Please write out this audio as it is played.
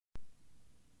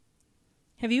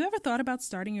Have you ever thought about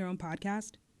starting your own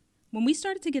podcast? When we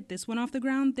started to get this one off the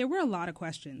ground, there were a lot of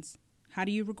questions. How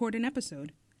do you record an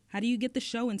episode? How do you get the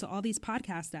show into all these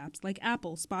podcast apps like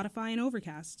Apple, Spotify, and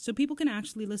Overcast so people can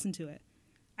actually listen to it?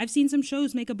 I've seen some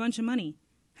shows make a bunch of money.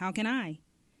 How can I?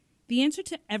 The answer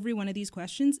to every one of these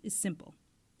questions is simple.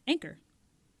 Anchor.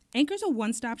 Anchor's a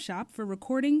one-stop shop for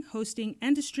recording, hosting,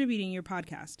 and distributing your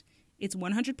podcast. It's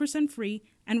 100% free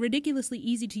and ridiculously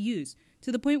easy to use,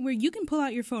 to the point where you can pull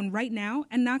out your phone right now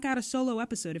and knock out a solo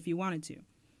episode if you wanted to.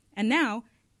 And now,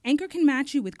 Anchor can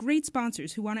match you with great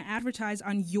sponsors who want to advertise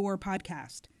on your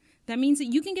podcast. That means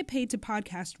that you can get paid to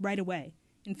podcast right away.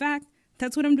 In fact,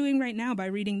 that's what I'm doing right now by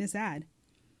reading this ad.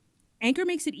 Anchor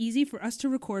makes it easy for us to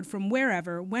record from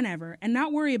wherever, whenever, and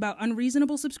not worry about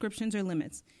unreasonable subscriptions or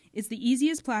limits. It's the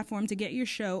easiest platform to get your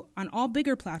show on all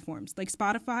bigger platforms like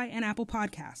Spotify and Apple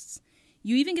Podcasts.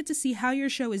 You even get to see how your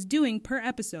show is doing per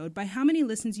episode by how many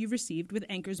listens you've received with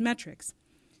Anchor's metrics.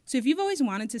 So if you've always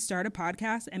wanted to start a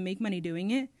podcast and make money doing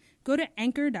it, go to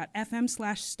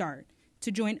anchor.fm/start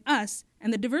to join us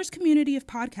and the diverse community of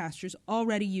podcasters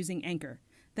already using Anchor.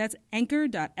 That's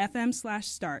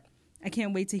anchor.fm/start. I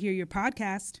can't wait to hear your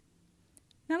podcast.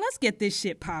 Now let's get this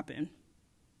shit popping.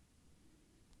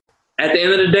 At the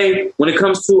end of the day, when it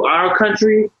comes to our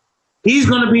country, he's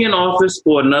going to be in office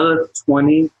for another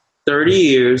 20, 30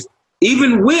 years,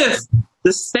 even with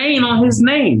the stain on his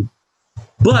name.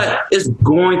 But it's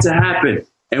going to happen.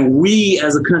 And we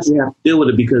as a country have to deal with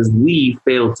it because we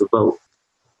failed to vote.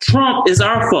 Trump is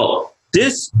our fault.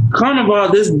 This carnival,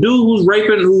 this dude who's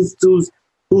raping, who's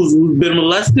been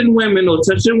molesting women or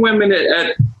touching women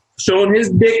at showing his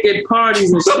dick at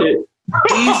parties and shit.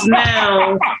 He's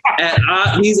now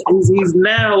he's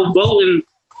now voting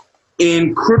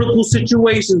in critical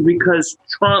situations because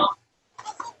Trump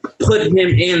put him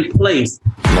in place.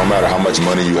 No matter how much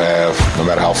money you have, no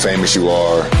matter how famous you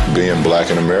are, being black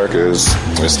in America is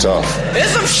tough. There's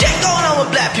some shit going on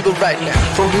with black people right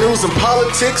now. From news and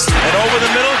politics, and over the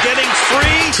middle, getting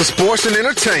free, to sports and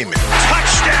entertainment.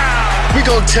 Touchdown! We're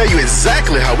gonna tell you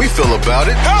exactly how we feel about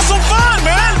it. Have some fun,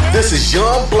 man! This is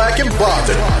Young, Black, and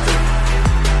Bothered.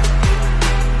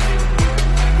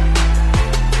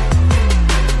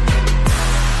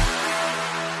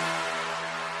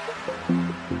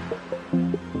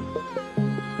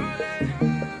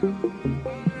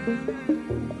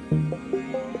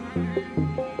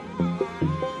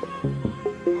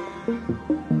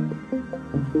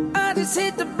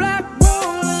 Hit the block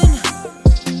rolling.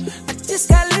 I just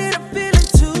got lit up feeling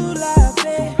too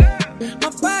lively. My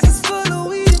pocket's full of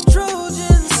weed and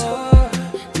Trojans.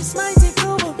 This might take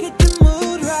over, get the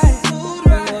mood right.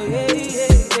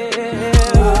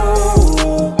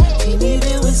 Oh, she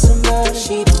leaving with somebody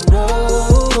she don't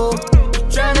know.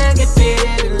 Tryna get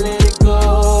fitted and let it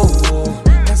go.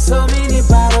 Got so many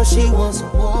bottles, she wants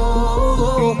some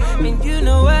more. And you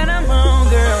know what I'm on,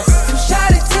 girl. So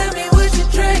shout it to me, what you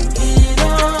drinking?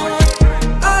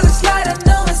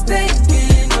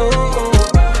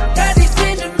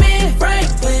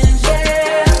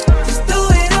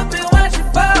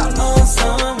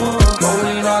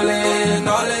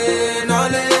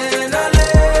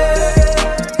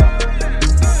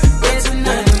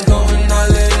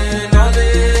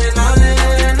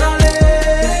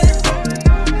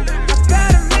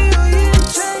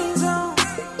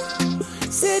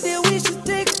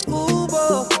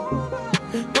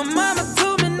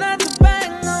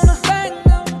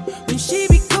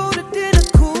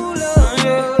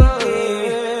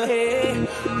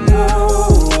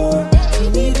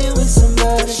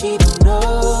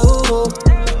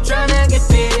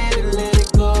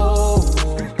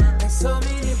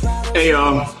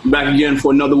 Back again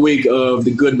for another week of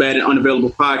the Good, Bad, and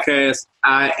Unavailable podcast.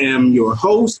 I am your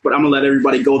host, but I'm going to let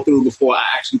everybody go through before I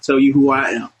actually tell you who I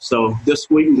am. So this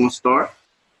week, we're going to start.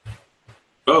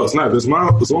 Oh, it's not. It's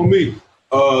on me.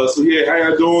 How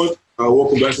y'all doing?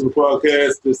 Welcome back to the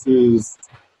podcast. This is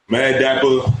Mad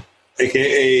Dapper,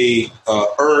 a.k.a.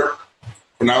 Ert,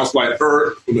 pronounced like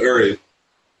Ert from the area.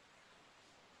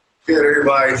 Good,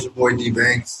 everybody. It's your boy D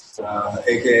Banks,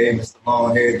 a.k.a. Mr.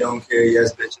 Longhead. Don't care.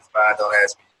 Yes, bitches. Fine. Don't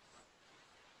ask me.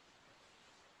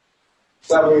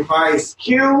 Southern Vice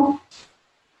Q,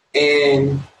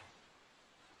 and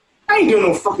I ain't doing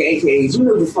no fucking AKAs. You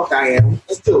know who the fuck I am.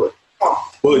 Let's do it.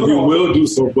 Well, you will do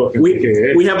some fucking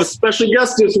AKAs. We have a special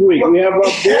guest this week. We have our boy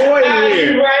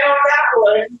here. Right on that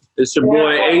one. It's your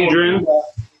boy Adrian,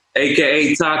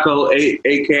 a.k.a. Taco,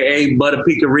 a.k.a. Butter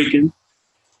Pica Rican,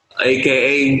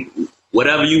 a.k.a.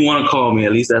 whatever you want to call me.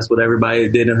 At least that's what everybody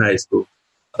did in high school.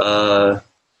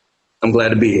 I'm glad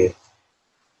to be here.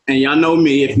 And y'all know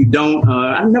me. If you don't,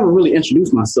 I never really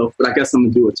introduced myself, but I guess I'm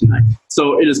going to do it tonight.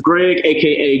 So it is Greg,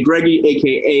 a.k.a. Greggy,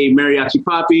 a.k.a. Mariachi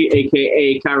Poppy,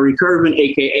 a.k.a. Kyrie Curvin,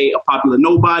 a.k.a. a popular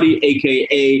nobody,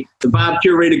 a.k.a. the vibe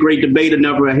curator, great debater,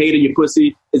 never a hater. Your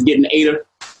pussy is getting an aider.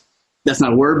 That's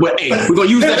not a word, but hey, we're going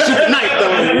to use that shit tonight,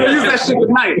 though. We're going to use that shit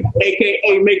tonight,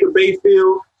 a.k.a. Maker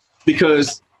Bayfield,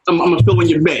 because I'm going to fill in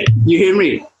your bed. You hear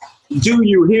me? Do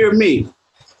you hear me?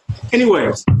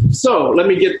 Anyways, so let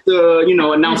me get the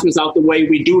announcements out the way.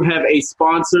 We do have a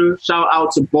sponsor. Shout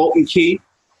out to Bolton Key.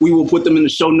 We will put them in the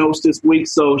show notes this week,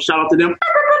 so shout out to them.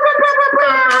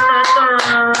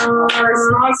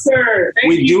 Sponsor.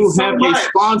 We do have a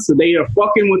sponsor. They are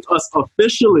fucking with us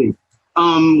officially.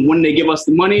 When they give us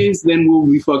the monies, then we'll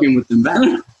be fucking with them back.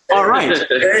 All right.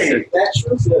 Hey, that's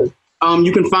true.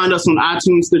 You can find us on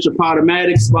iTunes, Stitcher,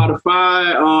 Podomatic,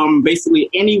 Spotify, basically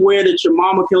anywhere that your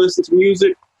mama can listen to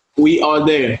music. We are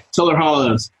there. Tell her holler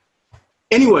at us.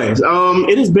 Anyways,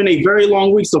 it has been a very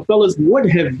long week. So, fellas, what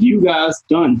have you guys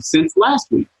done since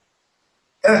last week?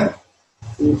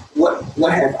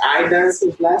 What have I done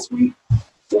since last week?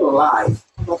 Still alive.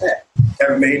 How about that?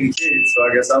 Haven't made any kids, so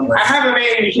I guess I'm. I haven't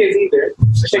made any kids either.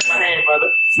 Shake my hand, brother.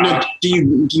 Now, do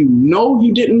you know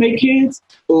you didn't make kids,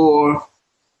 or?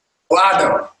 Well, I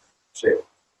don't. Shit,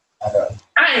 I don't.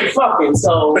 I ain't fucking,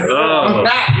 so I'm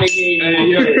not making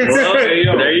any kids. Well, hey,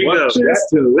 yo, There you go.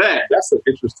 That's an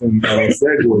interesting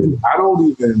segue.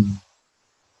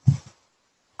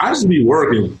 I just be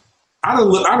working. I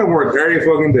done work every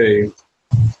fucking day.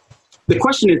 The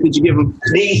question is, did you give them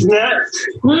These nuts?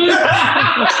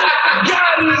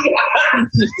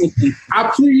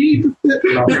 I plead the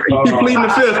fifth. He pleading the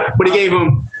fifth, but he gave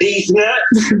them These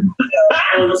nuts?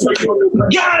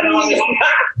 Got him!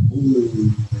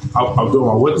 I'm doing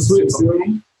my what this week?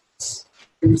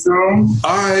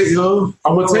 All right, yo.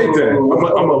 I'm gonna take that.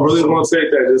 I'm really gonna take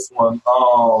that. This one.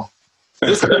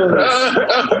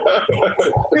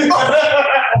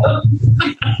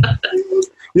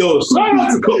 Yo, shout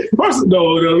out to first.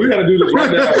 No, we gotta do this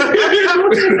right now.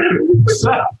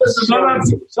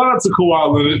 shout out to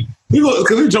Kawhi Leonard.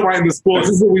 Because we jump right into sports.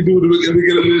 This is what we do to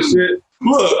get into this shit.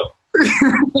 Look.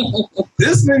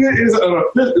 This nigga is an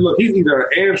official. Look, he's either an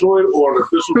Android or an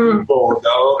official football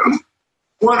dog.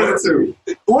 One of the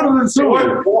two. One of the two.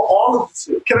 All of the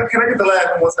two. Can I get the laugh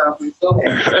one more time, please?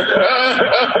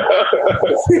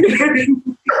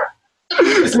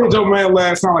 This made your man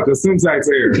laugh sound like a syntax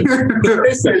error.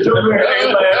 They said your man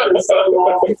ain't laughing so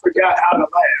long he forgot how to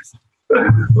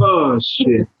laugh. oh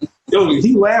shit. Yo,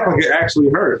 he laughed like it actually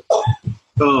hurt.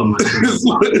 Oh my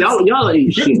god. y'all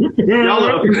ain't shit. Y'all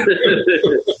are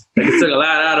It took a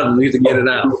lot out of him to get it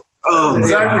out. oh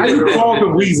Exactly. How you call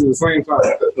and wheeze at the same time?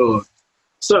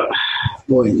 So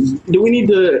boy, do we need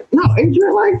to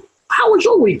Adrian, like, how was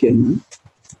your weekend, man?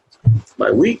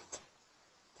 My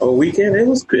weekend, it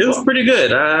was pretty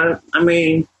good. I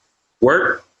mean,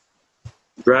 work,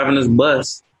 driving this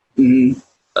bus, dealing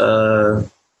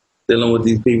with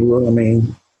these people. I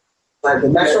mean, like the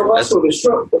Metro bus or the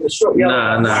strip?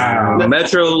 Nah.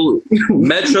 Metro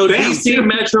DC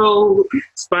Metro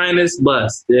finest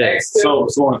bus. Yeah. So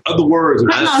in other words,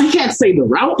 No, he can't say the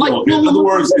route. Like, in other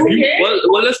words,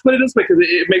 Well, let's put it this way because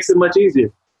it makes it much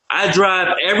easier. I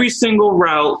drive every single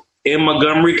route in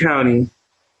Montgomery County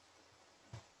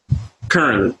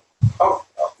currently.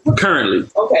 Currently.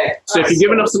 Okay. So if you're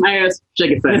giving up some ass,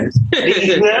 shake it fast.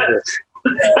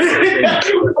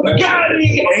 Got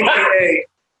me. AKA,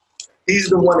 he's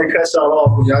the one that cuts y'all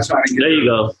off when y'all trying to get. There you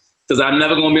go. Because I'm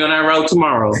never going to be on that road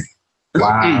tomorrow.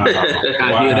 wow.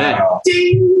 I hear that.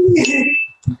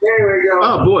 There we go.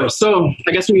 Oh boy. So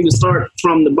I guess we need to start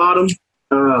from the bottom.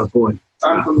 Oh boy.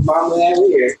 I'm from the bottom of that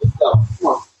here. Let's go. Come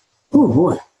on. Oh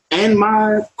boy. And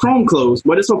my Chrome closed,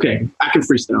 but it's okay. I can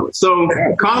freestyle it. So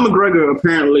Conor McGregor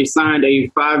apparently signed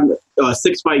a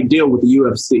 6-fight deal with the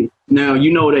UFC. Now,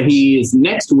 you know that he is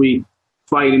next week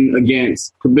fighting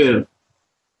against Khabib.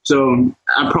 So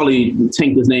I probably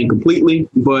tanked his name completely,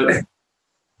 but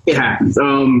it happens.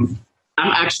 I'm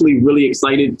actually really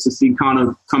excited to see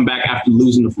Conor come back after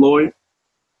losing to Floyd.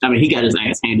 I mean, he got his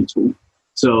ass handed to him.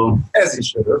 So As he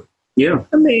should have. yeah.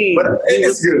 I mean, But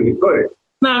it's good. Go ahead.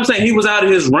 no, I'm saying he was out of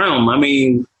his realm. I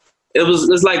mean,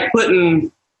 it's like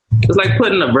putting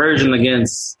a virgin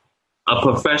against a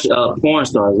professional porn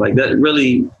star. Like that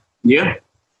really, Yeah.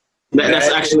 That's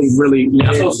actually really.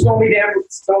 Yeah. So Stormy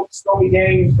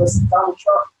Daniels versus Donald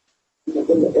Trump.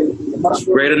 The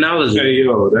mushroom. great analogy. Hey,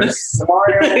 yo, that's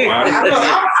Mario.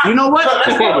 You know what?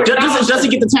 Does he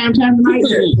get the tam tonight?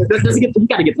 Does he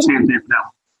got to get the tam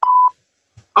now?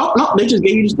 Oh no! They just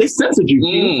gave you. They censored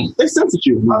you. They censored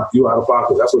you. you out of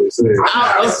pocket. That's what they said.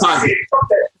 Out of pocket.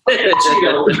 This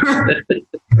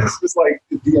is like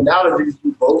the analogies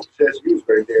you both just used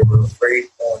right there were great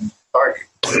on target.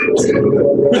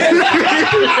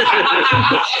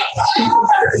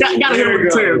 Gotta hear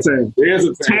what Tam. There's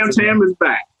a Tam is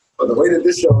back. But the way that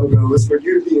this show is going is for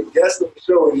you to be a guest on the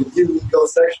show and you go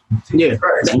section. Yeah,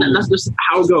 that's just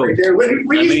how it goes. Right there. I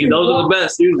mean, those are the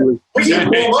best usually. We just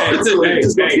warm up to it.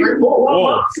 Just go straight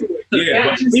warm up to it.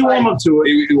 Yeah, We warm up to it.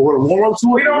 you want to warm up to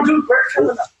it? We don't do Brett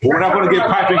Kavanaugh. We're not going to get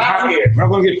piping hot. We're not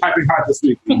going to get piping hot this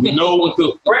week. We know what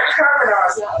the. Brett Kavanaugh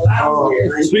is not allowed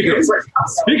here.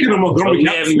 Speaking of Montgomery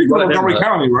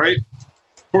County, right?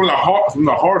 From the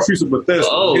hard streets of Bethesda.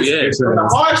 Oh, yeah. From the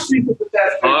hard streets of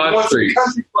Bethesda, Hard going to the streets.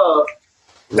 country club.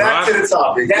 Back to the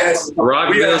topic. Yes, we are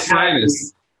Rockville's happy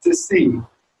finest. to see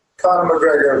Conor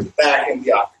McGregor back in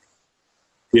the octagon.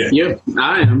 Yeah,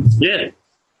 I am. Yeah.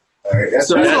 All right, that's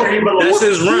That's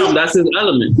his realm. That's his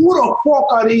element. Who the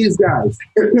fuck are these guys?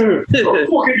 I don't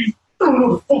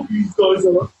know the fuck these guys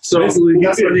are. So Basically,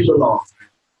 That's where he belongs.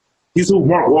 he's who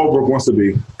Mark Wahlberg wants to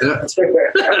be.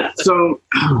 So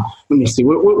let me see.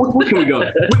 Where can we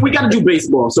go? We got to do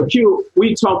baseball. So Q,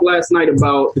 we talked last night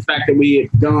about the fact that we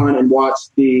had gone and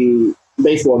watched the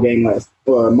baseball game last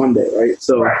Monday, right?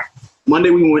 So Monday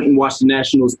we went and watched the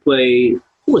Nationals play.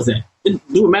 Who was that? Do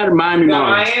it matter? Miami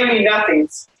Marlins. Miami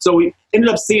nothings. So we ended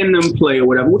up seeing them play or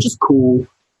whatever, which is cool.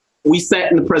 We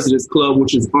sat in the President's Club,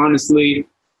 which is honestly,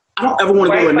 I don't ever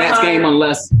want to go to a Nats game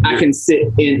unless I can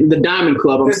sit in the Diamond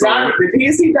Club. I'm sorry. The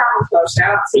PNC Diamond Club.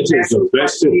 Shout out to It is the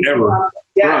best shit ever.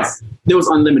 Yes. There was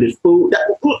unlimited food.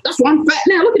 That's why I'm fat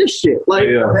now. Look at this shit. Like,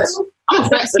 I'm a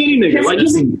fat skinny nigga. Like,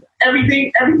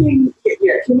 everything.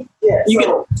 Yeah, You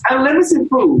so, unlimited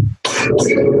food,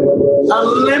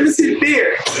 unlimited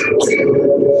beer,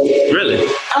 Really?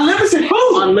 unlimited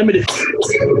food, unlimited.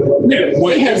 Nigga,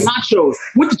 they had nachos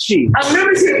with the cheese.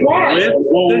 unlimited wine.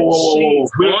 Whoa.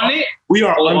 On it? We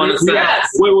are on under. the side.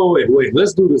 Wait.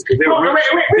 Let's do this because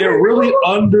they're really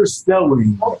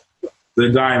underselling the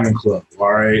Diamond Club.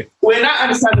 All right. We're not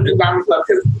understanding the Diamond Club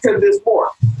because there's more.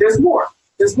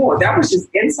 There's more. That was just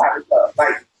inside the club.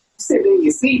 Like, sitting in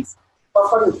your seats,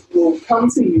 motherfuckers will come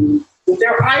to you with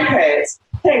their iPads.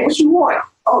 Hey, what you want?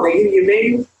 Oh, they give you a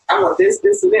menu. I want this,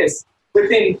 and this.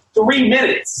 Within 3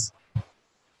 minutes.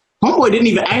 Homeboy didn't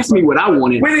even ask me what I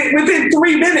wanted. Within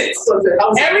 3 minutes.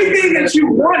 Everything that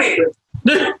you wanted.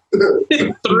 3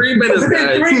 minutes, Within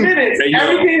guys. 3 minutes. Hey, yo.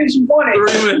 Everything that you wanted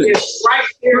 3 minutes. is right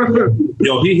there.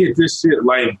 Yo, he hit this shit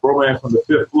like bro man from the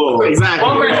 5th floor. Exactly.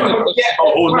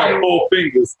 Holding up 4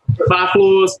 fingers. 5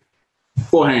 floors,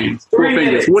 4 hands, 4 3 fingers,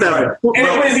 minutes. whatever. And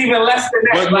it was even less than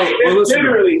that.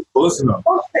 Literally. Listen up.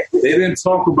 They didn't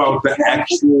talk about the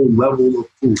actual level of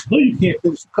food. No, you can't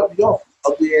finish. Cut me off,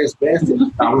 ugly ass bastard.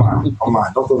 I'm lying.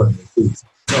 Don't go that way, please.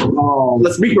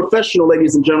 Let's be professional,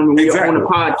 ladies and gentlemen. We are on a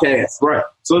podcast. Right.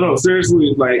 So no,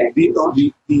 seriously, like the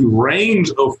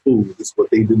range of food is what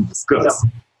they didn't discuss.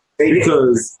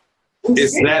 Because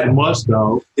it's that much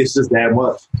though. It's just that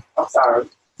much. I'm sorry.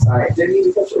 Didn't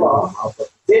even cut you off. But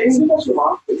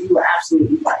you were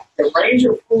absolutely right. The range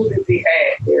of food that they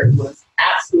had there was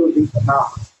absolutely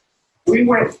phenomenal. We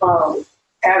went from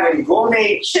having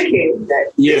gourmet chicken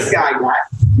that this guy got.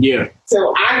 Yeah.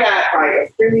 So I got like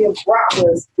a premium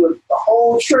bratwurst with the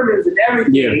whole trimmings and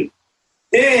everything.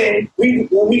 Then when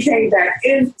we came back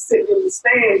in, sitting in the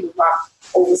stand with my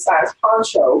oversized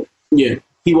poncho. Yeah.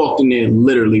 He walked in there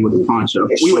literally with a poncho.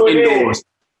 We were indoors.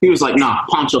 He was like, nah,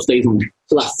 poncho stays on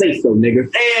till I say so,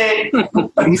 nigga.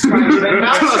 And he's trying to get a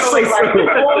nacho, like the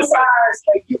full size,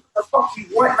 like the fuck you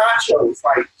want nachos.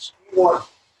 Like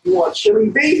you want chili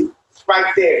beef, it's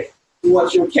right there. You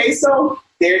want your queso,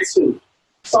 there too.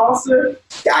 Salsa,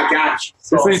 I got you.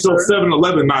 This ain't so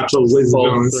 7-Eleven nachos, ladies and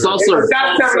gentlemen. It was not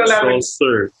 7-Eleven.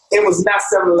 It was not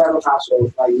 7-Eleven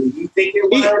nachos. Like you think it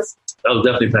was? That was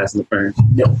definitely passing the ferns.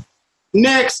 No.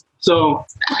 Next. So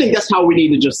I think that's how we need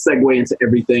to just segue into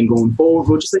everything going forward.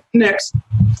 We'll just say next.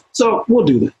 So we'll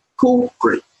do that. Cool.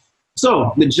 Great.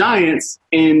 So the Giants,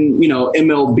 in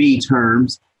MLB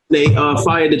terms, they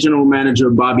fired the general manager,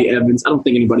 Bobby Evans. I don't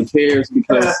think anybody cares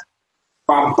because.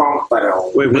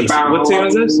 Wait, what team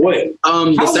is this? Wait.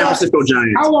 The San Francisco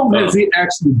Giants. How long has he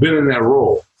actually been in that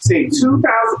role? See, 2000.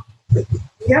 You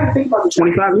gotta think about the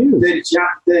 25 years.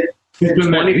 He's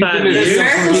been 25 years.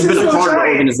 He's been a part of the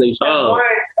organization. They won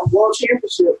a world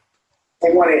championship.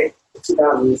 They won it in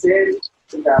 2010,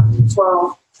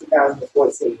 2012,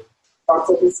 2014. Fucked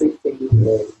up in 16.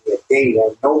 They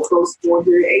had no close score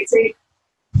here in 18.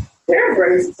 They're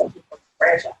raising something from the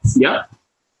franchise. Yep.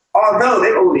 Although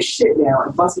they own the shit now,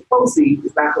 and Buster Posey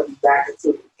is not going to be back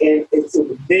until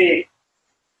the mid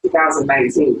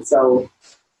 2019. So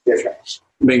they're trash.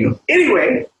 Bingo.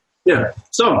 Anyway, Yeah.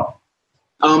 So,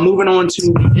 moving on to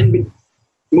into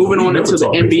the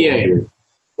NBA.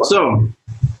 So,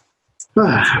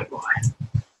 boy.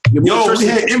 Yo, we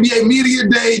had NBA Media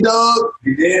Day, dog.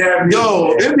 You did have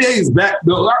Yo, NBA is back.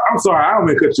 Though. I'm sorry, I don't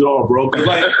mean to cut you off, bro. 'Cause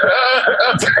like,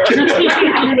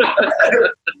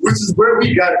 which is where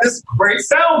we got this great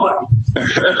soundbite.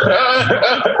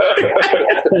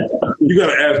 You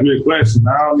gotta ask me a question.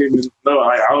 I don't even know.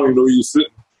 I don't even know where you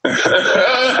sitting.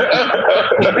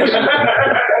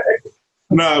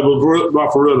 Nah,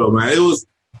 but for real though, man, it was.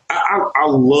 I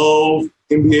love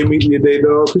NBA Media Day,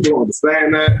 though. People don't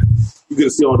understand that. You get to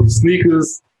see all these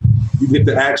sneakers. You get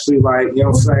to actually, like, you know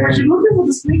what I'm saying? Was you looking for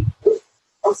the sneakers?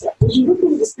 I'm sorry. Was you looking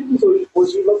for the sneakers, or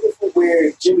was you looking for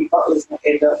where Jimmy Butler's going to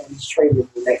end up when he's traded in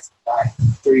the next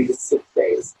 3 to 6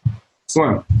 days?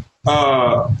 Slim.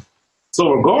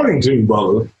 So regarding Jimmy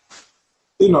Butler,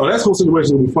 you know, that whole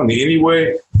situation will be funny.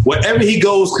 Anyway, wherever he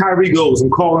goes, Kyrie goes. I'm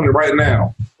calling it right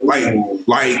now.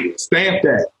 Like stamp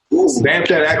that. Stamp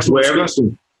that actual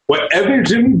discussion. Wherever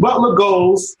Jimmy Butler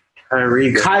goes,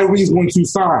 Kyrie's going to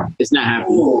sign. It's not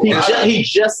happening. He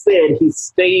just said he's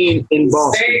staying in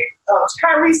Boston.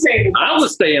 Kyrie's staying. I would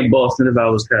stay in Boston if I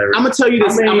was Kyrie. I'm gonna tell you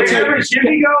this. Wherever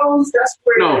Jimmy goes, that's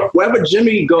where. No, wherever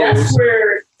Jimmy goes,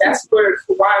 that's where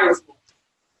Kawhi is.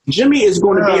 Jimmy is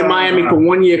going to be in Miami for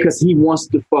 1 year because he wants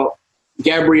to fuck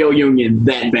Gabrielle Union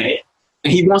that bad.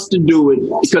 And he wants to do it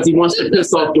because he wants to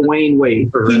piss off Dwayne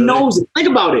Wade. He knows it. Think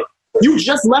about it. You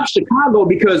just left Chicago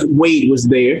because Wade was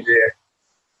there. Yeah.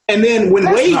 And then when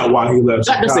That's Wade... not why he left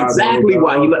Chicago. That's exactly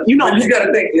why he left. You know, you got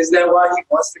to think, is that why he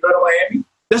wants to go to Miami?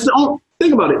 That's the only...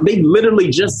 Think about it. They literally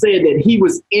just said that he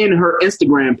was in her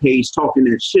Instagram page talking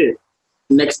that shit.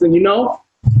 Next thing you know,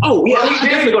 oh, yeah, he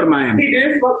definitely go to Miami. He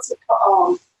did fuck to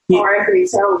Anthony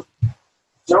Towns.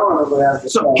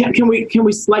 So can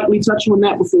we slightly touch on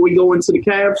that before we go into the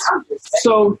Cavs?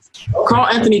 So Karl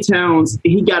Anthony Towns,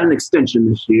 he got an extension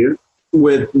this year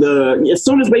with as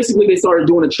soon as basically they started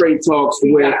doing the trade talks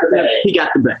where he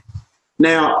got the bag.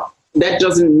 Now that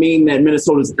doesn't mean that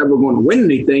Minnesota's ever going to win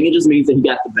anything. It just means that he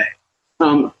got the bag.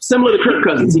 Similar to Kirk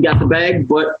Cousins, he got the bag,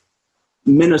 but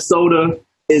Minnesota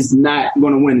is not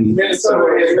going to win anything.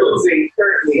 Minnesota is losing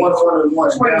currently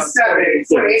 27-17.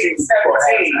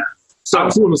 So I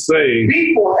just want to say,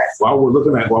 while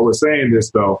we're saying this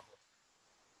though,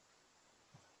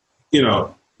 you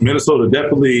know, Minnesota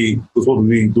definitely was supposed to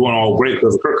be doing all great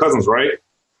because of Kirk Cousins, right?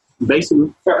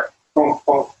 Basically.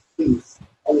 Please,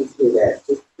 I need to hear that.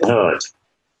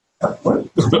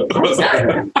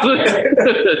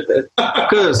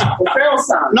 Because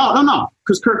no,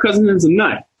 because Kirk Cousins is a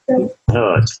nut. Okay.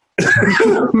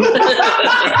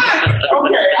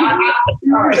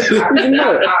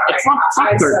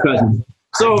 Kirk Cousins.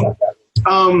 So,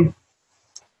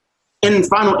 in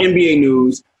final NBA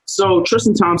news, so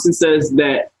Tristan Thompson says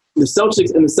that the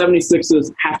Celtics and the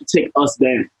 76ers have to take us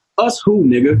down. Us who,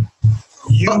 nigga?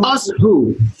 Us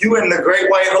who? You and the Great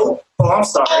White Hope? Oh, I'm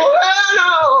sorry.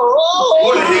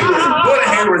 Gordon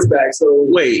Hayward's back, so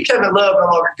wait. Kevin Love no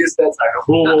longer gets that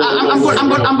title.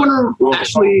 I'm gonna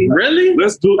actually really.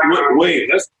 Let's do. Wait.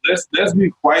 Let's be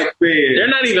quite fair. They're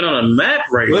not even on a map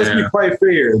right now. Let's be quite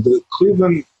fair. The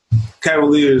Cleveland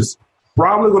Cavaliers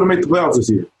probably going to make the playoffs this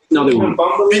year. No, they won't.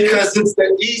 Because it's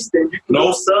the East, and you can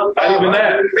go sub. Not even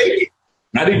that. Make it.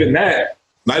 Not even that.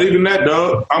 Not even that,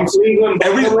 dog. I'm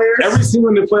every team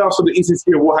in the playoffs for the East this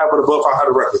year will have an above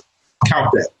 500 record.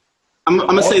 Count that. I'm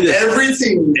gonna say this. Every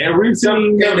team.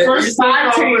 The first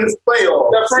 5 teams.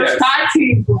 The first 5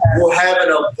 teams will have an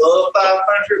above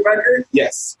 500 record.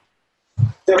 Yes.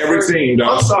 Every team,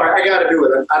 dog. I'm sorry, I gotta do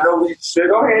it. I know we should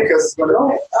go ahead because it's gonna go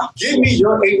ahead. Give me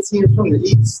your 8 teams from the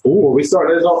East. Oh, we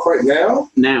starting this off right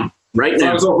now. Right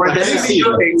now. Give me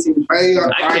your 8 teams. I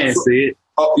can't see it.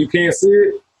 Oh, you can't see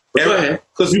it. Go ahead.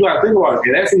 Because you got to think about it.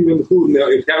 And that's even including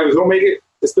if Cavaliers don't make it,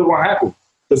 it's still going to happen.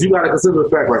 Because you got to consider the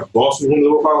fact, like, Boston's going to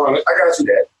go 500. I got you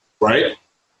that. Right?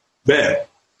 Bad.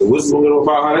 The Wizards going to go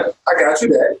 500. I got you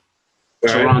that.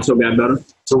 Right? Toronto got better.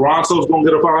 Toronto's going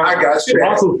to get a 500. I got you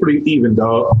Toronto's pretty even,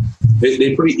 dog.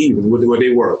 They pretty even with what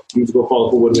they were. You need to go follow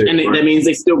for what it is. And that means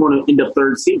they still going to end up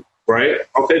 3rd seed. Right?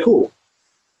 Okay, cool.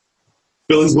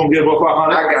 Philly's going to get about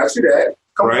 500. I got you that.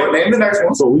 Come on, name the next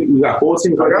one. So we got 4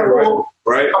 teams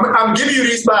right? I'm giving you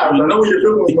these 5. I know what your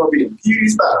 5th one's going to be. Give you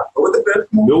these 5. Go with the 5th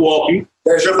one. Milwaukee.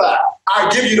 That's your 5. I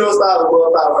give you those 5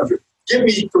 above 500. Give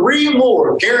me 3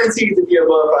 more guaranteed to be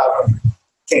above 500.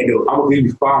 Can't do it. I'm going to give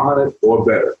you 500 or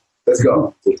better. Let's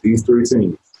go. With these 3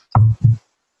 teams.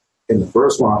 In the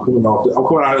first one, I'm coming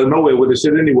out of nowhere with this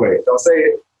shit anyway. Don't say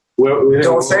it.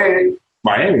 Don't say it.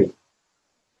 Miami.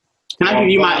 Can I give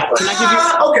you my? Can I give you?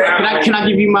 Okay. Can I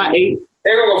give you my 8?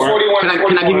 They're gonna go 41.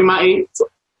 Can I give you my 8?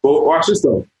 Well, watch this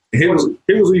though. Here's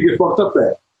where you get fucked up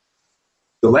at.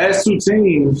 The last two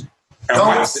teams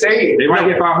Don't say it. They might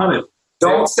get 500.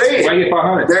 Don't say They might it. get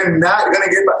 500. They're not gonna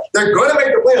get. They're gonna make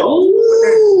the playoffs.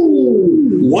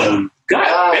 Ooh, what?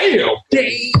 God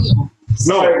damn.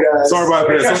 Sorry, guys. Sorry about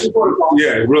that.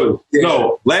 Yeah, really. Yeah.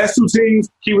 No, last two teams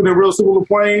keeping it real simple to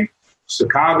playing: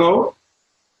 Chicago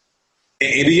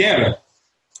and Indiana.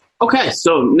 Okay,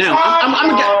 so now I'm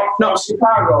gonna get no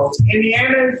Chicago,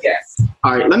 Indiana. Yes.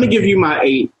 All right, let me give you my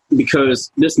 8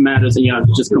 because this matters, and y'all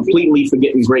just completely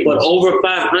forgetting greatness. But over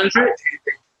 500?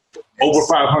 Over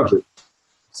 500.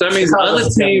 So that means other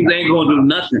teams ain't going to do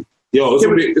nothing. Yo, it's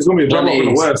gonna be a drop off in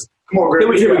the West. Come on,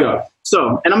 Greg. Here we go.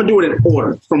 So, and I'm gonna do it in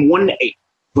order from 1 to 8.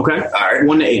 Okay. All right.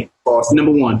 1 to 8. Boston.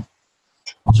 Number 1,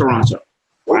 Toronto.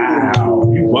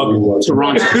 Wow, you bugging.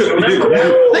 Toronto.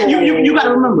 you got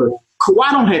to remember,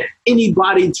 Kawhi don't have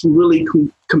anybody to really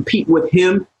compete with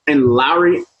him and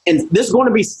Lowry. And there's going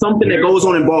to be something that goes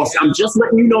on in Boston. I'm just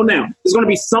letting you know now. There's going to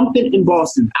be something in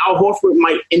Boston. Al Horford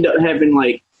might end up having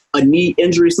like a knee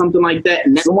injury, something like that.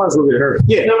 And someone's going to get hurt.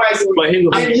 Yeah.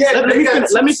 Let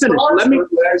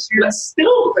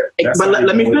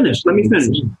me finish. Let me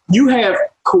finish. You have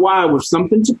Kawhi with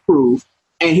something to prove,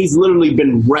 and he's literally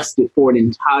been rested for an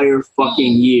entire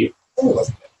fucking year.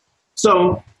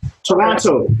 So,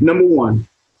 Toronto, number 1.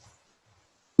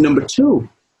 Number 2,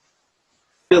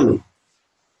 Philly.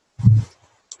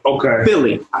 Okay.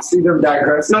 Philly. I see them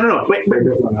digress. No. Wait.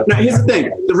 Now, here's the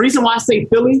thing. The reason why I say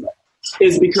Philly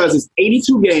is because it's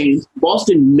 82 games.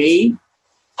 Boston may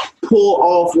pull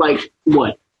off,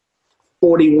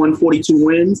 41, 42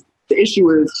 wins. The issue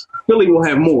is Philly will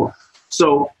have more.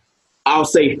 So I'll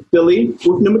say Philly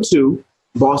with number 2,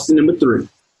 Boston number 3.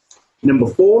 Number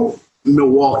 4,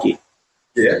 Milwaukee.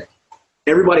 Yeah.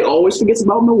 Everybody always forgets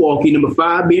about Milwaukee. Number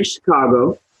 5 being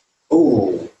Chicago.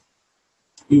 Ooh.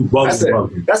 You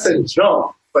bugging. That's a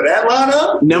jump. For that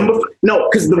lineup?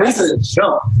 Because the That's reason, a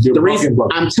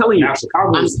jump. I'm telling you,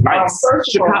 Chicago's nice.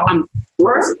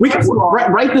 We can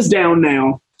write this down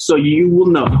now so you will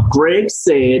know. Greg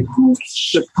said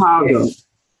Chicago.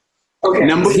 Okay.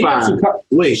 Number 5.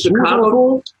 Wait,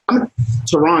 Chicago,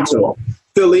 Toronto,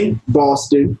 Philly,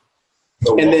 Boston,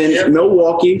 and then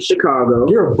Milwaukee, Chicago.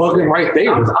 You're bugging right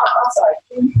there. I'm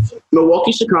sorry.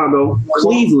 Milwaukee, Chicago,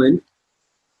 Cleveland,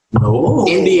 No.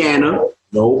 Indiana,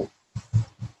 No.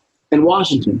 and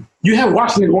Washington. You have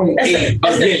Washington going 8.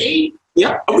 That's an 8.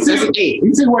 Yep. That's an 8. Let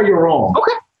me tell you why you're wrong.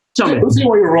 Okay. Tell me. Let me tell you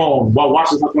why you're wrong. Why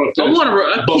Washington's not going to I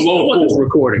want this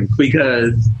recording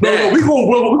because No, we gonna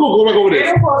go back over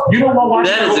there. You know why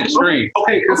Washington? That is extreme.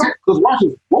 Okay, because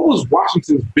Washington. What was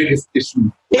Washington's biggest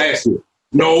issue last year?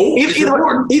 No, it's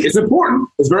important. It's important.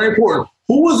 It's very important.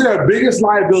 Who was their biggest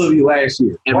liability last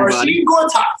year? Everybody.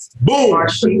 Gortat. Boom.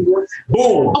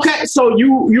 Boom. Okay, so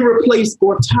you replace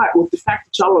Gortat with the fact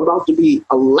that y'all are about to be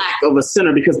a lack of a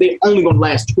center because they're only going to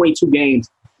last 22 games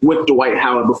with Dwight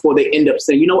Howard before they end up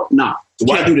saying, you know what? Nah,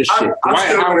 can't do this shit.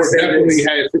 Dwight Howard definitely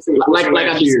had 16 like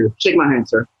I just shake my hand,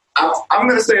 sir. I'm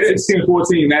going to say this.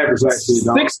 16-14 average last year.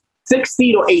 Dog. 6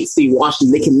 seed or 8 seed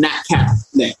Washington, they cannot cap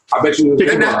that. I bet you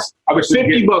 $50. I bet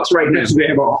you $50 right now. I bet you they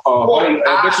have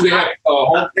I bet you they have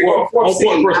home court person.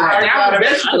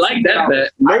 I like that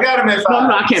bet. I got him at 5.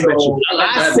 No, I can't bet you.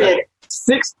 I said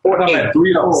 6 or 8.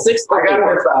 6 or 8. I got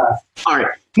him at 5. All right,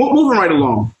 moving right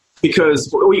along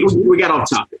because we got off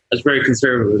topic. That's very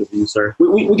conservative of you, sir.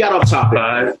 We got off topic.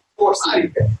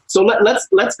 5. So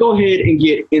let's go ahead and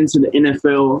get into the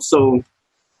NFL. So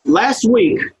last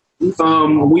week,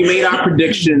 we made our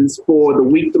predictions for the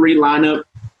Week 3 lineup.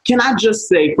 Can I just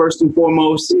say, first and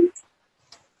foremost,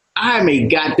 I'm a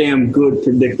goddamn good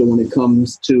predictor when it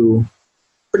comes to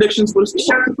predictions for the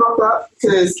season. Shut the fuck up,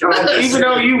 because even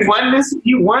though you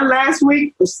won last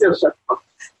week, but still shut the fuck up.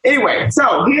 Anyway,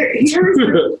 so here's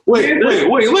wait,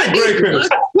 let Greg finish.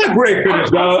 Let Greg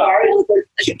finish, dog.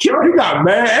 You got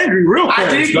mad angry real fast, I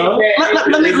did dog.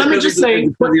 Let me just say,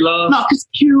 because he lost. no, because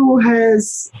Q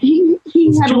has he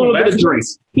had a little bit of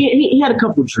drinks. He had a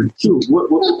couple of drinks. Q, what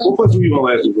place were you on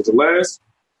last week? Was it last?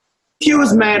 Q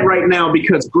is mad right now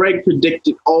because Greg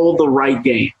predicted all the right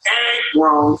games.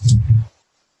 wrong.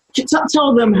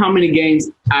 Tell them how many games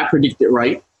I predicted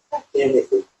right. Okay.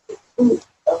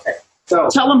 So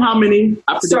tell them how many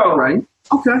I predicted right.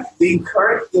 Okay.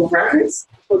 The records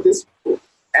for this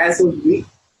as of the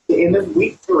end of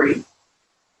week 3.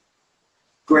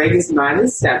 Greg is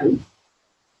 9-7.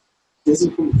 This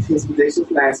is from his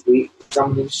predictions last week.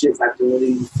 Some of them shits I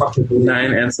really fucking believe.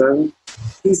 9-7.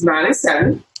 He's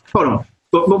 9-7. Hold on,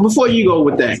 but before you go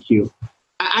with that, Q,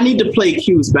 I need to play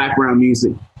Q's background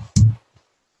music.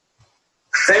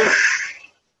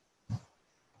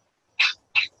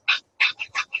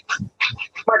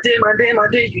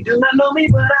 did. You do not know me,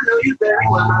 but I know you very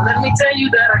well. Now let me tell you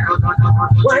that I go.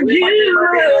 What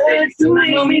you do not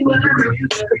know me, but I know you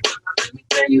very well. Now let me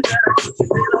tell you that I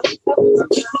go.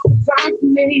 Talk to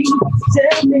me,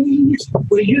 tell me,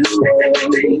 will you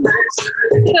everything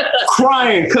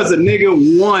Crying because a nigga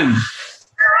won.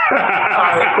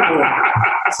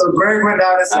 So Greg went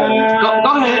down and said,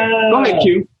 Go ahead,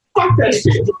 Q. Fuck that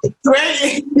shit.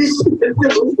 Greg, let's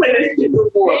play that shit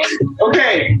before.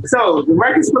 Okay, so the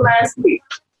records for last week.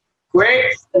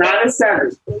 Greg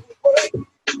 9-7.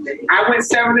 I went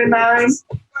 7-9.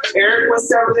 Eric was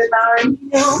 7-9.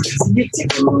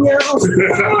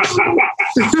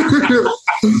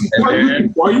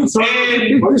 Why you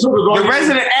talking? The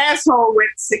resident asshole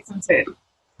went 6-10.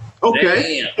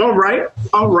 Okay. All right.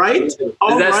 Is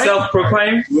that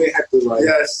self-proclaimed?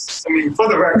 Yes. I mean, for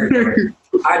the record,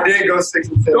 I did go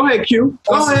 6-10. Go ahead, Q.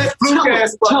 Go ahead.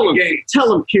 Tell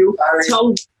him, Q.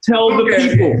 Tell the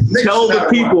people. Tell the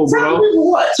people, bro.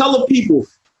 Tell the people.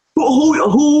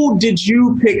 Who did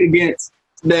you pick against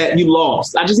that you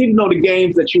lost? I just need to know the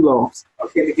games that you lost.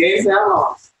 Okay, the games that I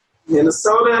lost.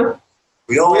 Minnesota.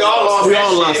 We all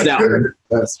lost that one.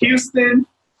 Houston.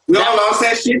 We all lost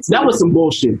that shit. That was some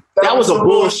bullshit. That was a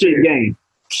bullshit game.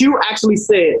 Q actually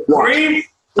said, Green.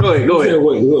 Go ahead.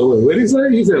 Wait. What did he say?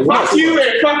 He said, fuck you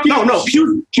and fuck you. No.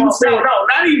 Q said, no,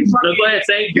 not even. No, go ahead.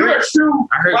 Say you're a true.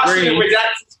 I heard Green.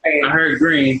 I heard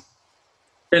Green.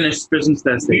 Finish business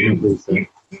that statement, please.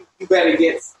 You bet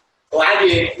against. Well, I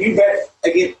did. You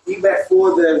bet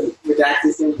for the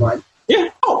redacted in one. Yeah.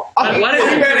 Oh, you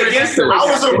bet against them. I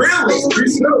was a realist.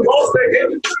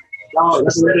 Oh,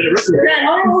 that's what it is.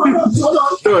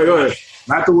 Go ahead.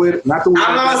 Not the way. I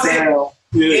lost it.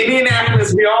 Yeah.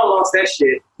 Indianapolis, we all lost that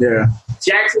shit. Yeah.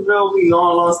 Jacksonville, we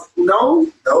all lost.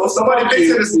 No, somebody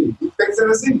picked Tennessee. You picked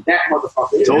Tennessee. That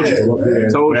motherfucker. Told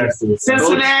you.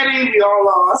 Cincinnati, we all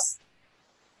lost.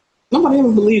 Nobody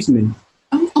ever believes me.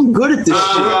 I'm good at this shit.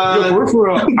 I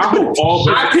hope all.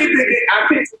 I picked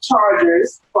the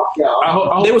Chargers. Fuck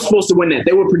y'all. They were supposed to win that.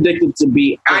 They were predicted to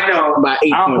be. I know by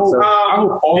 8 points. I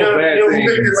hope all bad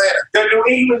things. The New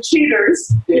England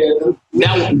Cheaters. Yeah.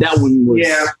 That one was.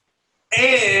 Yeah.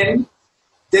 And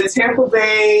the Tampa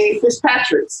Bay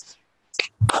Fitzpatricks.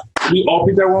 We all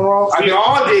picked that one wrong. We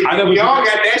all did. We all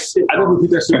got that shit. I never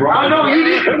picked that shit wrong. I know you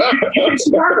did. You picked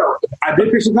Chicago. I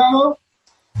did pick Chicago.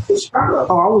 Chicago.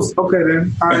 Oh, I was okay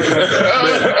then. All right.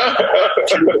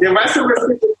 The rest of us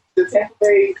picked the Tampa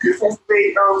Bay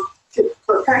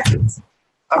Patriots.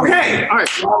 Okay. All right.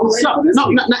 So, no,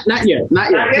 not yet.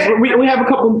 We have a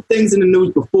couple things in the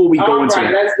news before we go into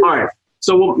it. All right.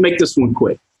 So we'll make this one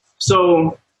quick.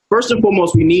 So first and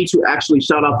foremost, we need to actually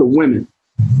shout out the women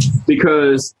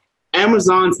because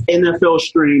Amazon's NFL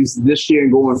streams this year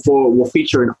and going forward will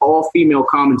feature an all-female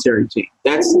commentary team.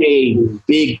 That's a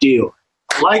big deal.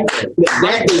 Like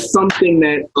that is something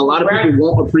that a lot of people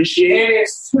won't appreciate. And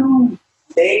it's 2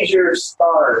 major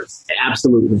stars.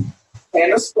 Absolutely.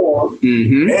 Hannah Storm.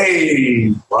 Mm-hmm.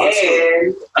 Hey.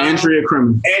 And Andrea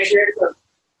Crum.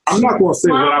 I'm not going to say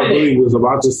what I really was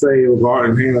about to say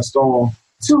regarding Hannah Storm.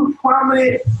 2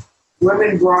 prominent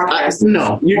women broadcasters.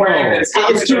 No,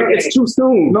 it's too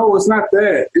soon. No, it's not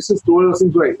that. It's just the way it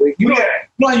seems like you know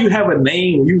how you have a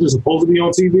name when you're just supposed to be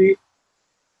on TV.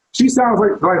 She sounds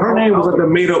like her name was like the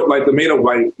made up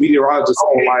meteorologist.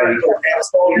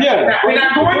 Yeah, we're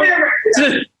not going there.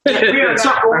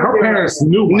 Her parents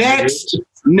knew. Next.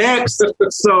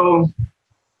 So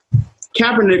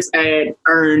Kaepernick's ad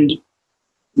earned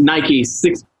Nike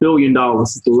 $6 billion.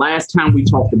 It's the last time we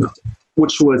talked about it,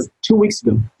 which was 2 weeks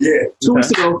ago. Yeah. 2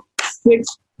 weeks ago, $6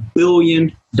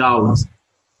 billion.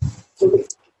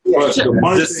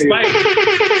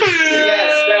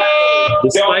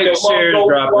 Despite shares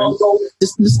dropping.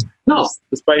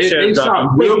 Despite shares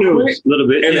dropping real quick, a little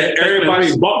bit. And then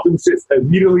everybody bought them shits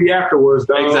immediately afterwards.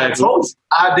 Exactly.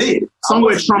 I did.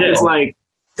 Somewhere Trump is like,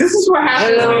 this is what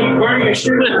happens when you burn your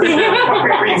shirt for no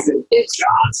fucking reason.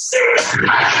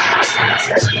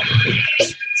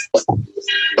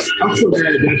 I'm so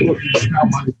mad at that.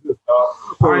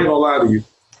 I ain't gonna lie to you.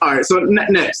 All right, so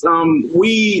next,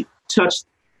 we touched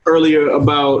earlier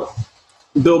about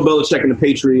Bill Belichick and the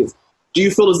Patriots. Do you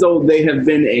feel as though they have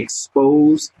been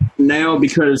exposed now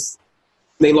because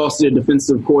they lost their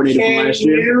defensive coordinator from last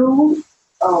year? We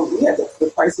had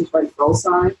the Price is Right goal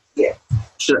sign. Yeah.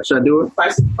 Should I do it?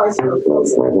 Price is Right goal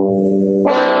sign.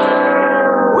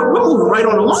 We're right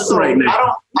on the line right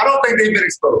now. I don't think they've been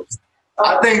exposed.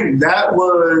 I think that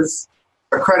was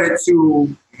a credit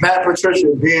to Matt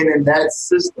Patricia being in that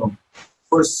system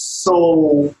for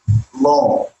so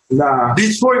long. Nah.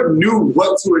 Detroit knew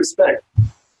what to expect.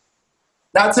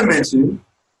 Not to mention,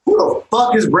 Who the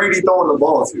fuck is Brady throwing the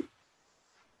ball to?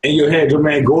 And you had your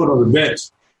man Gordon on the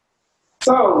bench.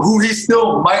 So who he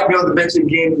still might be on the bench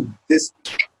again this.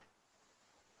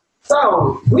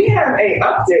 So we have a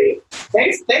update.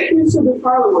 Thank you to the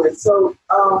followers. So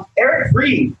Eric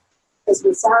Reed has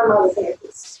been signed by the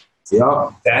Panthers.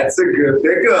 Yup. That's a good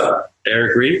pickup.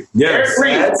 Eric Reed? Yes. Eric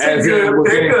Reed. That's a good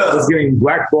pickup. Was getting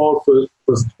blackballed for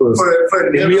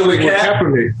kneeling with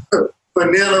Kaepernick. For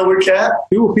kneeling with Cap?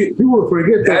 People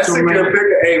forget that. That's a good pickup.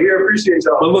 Hey, we appreciate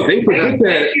y'all. But look, they forget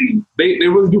that. They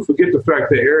really do forget the fact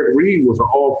that Eric Reed was an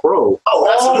all-pro.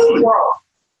 Oh, absolutely.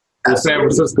 In San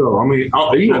Francisco. I mean,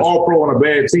 he was all-pro on a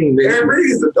bad team. Eric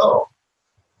Reed is a dog.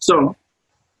 So,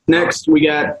 next we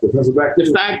got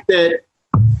the fact that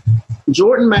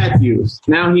Jordan Matthews,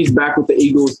 now he's back with the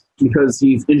Eagles because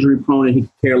he's injury-prone and he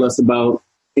can care less about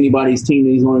anybody's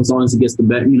team as long as he gets the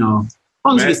bag, as long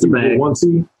as he gets the bag. One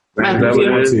team?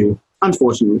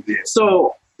 Unfortunately. Yeah.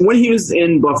 So when he was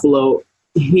in Buffalo,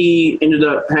 he ended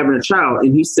up having a child,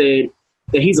 and he said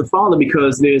that he's a father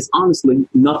because there's honestly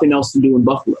nothing else to do in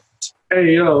Buffalo.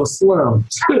 Hey, yo, Slim.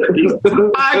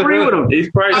 I agree with him. He's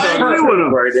probably I agree with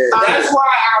him. Right there. That's why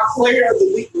our player of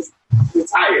the week was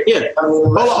retired. Yeah.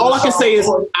 All I can say is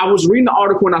I was reading the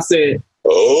article and I said,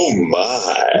 oh,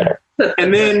 my.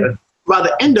 And then by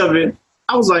the end of it,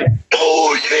 I was like,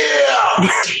 oh, yeah.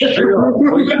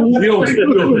 Yo,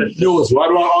 what's right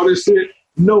about all this shit?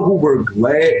 You know who we're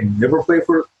glad and never played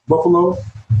for Buffalo?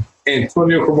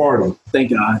 Antonio Cromartie.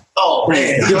 Thank God. Oh,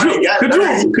 man.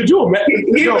 Could you imagine?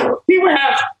 He would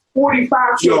have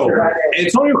 45 children right there.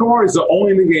 Antonio Cromartie is the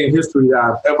only nigga in history that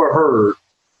I've ever heard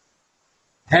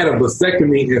had a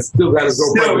vasectomy and still got to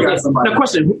go play. Now,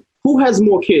 question: who has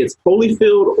more kids,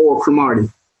 Holyfield or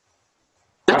Cromartie?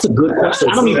 That's a good question.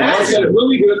 I don't even ask that. That's a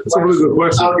really good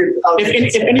question.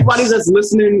 If anybody that's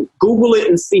listening, Google it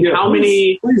and see how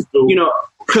many, because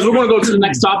we're going to go to the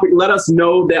next topic. Let us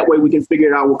know. That way we can figure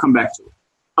it out. We'll come back to it.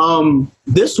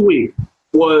 This week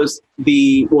last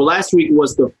week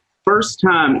was the first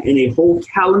time in a whole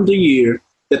calendar year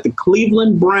that the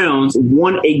Cleveland Browns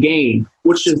won a game,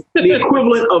 which is the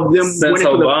equivalent of them since winning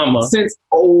Obama. Since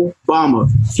Obama.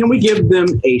 Can we give them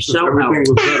a shout out?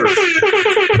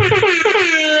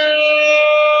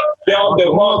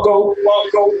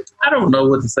 I don't know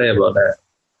what to say about that.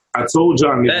 I told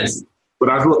John this, but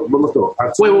look though.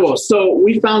 Wait. So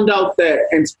we found out that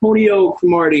Antonio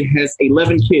Cromartie has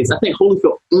 11 kids. I think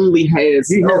Holyfield only has.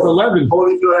 He has 11.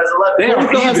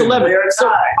 Holyfield has 11. So,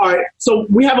 all right. So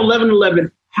we have 11.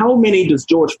 How many does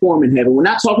George Foreman have? And we're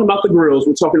not talking about the grills.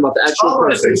 We're talking about the actual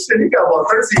person. He got about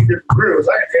 13 different grills.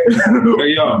 Hey,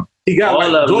 yo, he got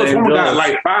George Foreman got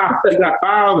like 5. He got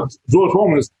 5 George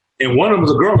Foremans, and one of them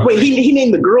was a girl. Wait, he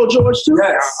named the girl George too?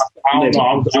 Yes. I don't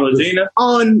know. Georgina?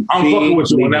 I'm fucking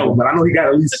with you on that one, but I know he got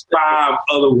at least 5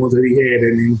 other ones that he had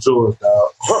that named George,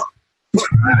 dog. That's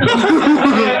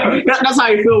how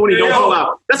you feel when you don't pull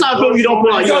out. That's how I feel when you don't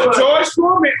pull out. George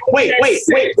Foreman. Wait.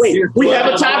 We have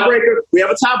a tiebreaker.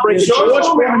 George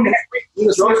Foreman.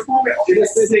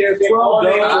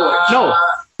 No,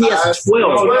 he has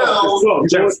 12.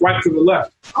 Just right to the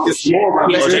left. It's more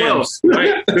He has 12.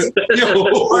 Right? I'm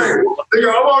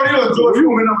already on George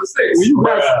Foreman number 6.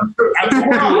 I'm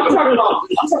talking about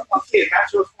kids,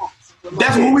 not George Foreman.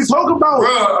 That's what we talk about.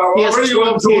 He has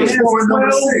 12 kids.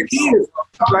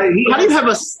 Like, How do you have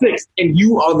a 6th and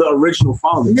you are the original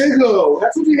father? Nigga,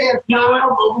 that's what you had.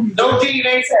 No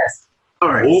DNA test. All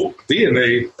right. Oh,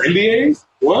 DNA. NDAs?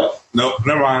 What? No,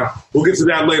 never mind. We'll get to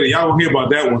that later. Y'all will hear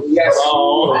about that one. Yes.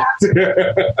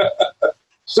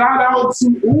 Shout out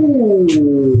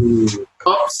to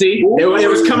Oh, see, it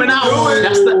was coming out.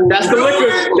 That's the liquor.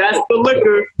 That's the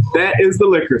liquor. That is the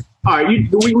liquor. All right, we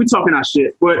talking our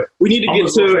shit, but we need to get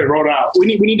to. Roll out. We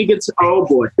need to get to. Oh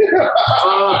boy.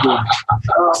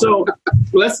 So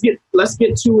let's get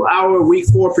to our week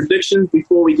 4 predictions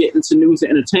before we get into news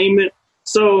and entertainment.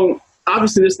 So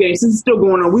obviously, this game, since it's still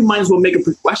going on, we might as well make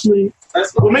we'll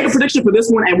make a prediction for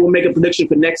this one, and we'll make a prediction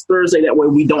for next Thursday. That way,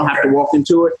 we don't have to walk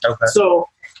into it. Okay. So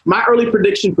my early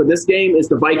prediction for this game is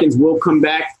the Vikings will come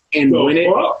back and win it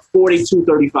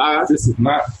 42-35. This is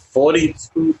not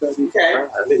 42-35. Okay. I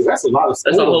think that's a lot of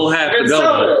scores. That's a whole half to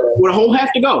go. With a whole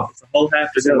half to go. It's a whole half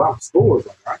to That's a go. lot of scores.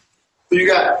 Right? Who you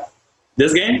got?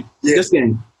 This game? Yeah. This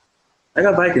game. I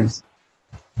got Vikings.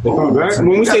 When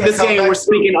we say this game, we're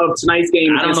speaking of tonight's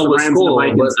game. I don't know what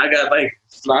score, but I got Vikings.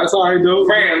 Nah, that's all right, though.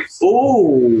 Rams.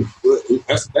 Ooh.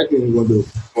 That game we're going to do.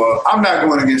 Well, I'm not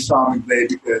going against Sean McVay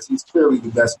because he's clearly the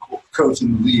best coach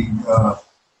in the league.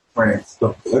 France.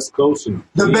 The best coaching.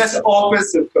 The best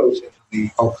offensive coach in the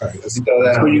league. Okay. Let's throw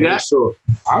that Who out you there. got? Sure.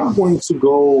 I'm going to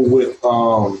go with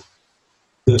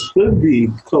the should-be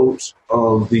coach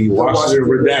of the Washington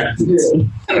Redacteds,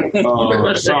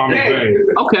 Sean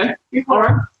McVay. Okay. All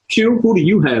right. Q, who do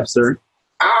you have, sir?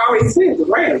 I already said the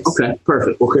Rams. Okay,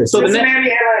 perfect. Okay, so the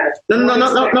Cincinnati,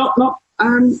 Atlanta. No.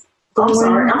 I'm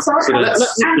sorry. So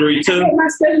that's 3-2. My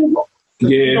schedule.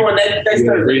 Yeah. That's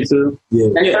Thursday. 3-2. Yeah.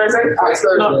 Next Thursday? Next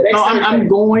Thursday. No, I'm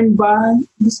going by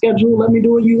the schedule. Let me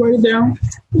do it. You write it down.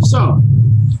 So,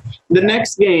 the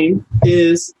next game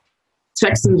is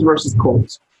Texans versus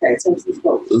Colts. Okay, Texans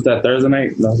Colts. Is that Thursday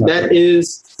night? No, that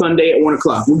is Sunday at 1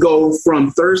 o'clock. We go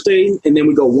from Thursday, and then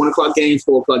we go 1 o'clock games,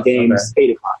 4 o'clock games,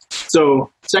 8 o'clock.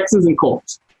 So, Texans and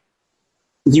Colts.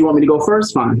 Do you want me to go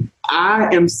first? Fine.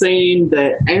 I am saying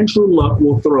that Andrew Luck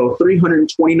will throw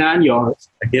 329 yards,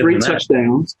 3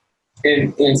 touchdowns,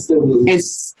 and still lose. And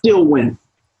still win.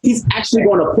 He's actually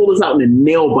going to pull us out in a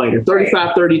nail biter.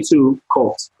 35-32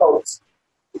 Colts.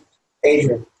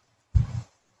 Adrian.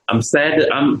 I'm sad.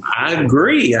 I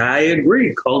agree.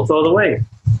 Colts all the way.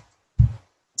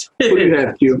 Who do you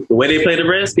have, Q? The way they play the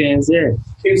Redskins, yeah.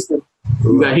 Houston.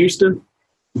 You got Houston?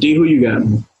 D, who you got?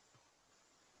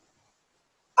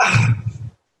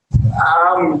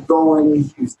 I'm going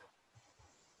Houston.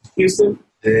 Houston?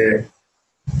 Yeah.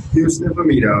 Houston for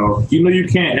me, though. You know you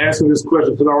can't ask me this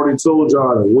question because I already told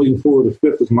y'all that William Ford V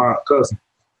is my cousin.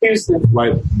 Houston.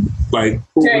 Like,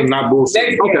 Okay. not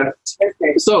bullshit. Okay.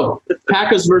 So,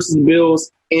 Packers versus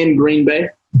Bills in Green Bay.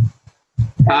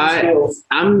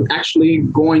 I'm actually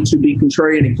going to be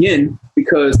contrarian again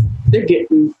because they're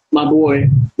getting my boy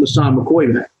LaShawn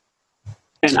McCoy back.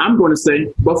 And I'm going to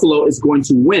say Buffalo is going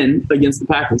to win against the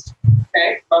Packers.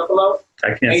 Okay, Buffalo.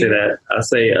 I can't say that. I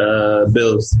say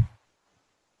Bills.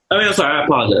 I'm sorry. I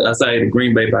apologize. I say the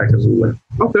Green Bay Packers will win.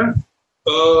 Okay.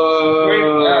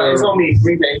 It's on me.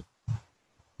 Green Bay.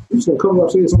 You just gonna come up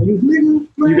and say it's on you, nigga?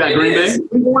 You got Green Bay?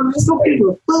 We going this way.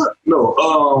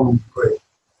 No.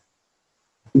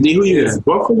 D, who you got?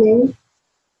 Buffalo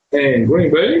and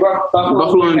Green Bay.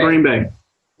 Buffalo and Green Bay.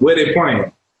 Where they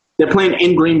playing? They're playing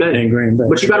in Green Bay.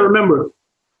 But you got to remember,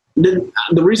 the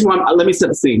reason why, let me set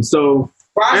the scene. So,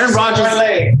 Aaron Rodgers,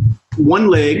 one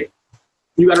leg.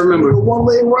 You got to remember. One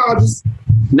leg Rodgers.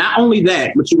 Not only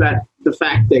that, but you got the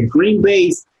fact that Green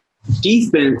Bay's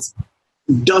defense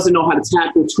doesn't know how to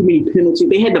tackle too many penalties.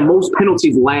 They had the most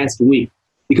penalties last week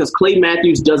because Clay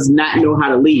Matthews does not know how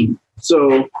to lead.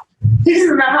 So, he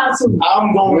doesn't know how to.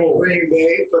 I'm going Green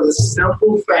Bay for the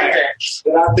simple fact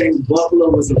that I think Buffalo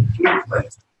was a fluke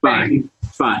place. Fine.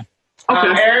 Okay.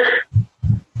 Eric?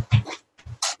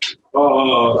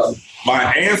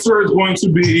 My answer is going to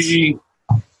be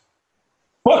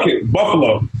fuck it,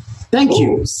 Buffalo. Thank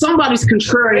you. Somebody's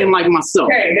contrarian like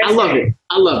myself. Okay, I love it.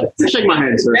 Shake my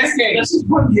hand, sir. Next game.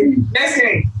 Next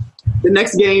game. The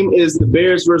next game is the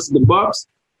Bears versus the Bucks.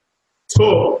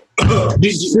 Talk.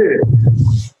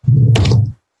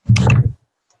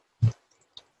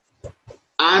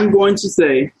 I'm going to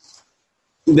say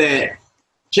that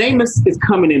Jameis is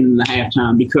coming in the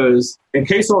halftime because, in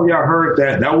case all y'all heard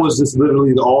that was just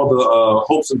literally all the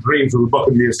hopes and dreams of the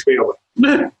Buccaneers failing.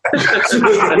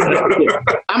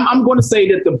 I'm going to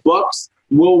say that the Bucks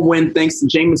will win thanks to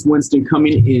Jameis Winston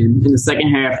coming in the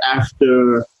second half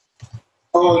after.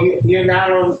 Oh, you're not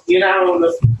on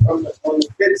the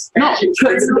Fitzpatrick.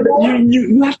 No,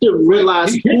 you have to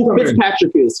realize who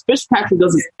Fitzpatrick is. Fitzpatrick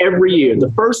does this every year. The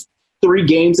first 3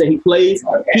 games that he plays,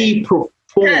 he performs.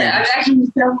 Yeah, I actually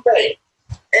Tampa Bay.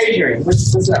 Adrian,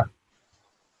 what's up?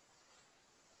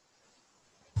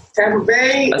 Tampa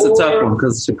Bay. That's a tough one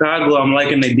because Chicago, I'm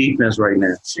liking their defense right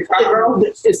now. Chicago.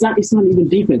 It's not even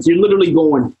defense. You're literally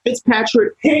going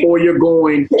Fitzpatrick or you're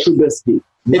going Trubisky.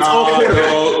 It's all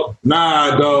quarterback.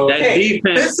 Nah, dog. That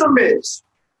defense. It's a mix.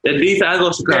 That defense. I go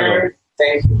Chicago.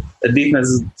 Thank you. The defense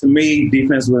is, to me,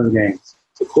 defense wins games.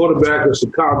 The quarterback of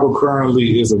Chicago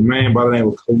currently is a man by the name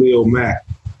of Khalil Mack.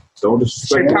 Don't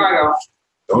disrespect Chicago.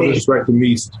 Don't disrespect the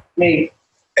East. Me.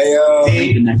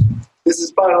 Hey, this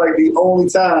is probably like the only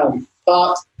time,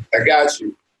 Fox, I got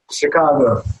you.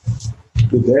 Chicago.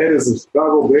 The dad is a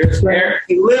Chicago Bears fan.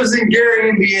 He lives in Gary,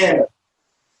 Indiana.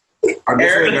 I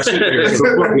guess ain't that shit there.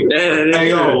 So fuck it. Hey,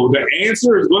 yo, the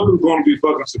answer is going to be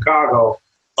fucking Chicago.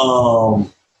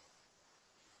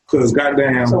 Because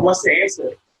goddamn. So what's the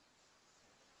answer?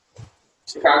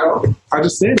 Chicago. I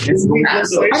just said it.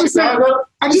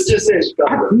 I just said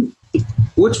Chicago.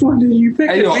 Which one did you pick?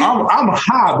 Hey, yo, I'm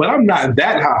high, but I'm not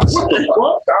that high. What the fuck?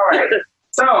 All right.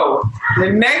 So the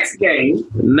next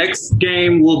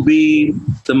game will be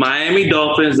the Miami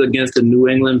Dolphins against the New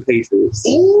England Patriots.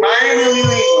 Miami, New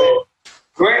England.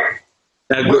 Greg.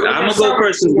 I'm gonna go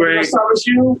first, Greg. What's up with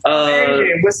you?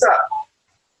 Adrian, what's up?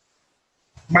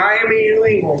 Miami, New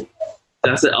England.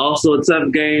 That's also a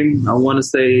tough game. I want to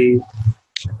say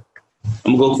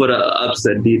I'm gonna go for the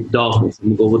upset, the Dolphins.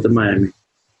 I'm gonna go with the Miami.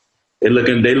 They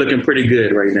looking pretty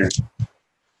good right now.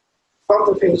 Fuck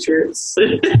the Patriots.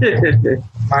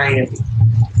 Miami.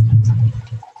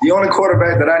 The only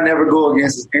quarterback that I never go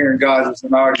against is Aaron Rodgers,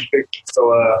 and I already picked him.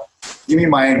 So give me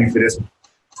Miami for this one.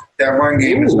 That run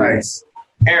game is nice.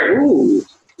 Aaron.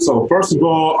 So first of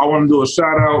all, I want to do a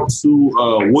shout out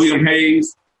to William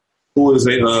Hayes, who is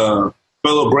a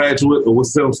fellow graduate of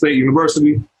Winston State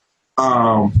University,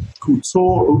 who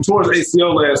tore his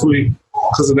ACL last week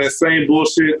because of that same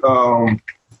bullshit.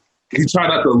 He tried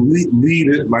not to leave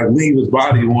his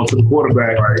body onto the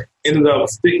quarterback. Right. Ended up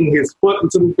sticking his foot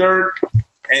into the dirt,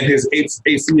 and his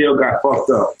ACL got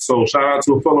fucked up. So shout out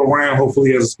to a fellow Ram. Hopefully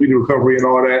he has a speedy recovery and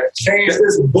all that. Change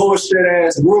this bullshit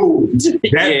ass rule.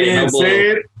 That being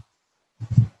said,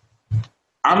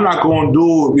 I'm not going to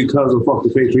do it because of fuck the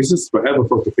Patriots. This is forever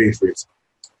fuck the Patriots.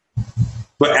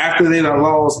 But after they done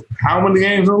lost how many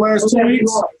games in the last 2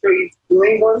 weeks? New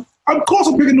England? Of course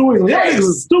I'm picking New England. Y'all niggas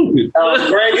are stupid.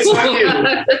 Greg, it's on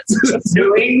you.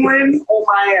 New England or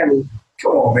Miami?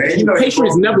 Come on, man. You know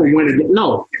Patriots never win again.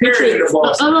 No. Patriots.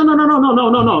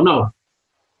 No.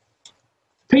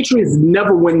 Patriots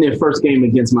never win their first game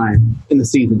against Miami in the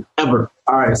season, ever.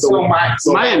 All right, so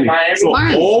Miami. So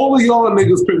all of y'all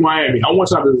niggas pick Miami. I want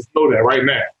y'all to know that right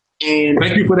now. And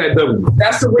thank you for that W.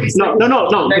 That's the reason. No.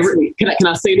 Can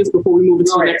I say this before we move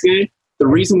into the next game? The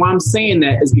reason why I'm saying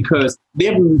that is because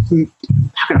they're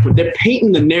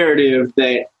painting the narrative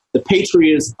that the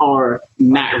Patriots are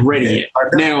not ready yet.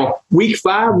 Now, week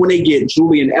 5, when they get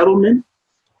Julian Edelman,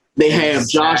 they have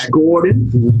Josh Gordon.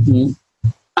 Mm-hmm.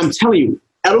 I'm telling you,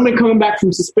 Edelman coming back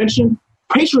from suspension,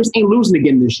 Patriots ain't losing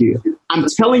again this year. I'm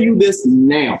telling you this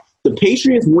now. The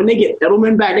Patriots, when they get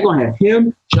Edelman back, they're going to have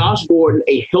him, Josh Gordon,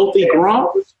 a healthy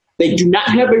Gronk. They do not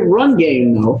have a run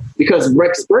game, though, because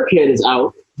Rex Burkhead is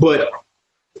out, but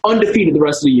undefeated the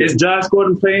rest of the year. Is Josh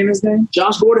Gordon playing this game?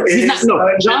 Josh Gordon,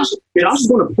 Josh is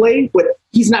going to play, but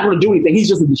he's not going to do anything. He's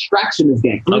just a distraction this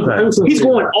game. Okay. He's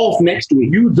going off next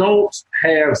week. You don't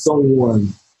have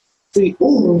someone. See,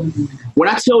 when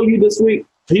I tell you this week,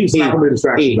 he's not going to be a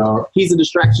distraction, dog. He's a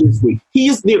distraction this week. He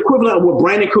is the equivalent of what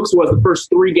Brandon Cooks was the first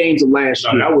 3 games of last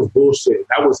year. That was bullshit.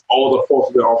 That was all the fault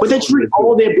of their offense. But they treat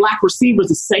all their black receivers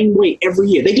the same way every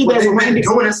year. They do that with Randy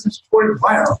Cooks.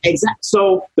 Exactly.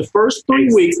 So the first 3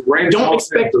 weeks, don't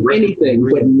expect anything.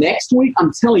 But next week,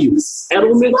 I'm telling you,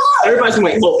 Edelman, everybody's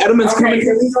going, Edelman's coming.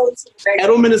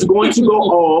 Edelman is going to go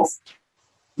off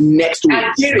next week.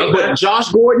 But Josh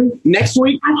Gordon, next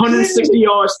week, 160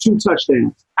 yards, 2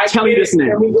 touchdowns. Tell you this now.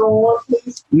 Can we go on,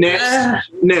 please?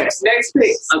 Next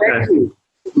pick. Okay. Thank you.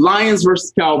 Lions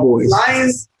versus Cowboys.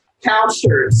 Lions, cow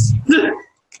shirts.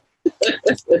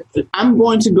 I'm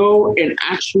going to go and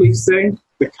actually say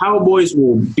the Cowboys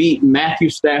will beat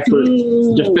Matthew Stafford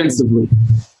defensively.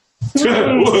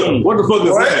 What the fuck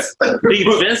is that?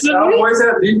 Defensively? Cowboys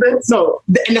have defense? No,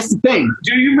 and that's the thing.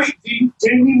 Do you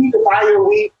need to buy your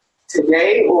week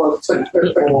today or Sunday?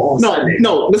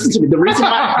 No. Listen to me. The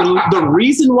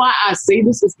reason why I say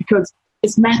this is because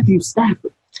it's Matthew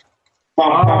Stafford.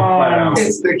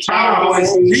 It's the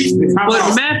Cowboys defense.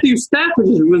 But Matthew Stafford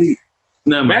is really.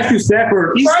 No, Matthew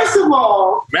Stafford. First of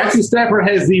all, Matthew Stafford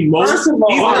has the most. He's an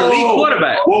elite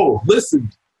quarterback. Whoa, listen.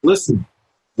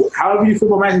 However you feel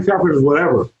about Matthew Stafford is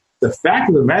whatever. The fact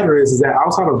of the matter is that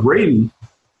outside of Brady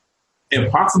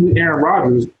and possibly Aaron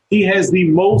Rodgers, he has the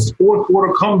most fourth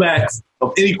quarter comebacks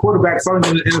of any quarterback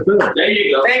starting in the NFL. There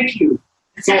you go. Thank you.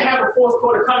 You can't have a fourth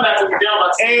quarter comeback when you're down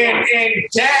by 10. And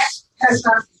Dak has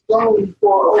not thrown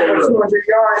for over 200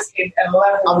 yards in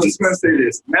 11 I'm just going to say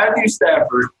this. Matthew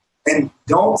Stafford, and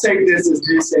don't take this as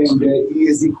me saying that he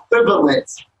is equivalent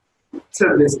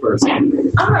to this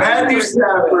person. Matthew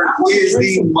Stafford is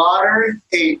the modern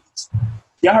age.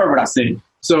 Y'all heard what I said.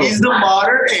 So he's the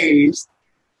modern age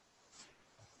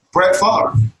Brett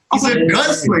Favre. He's a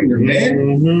gunslinger, man.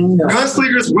 Mm-hmm.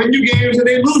 Gunslingers win you games and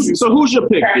they lose you. So who's your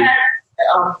pick?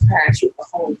 Patrick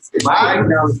Mahomes. My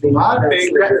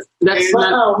favorite is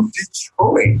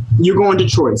Detroit. You're going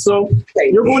Detroit. So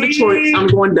you're going Detroit. I'm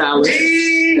going Dallas.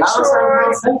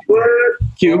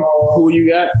 Q, who you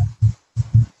got?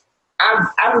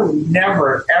 I will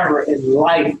never, ever in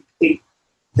life pick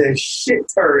the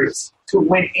shit turds to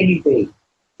win anything.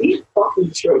 Fucking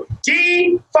Detroit.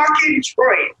 Fucking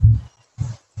Detroit.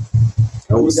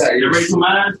 You ready for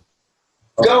mine?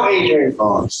 Go, Adrian.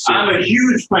 Oh, shit. I'm a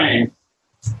huge fan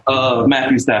of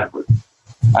Matthew Stafford.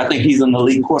 I think he's an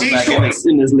elite quarterback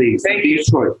in this league. Thank you.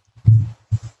 Detroit.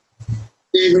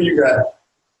 Who you got?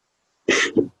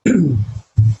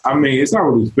 I mean, it's not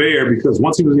really fair because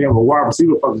one team doesn't have a wide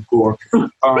receiver fucking core. I'm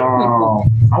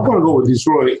going to go with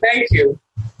Detroit. Thank you.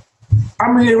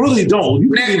 I mean, it really don't.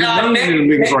 You can't even name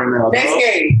the niggas right now. Next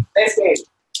game.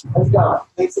 Let's go.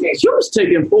 Next game. You're just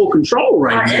taking full control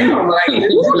right now.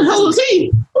 Who the hell is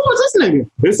he? Who is this nigga?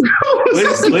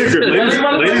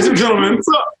 Ladies and gentlemen,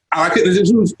 I like to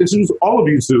introduce all of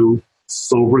you to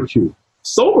Sober Q.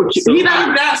 Sober Q. He's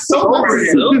not sober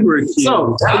Q.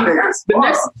 So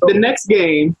the next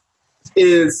game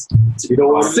is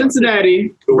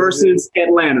Cincinnati versus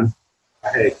Atlanta. I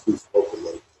had Q spoken.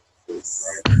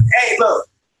 Hey, look.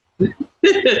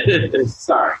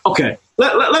 Sorry. Okay.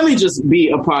 Let me just be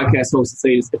a podcast host and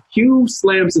say this. If Q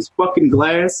slams his fucking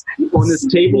glass on this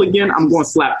table again, I'm going to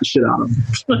slap the shit out of him.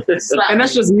 And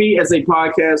that's just me as a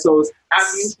podcast host.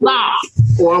 Stop.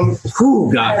 Or I'm,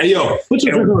 God. Hey, yo, put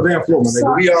your drink on the damn floor, my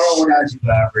nigga. We are on IG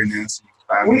Live right now, so you can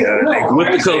find me. With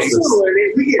the coaster.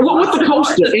 With the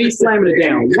coaster. Ain't slamming it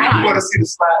down. Why? You want to see the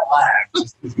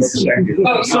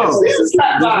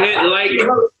slap live.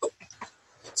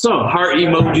 So, heart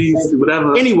emojis,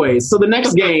 whatever. Anyway, so the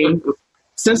next game,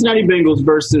 Cincinnati Bengals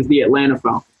versus the Atlanta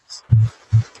Falcons.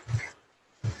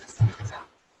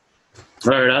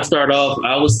 All right, I'll start off.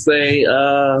 I would say,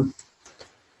 I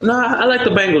like the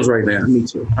Bengals right now. Me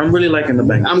too. I'm really liking the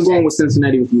Bengals. I'm going with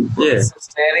Cincinnati with you. Yeah.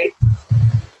 Cincinnati.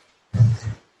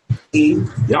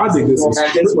 Y'all think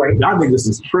this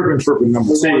is tripping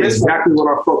number 10. Exactly what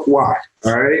I fuck why.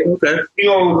 All right? Okay.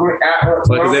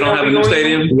 Because they don't have a new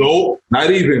stadium? Nope,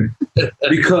 not even.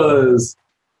 Because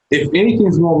if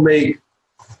anything's going to make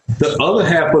the other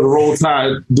half of the Roll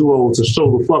Tide duo to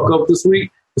show the fuck up this week,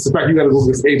 it's the fact you got to go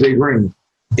against AJ Green.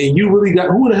 And you really got,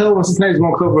 who the hell in Cincinnati's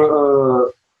going to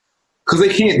cover, because they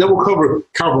can't double cover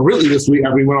Calvin Ridley this week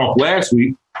after he went off last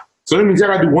week. So that means I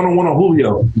got to do one-on-one on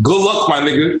Julio. Good luck, my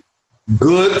nigga.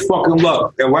 Good fucking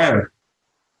luck, Atlanta.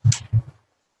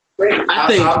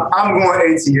 I'm going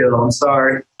ATL. I'm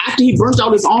sorry. After he burnt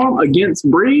out his arm against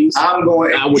Breeze, I'm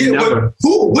going. I would never.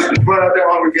 Who wouldn't burn out their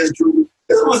arm against Drew?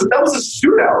 That was a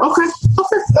shootout. Okay.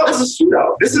 That was a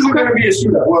shootout. This isn't going to be a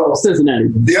shootout. Well, Cincinnati.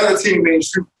 The other team may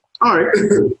shoot. All right. Q,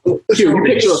 you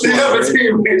pick your squad. The other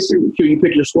team may shoot. Q, you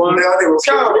pick your squad.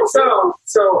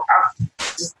 So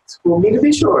just for me to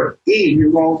be sure,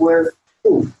 you're going with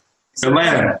who?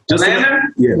 Atlanta. Atlanta?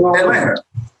 Yeah. Atlanta.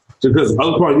 Because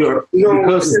other part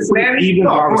because Cincinnati? even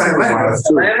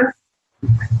Atlanta?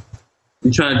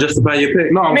 You trying to justify your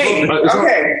pick? No,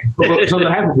 okay. So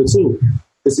that happens with too.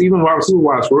 It's even wide receiver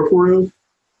wise. For real,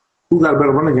 who got a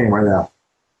better running game right now?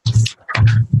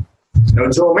 No,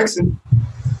 Joe Mixon.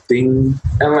 Ding.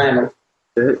 Atlanta.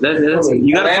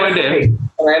 You got a point there.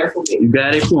 Atlanta for me. You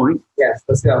got a point. Yes,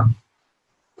 let's go.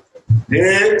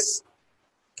 Next.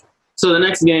 So the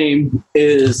next game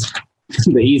is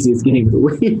the easiest game of the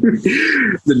week.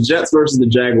 The Jets versus the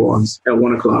Jaguars at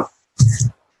 1 o'clock.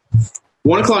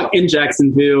 1 o'clock in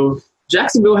Jacksonville.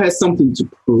 Jacksonville has something to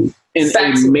prove in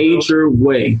a major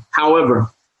way. However,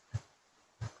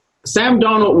 Sam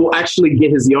Darnold will actually get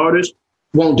his yardage,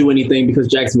 won't do anything because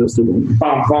Jacksonville's still going.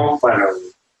 Wow.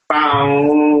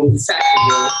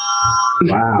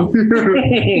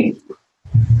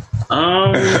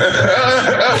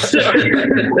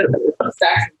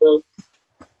 Jacksonville.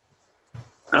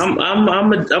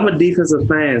 I'm a defensive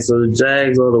fan, so the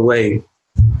Jags all the way.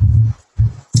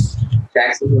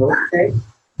 Jacksonville, okay.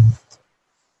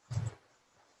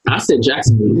 I said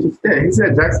Jacksonville. Yeah, he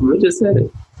said Jacksonville. He just said it.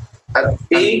 I don't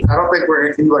think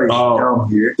we're anybody down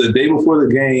here. The day before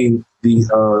the game, the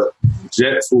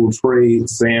Jets will trade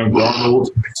Sam Darnold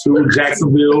to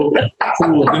Jacksonville,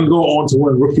 who will then go on to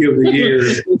win Rookie of the Year.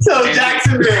 So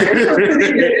Jacksonville.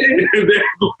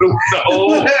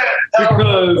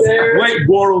 Because Blake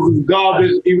Bortles is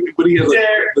garbage, but he has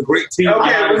a great team.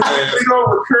 Okay, we go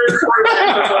with Kurt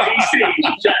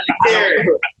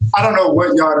I don't know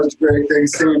what yardage Greg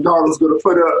thinks Sam Darnold's going to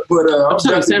put up, but I'm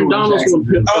telling Sam Darnold's going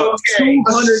to put up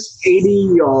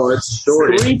 280 yards,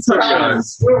 3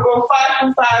 touchdowns. We'll go 5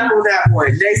 from 5 on that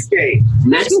one. Next game.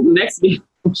 Next game.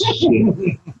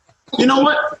 You know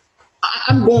what?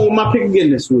 I'm going with my pick again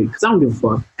this week because I don't give a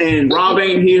fuck. And Rob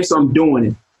ain't here, so I'm doing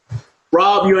it.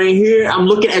 Rob, you ain't here. I'm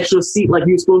looking at your seat like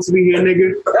you're supposed to be here,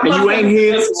 nigga. And you ain't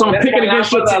here, so I'm picking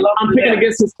against your team. I'm picking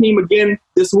against his team again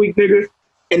this week, nigga.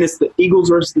 And it's the Eagles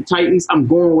versus the Titans. I'm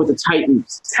going with the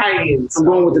Titans. I'm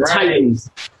going with the Titans.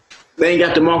 They ain't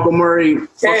got DeMarco Murray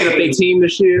fucking up their team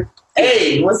this year.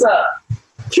 Hey, what's up?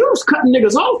 Q was cutting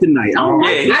niggas off tonight.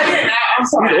 I'm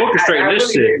sorry. Orchestrating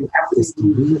this shit.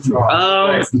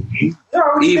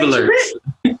 Evil alert.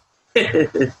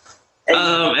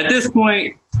 At this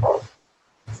point,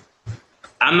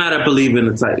 I'm not a believer in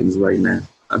the Titans right now.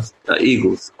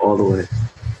 Eagles all the way.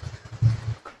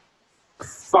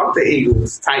 Fuck the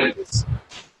Eagles. Titans.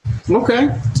 Okay.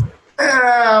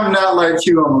 I'm not like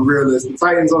you. I'm a realist. The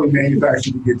Titans only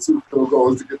manufactured to get 2 field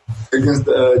goals against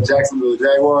the Jacksonville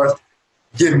Jaguars.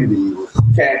 Give me the Eagles.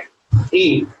 Okay.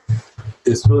 E.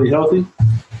 Is Philly healthy?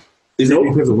 Is the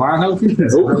offensive line healthy?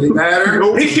 Does it really matter?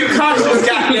 Pick your conscience,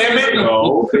 goddammit.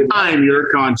 No. I'm your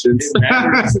conscience.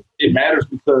 It matters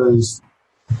because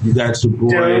you got your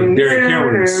boy Derrick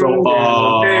Henry. So,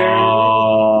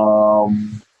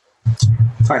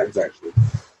 Titans actually.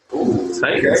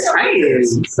 Titans.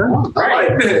 Titans. I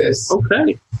like this.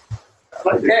 Okay.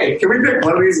 Okay. Can we pick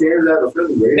one of these games out of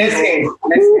Philly? Next game.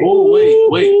 Next game. Oh wait.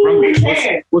 We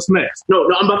can. What's next? No,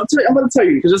 I'm about to tell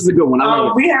you because this is a good one. I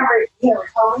like it. We have a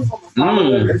comment from a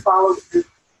follower that follows this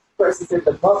person said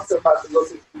the Bucks are about to go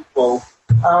to the Super Bowl.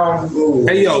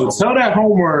 Hey yo, tell that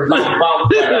Homer. Tell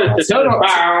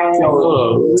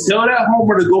that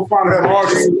Homer to go find a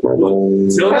barge.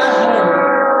 Tell that Homer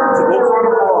to go find a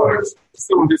barge.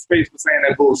 Still in his face for saying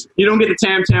that bullshit. You don't get the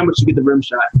tam, but you get the rim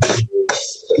shot.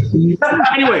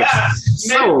 Anyway,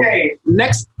 so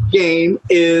next game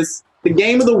is the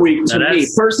game of the week to me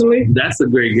personally. That's a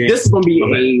great game. This is going to be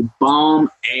a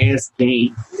bomb-ass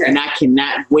game, and I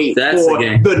cannot wait for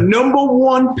the number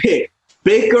 1 pick,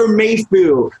 Baker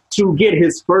Mayfield, to get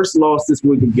his first loss this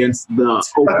week against the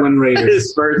Oakland Raiders.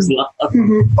 His first loss. Oh, they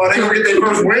going to get their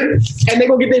first win? And they're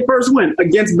going to get their first win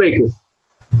against Baker.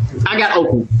 I got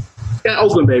Oakland. Got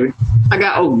Oakland, baby. I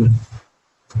got Oakland.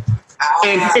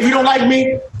 And if you don't like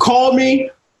me, call me,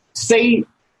 say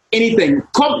anything.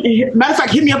 Matter of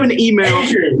fact, hit me up in the email.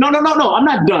 No, I'm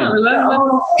not done.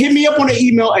 Hit me up on the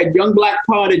email at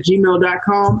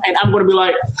youngblackpod@gmail.com, and I'm going to be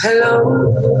like,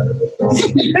 hello.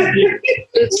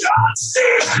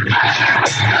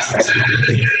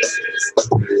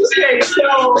 Okay,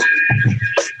 so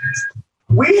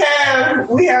we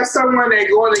have someone that's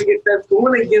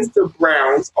going against the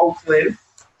Browns, Oakland.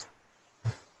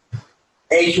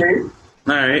 Adrian.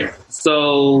 All right.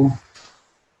 So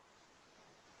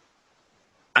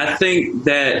I think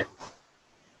that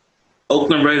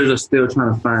Oakland Raiders are still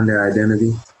trying to find their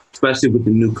identity, especially with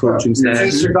the new coaching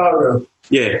staff. Chicago.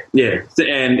 Yeah.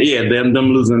 And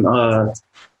them losing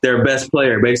their best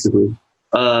player, basically.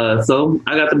 So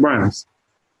I got the Browns.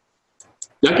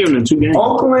 Y'all giving them 2 games.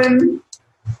 Oakland,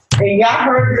 and y'all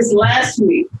heard this last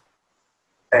week.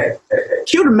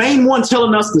 Q, the main one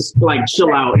telling us to like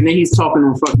chill out, and then he's talking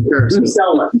on fucking Periscope.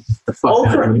 The fuck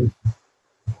Oakland.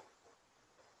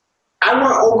 I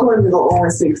want Oakland to go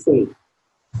 0-16.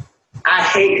 I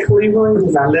hate Cleveland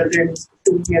because I lived there for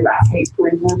 2 years. I hate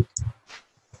Cleveland.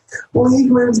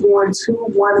 Cleveland's going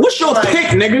 2-1. What's your pick,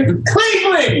 nigga?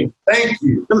 Cleveland. Thank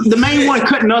you. The main one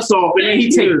cutting us off, and then he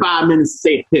take 5 minutes to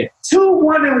say a pick.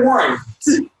 2-1-1.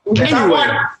 Anyway,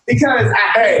 because I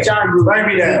hate John Gruden. Write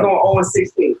me down. He's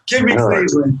going 0-16. Give me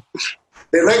Cleveland.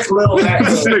 They look little.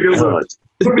 This nigga's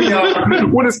Put me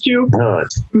on. What is Q?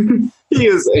 He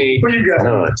is a What you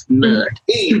got?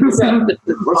 E, what's up?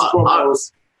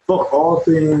 Fuck all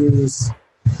things.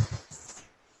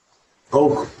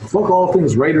 Fuck all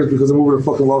things Raiders because they're moving to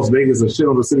fucking Las Vegas and shit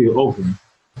on the city of Oakland.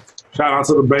 Shout out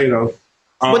to the Bay though.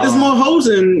 But there's more hoes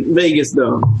in Vegas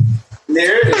though.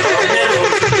 There it is.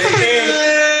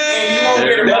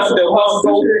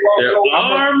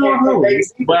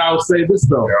 But I'll say this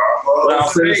though.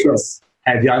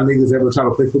 Have y'all niggas ever tried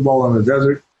to play football in the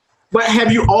desert? But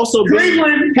have you also been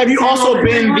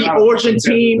the origin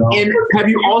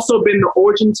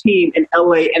team in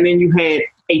LA, and then you had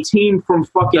a team from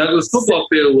fucking Douglas football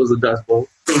field was a Dust Bowl.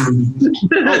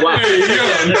 Oh wow! All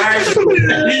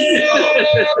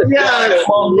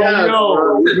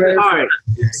right,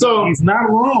 so he's not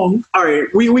wrong. All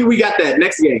right, we got that.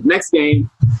 Next game.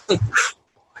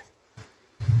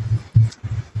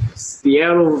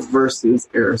 Seattle versus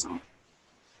Arizona.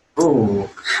 Oh.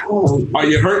 Are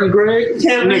you hurting, Greg?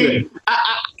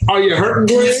 Are you hurting,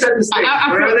 Greg?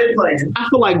 Where are they playing? I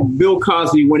feel like Bill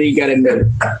Cosby when he got in there.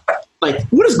 Like,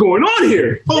 what is going on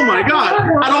here? Oh my God.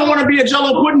 I don't want to be a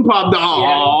Jello pudding pop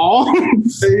doll.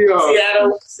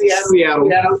 Seattle.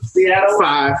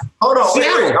 5. Hold on.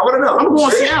 Seattle. Wait, I want to know. I'm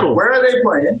going Seattle. Where are they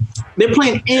playing? They're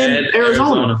playing in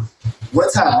Arizona.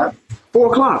 What time?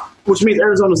 4:00, which means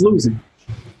Arizona's losing.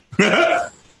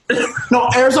 No,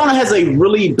 Arizona has a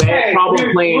really bad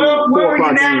problem playing 4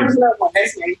 o'clock games.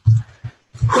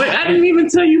 Wait, I didn't even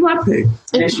tell you my pick.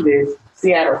 Yes, you did.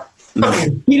 Seattle.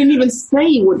 He didn't even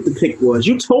say what the pick was.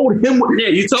 You told him what. Yeah,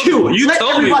 you told me. You let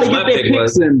told everybody me get their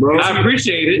picks in, bro. I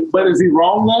appreciate it. But is he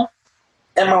wrong though?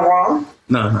 Am I wrong?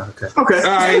 No, okay. Okay.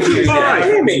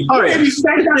 All right.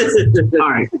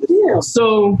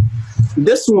 So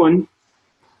this one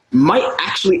might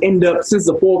actually end up, since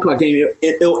the 4 o'clock game,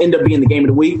 it'll end up being the game of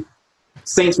the week.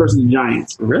 Saints versus the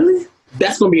Giants. Really?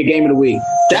 That's going to be a game of the week.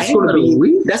 That's Game going to of the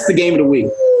be. That's the game of the week.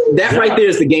 That right there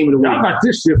is the game of the week. Y'all got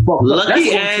this shit fucked up.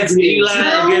 Lucky ass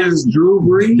Eli against Drew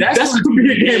Brees. That's going to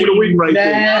be a game of the week right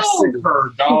there.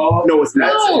 Massacre, dog. No, it's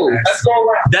not. No. Let's go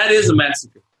around. That is a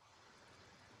massacre.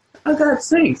 I got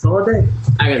Saints all day.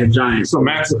 I got the Giants. It's a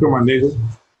massacre, my nigga.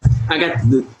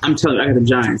 I'm telling you, I got the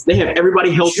Giants. They have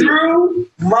everybody healthy. Drew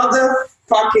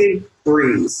motherfucking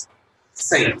Brees.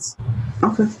 Saints.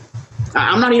 Okay.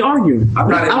 I'm not even arguing.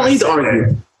 I don't need to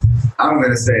argue. I'm going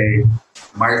to say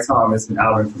Mike Thomas and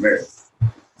Alvin Kamara.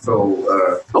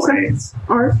 So, Okay. Saints.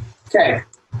 All right. Okay.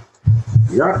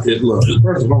 Look,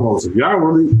 first and foremost, if y'all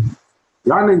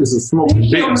niggas is smoking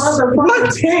dicks. Y'all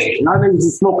niggas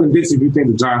is smoking dicks if you think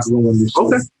the Giants are going to win this shit.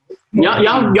 Okay.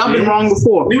 Y'all been wrong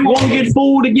before. We won't get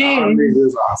fooled again.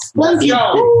 Won't get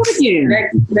fooled again.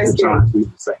 Next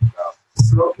game.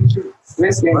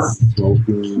 Next game.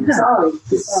 Sorry.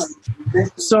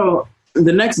 So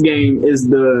the next game is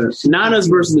the Niners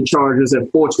versus the Chargers at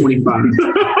 4:25.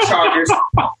 Chargers.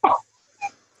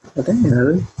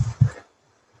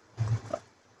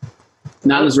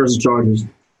 Niners versus Chargers.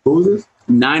 Who is this?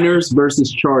 Niners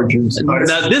versus Chargers. Now,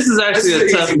 this is actually a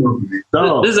tough.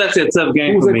 This is actually a tough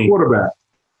game Who's for their me. quarterback?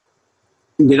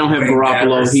 They don't have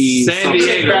Garoppolo. San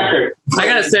Diego. I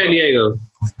got San Diego.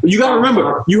 You got to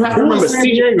remember. You have to remember.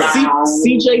 CJ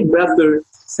Beathard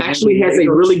actually has a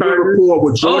really good rapport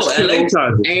with George LA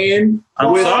Chargers. and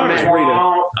I'm with sorry. Matt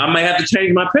Breida. I might have to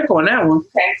change my pick on that one.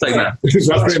 It's like, nah. LA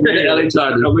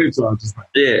Chargers. LA Chargers.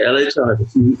 Yeah, LA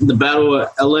Chargers. The battle of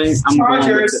LA. I'm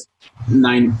going with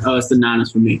it's the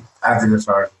Niners for me. I think the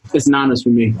Chargers. It's Niners for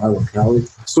me. I will Cali.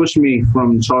 Switch me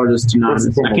from Chargers to Niners.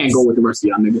 I can't go with the rest of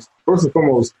y'all niggas. First and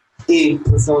foremost,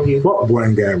 What's on you? fuck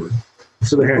Blaine Gabbert.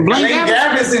 Should have had. Blaine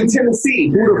Gabbard's in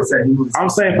Tennessee. I'm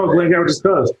saying fuck Blaine Gabbert just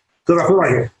because I feel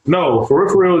like no, for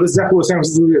real, this is exactly what San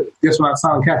Francisco did. Guess when I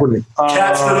signed Kaepernick.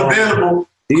 Cap's still available.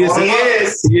 He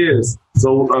is.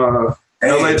 So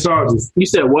LA Chargers. You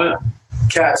said what?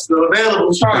 Cap's still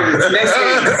available. Chargers. Next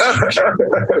game.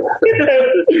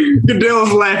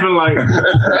 Goodell's laughing like.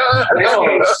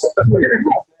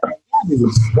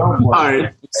 All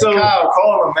right. So Kyle,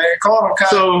 call him, man. Call him, Kyle.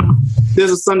 So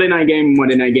there's a Sunday night game,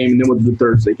 Monday night game, and then with the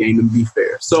Thursday game, to be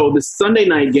fair. So the Sunday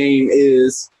night game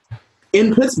is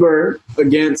in Pittsburgh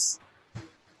against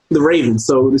the Ravens.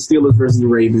 So the Steelers versus the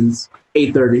Ravens,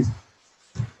 8:30.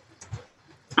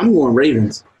 I'm going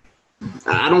Ravens.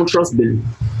 I don't trust Ben.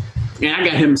 And I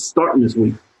got him starting this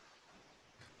week.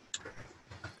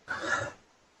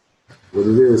 What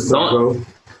it is, bro.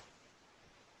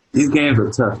 These games are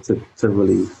tough to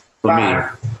really for me.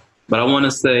 But I want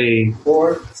to say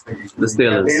the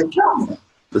Steelers.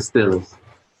 The Steelers.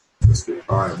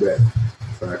 All right, bet.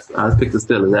 I'll pick the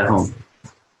Steelers at home.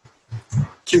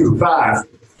 Q5.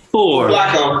 4.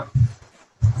 Flacco.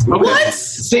 Okay. What?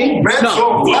 See?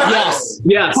 No. Yes.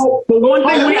 For one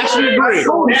thing, we actually agree.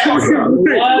 We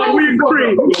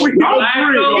agree.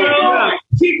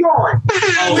 Keep going.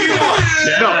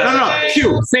 No.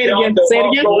 Q. Say it again.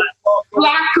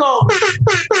 Flacco.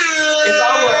 If I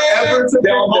were ever to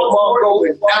bet Baltimore, it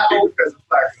would not be because of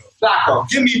Flacco.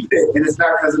 Give me pick, and it's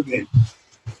not because of me.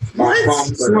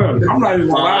 Slim, I'm not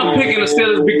even I'm picking the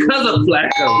Steelers because of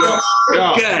Flacco.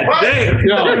 God damn.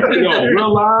 Yo,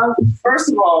 real live.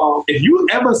 First of all, if you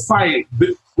ever cite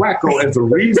Flacco as the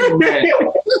reason that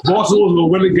Baltimore's going to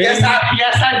win the game, yes,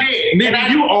 I did. Nigga,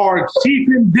 you are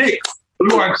cheaping dicks.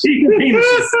 You are cheaping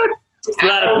penises. A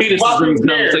lot of penises in this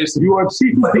conversation. You are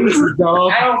cheaping penises,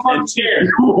 dog. I don't fucking care.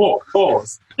 You are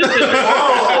pause. All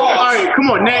right,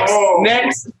 come on.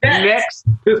 Next.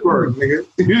 Pittsburgh, nigga.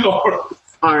 You are.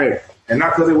 All right. And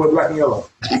not because they were black and yellow.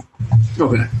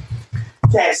 Okay.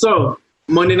 So,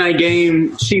 Monday night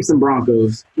game, Chiefs and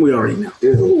Broncos. We already know.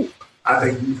 Yeah. I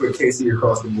think you put KC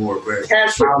across the board, but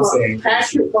Patrick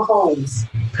Mahomes.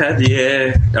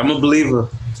 Yeah, I'm a believer.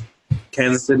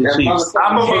 Kansas City Chiefs.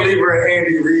 I'm a believer in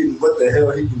Andy Reid. What the hell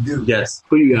he can do? Yes.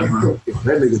 Who you got, bro?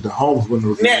 That nigga, the Holmes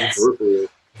winner. Next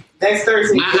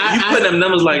Thursday. You put them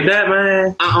numbers like that,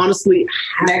 man. I honestly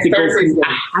have to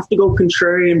go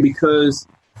contrarian because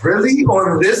really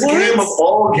on this game of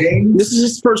all games, this is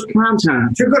his first prime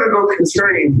time. You're gonna go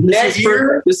contrarian next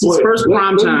year. This is his first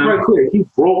prime time. Right quick, he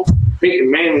broke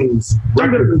Peyton Manning's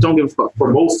record. Don't give a fuck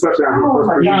for most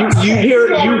touchdowns. You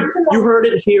heard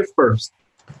it here first.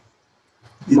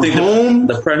 Mahomes,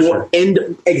 the pressure.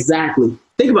 Exactly.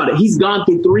 Think about it. He's gone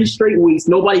through 3 straight weeks.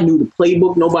 Nobody knew the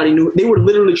playbook. Nobody knew. They were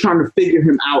literally trying to figure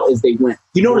him out as they went.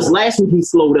 You notice last week he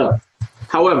slowed up.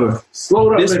 However,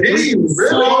 slow this down.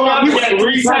 Slow up. You got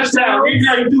 3 touchdowns. Even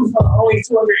though you do only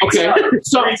 200. Okay.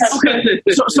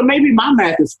 So maybe my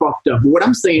math is fucked up. But what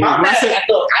I'm saying is, when I said,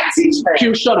 look, I teach math.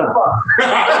 Q, shut up.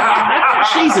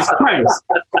 Jesus Christ.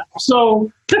 So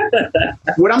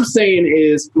what I'm saying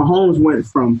is, Mahomes went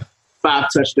from 5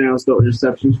 touchdowns, no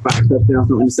interceptions, 5 touchdowns,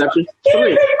 no interceptions. 3. They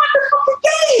won the fucking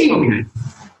game.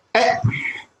 Okay.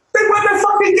 They won the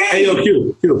fucking game. Hey, yo,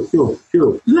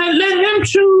 Q. Let him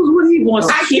choose what he wants.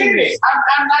 I get it.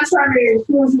 I'm not trying to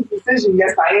influence his decision.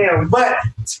 Yes, I am. But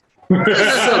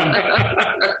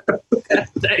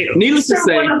needless to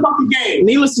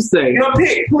say, your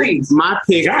pick, please. My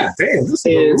pick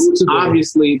is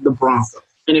obviously the Broncos.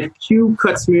 And if Q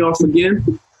cuts me off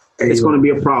again, it's going to be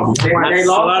a problem. That's a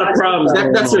lot of problems.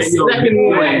 That's a second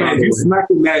one. You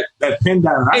smacking that pin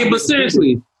down. Hey, but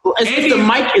seriously, Andy, the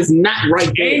mic is not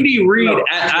right there. Andy Reid,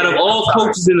 out of all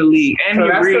coaches in the league, Andy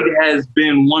Reid has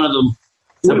been one of the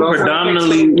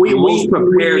predominantly most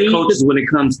prepared coaches when it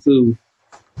comes to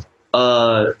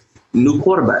new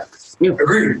quarterbacks. Yeah.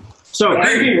 Agreed. So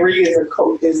Andy Reid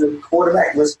is a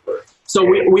quarterback whisperer. So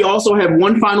we also have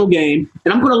one final game,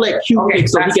 and I'm going to let Q pick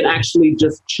so he can actually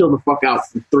just chill the fuck out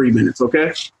for 3 minutes,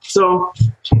 okay? So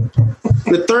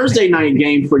the Thursday night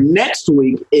game for next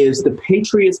week is the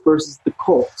Patriots versus the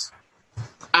Colts.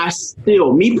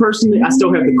 Me personally, I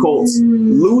still have the Colts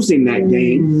losing that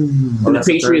game. And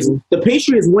the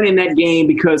Patriots winning that game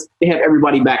because they have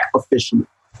everybody back officially.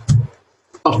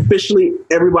 Officially,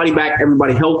 everybody back,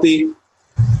 everybody healthy.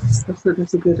 That's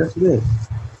good.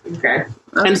 Okay.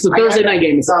 And it's a Thursday night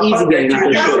game. It's an easy game. No,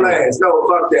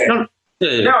 fuck that.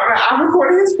 No, I'm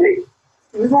recording his pick.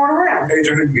 We're going around.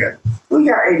 Adrian, who you got? We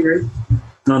got Adrian.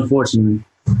 Unfortunately,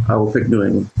 I will pick New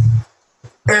England.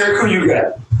 Eric, who you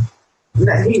got?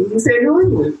 No, he said New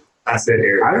England. I said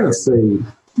Eric. I didn't say.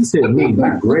 He said me,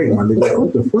 not Greg. My nigga.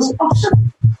 What the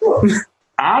fuck?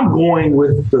 I'm going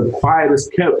with the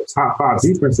quietest kept top 5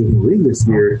 defense in the league this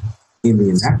year,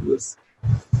 Indianapolis.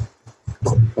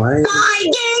 My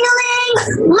ding-a-ling!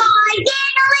 My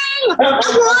ding-a-ling! I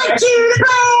want you to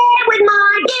play with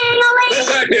my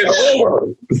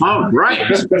ding-a-ling! All right.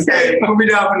 Put me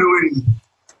down for New England.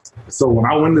 So when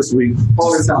I win this week,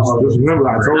 just remember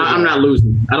I told you. I'm not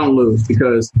losing. I don't lose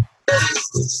because I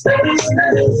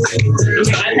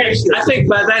think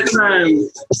by that time,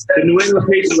 the New England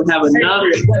Patriots will have enough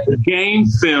game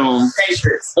film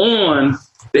on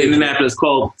the Indianapolis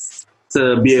Colts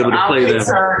to be able to play them.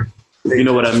 You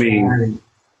know what I mean?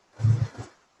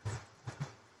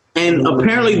 And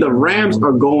apparently the Rams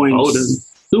are going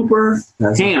super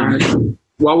ham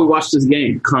while we watch this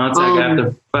game. Contact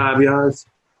after 5 yards.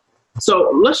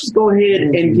 So let's just go ahead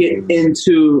and get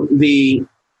into the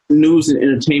news and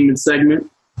entertainment segment.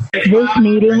 This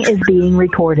meeting is being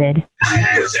recorded.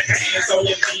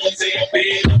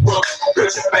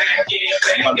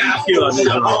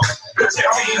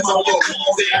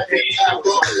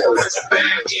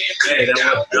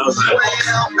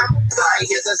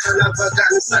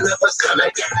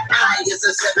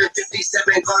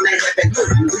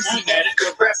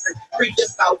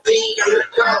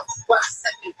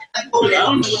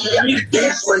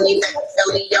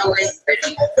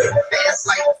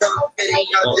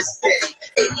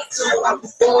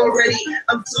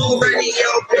 I'm too ready,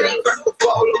 first of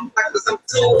all, I'm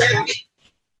too heavy.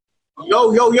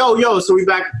 Yo. So we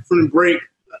back from the break.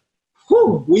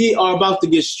 Whew, we are about to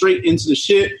get straight into the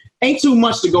shit. Ain't too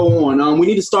much to go on. We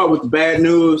need to start with the bad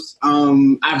news.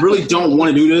 I really don't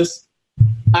want to do this.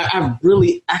 I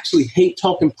really actually hate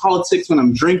talking politics when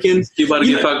I'm drinking. You about to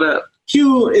get fucked up?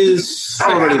 Q is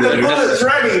already there. The bullets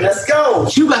ready. Let's go.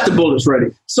 Q got the bullets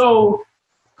ready. So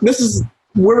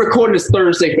we're recording this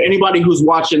Thursday. For anybody who's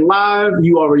watching live,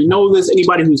 you already know this.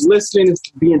 Anybody who's listening, it's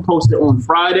being posted on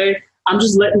Friday. I'm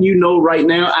just letting you know right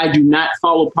now, I do not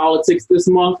follow politics this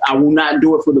month. I will not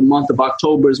do it for the month of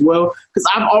October as well, because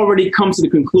I've already come to the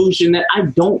conclusion that I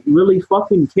don't really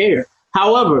fucking care.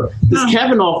 However, this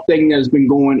Kavanaugh thing that has been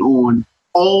going on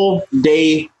all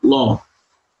day long.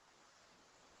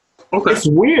 Okay. It's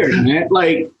weird, man.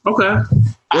 Like, okay.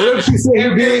 Whatever she said he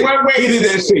did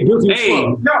that shit.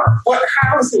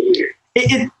 How is it weird?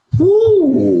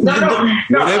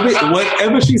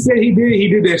 Whatever she said he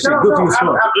did that shit.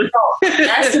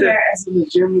 Answer that as a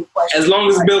legitimate question. As long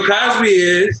as Bill Cosby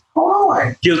is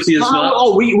guilty as fuck.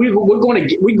 We're going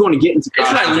to get into Cosby.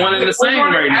 It's like one and the same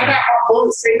right now. I got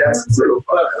both say that's true.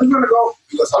 We're going to go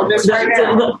on this right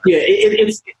now. Yeah,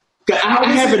 I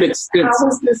have an extensive. How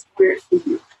is this weird for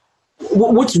you?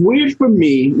 what's weird for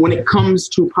me when it comes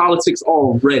to politics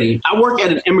already, I work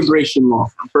at an immigration law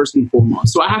firm, first and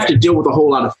foremost. So I have to deal with a whole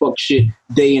lot of fuck shit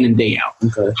day in and day out.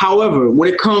 Okay. However,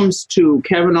 when it comes to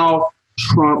Kavanaugh,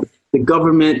 Trump, the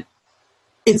government,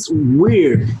 it's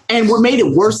weird. And what made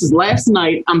it worse is last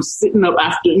night I'm sitting up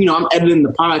after, I'm editing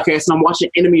the podcast and I'm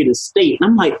watching Enemy of the State. And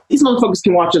I'm like, these motherfuckers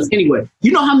can watch us anyway.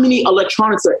 You know how many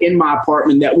electronics are in my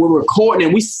apartment that we're recording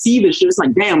and we see this shit? It's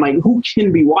like, damn, like who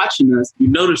can be watching us? You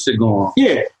notice it going on.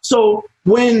 Yeah. So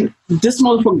when this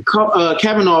motherfucker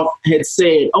Kavanaugh had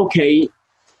said, okay,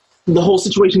 the whole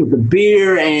situation with the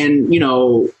beer and,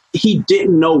 he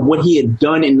didn't know what he had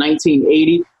done in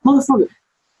 1980, motherfucker.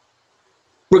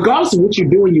 Regardless of what you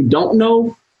do and you don't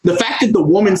know, the fact that the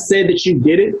woman said that you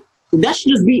did it, that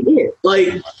should just be it.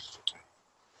 Like,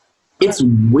 it's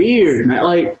weird, man.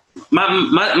 Like,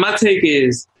 my take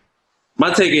is,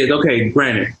 okay,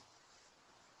 granted,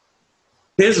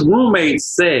 his roommate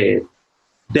said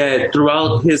that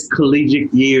throughout his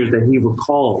collegiate years that he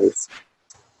recalls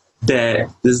that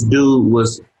this dude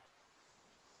was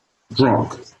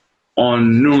drunk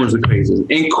on numerous occasions,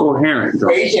 incoherent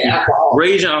drunk,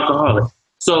 raging alcoholic.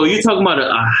 So you're talking about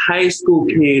a high school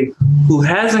kid who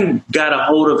hasn't got a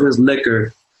hold of his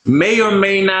liquor, may or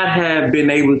may not have been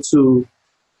able to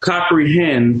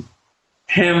comprehend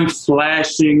him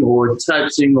flashing or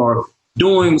touching or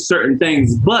doing certain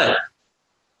things. But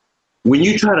when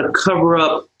you try to cover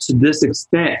up to this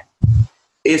extent,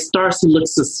 it starts to look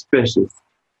suspicious.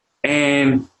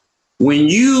 And when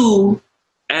you,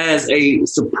 as a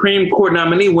Supreme Court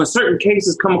nominee, when certain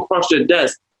cases come across your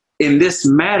desk in this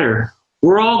matter,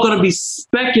 we're all going to be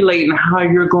speculating how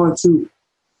you're going to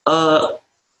vote,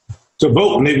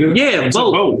 nigga. Yeah,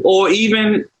 vote. Or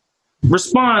even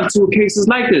respond to cases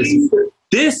like this.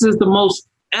 This is the most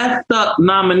effed up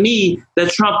nominee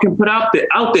that Trump can put out there,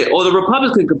 or the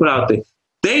Republicans can put out there.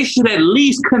 They should at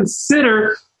least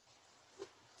consider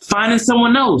finding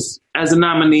someone else as a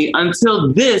nominee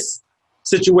until this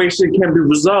situation can be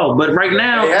resolved. But right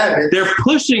now, they're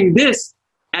pushing this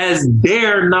as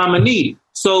their nominee.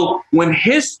 So when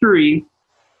history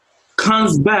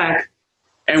comes back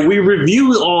and we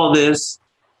review all this,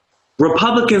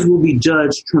 Republicans will be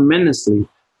judged tremendously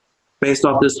based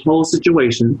off this whole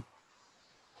situation.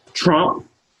 Trump,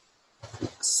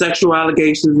 sexual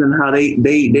allegations and how they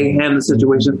handle the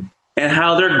situation and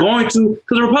how they're going to,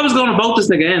 because the Republicans are going to vote this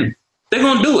nigga in. They're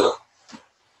going to do it.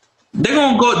 They're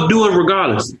going to go do it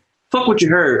regardless. Fuck what you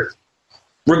heard.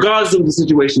 Regardless of what the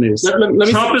situation is.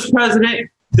 Trump is president.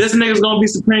 This nigga's going to be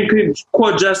Supreme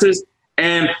Court justice.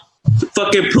 And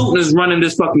fucking Putin is running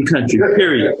this fucking country.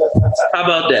 Period. How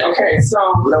about that? Okay, so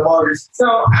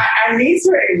I need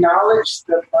to acknowledge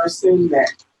the person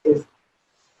that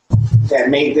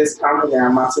made this comment that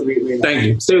I'm about to read. Thank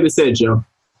you. Say what it said, Joe.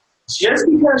 Just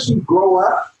because you grow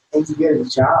up and you get a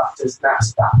job does not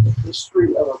stop the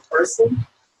history of a person.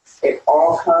 It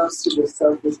all comes to the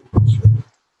surface of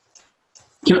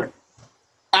history.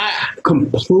 I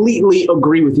completely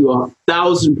agree with you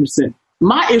 1,000%.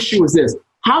 My issue is this.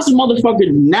 How's a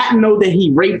motherfucker not know that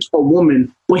he raped a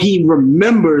woman, but he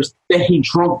remembers that he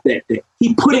drunk that day?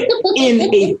 He put it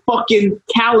in a fucking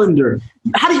calendar.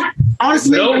 How do you,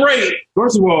 honestly? No rape.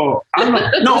 First of all, I'm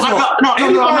not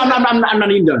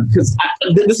even done because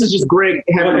this is just Greg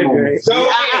having a moment.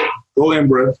 Go in,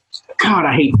 bro. God,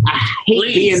 I hate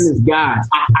being this guy.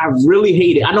 I really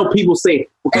hate it. I know people say,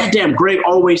 well, goddamn, Greg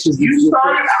always just... You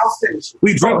started, I'll finish it.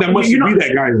 We drunk that much to be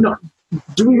that guy. No.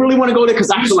 Do we really want to go there?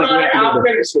 Because I feel like we have to I'll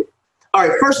finish it. All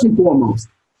right, first and foremost,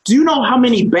 do you know how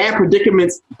many bad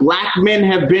predicaments black men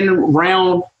have been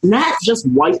around? Not just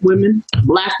white women,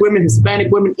 black women,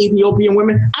 Hispanic women, Ethiopian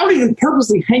women. I don't even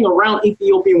purposely hang around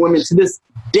Ethiopian women to this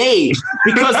day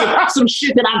because of some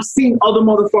shit that I've seen other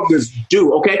motherfuckers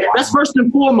do, okay? That's first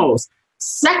and foremost.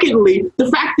 Secondly, the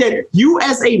fact that you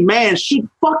as a man should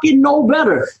fucking know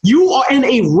better. You are in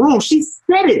a room. She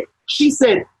said it. She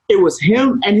said it was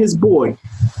him and his boy.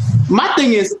 My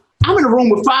thing is, I'm in a room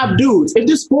with 5 dudes. If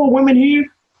there's 4 women here,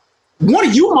 one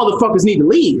of you motherfuckers need to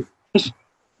leave.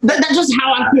 That's just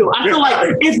how I feel. I feel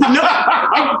like if the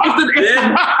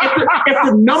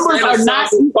numbers are not,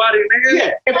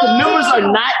 if the numbers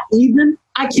are not even,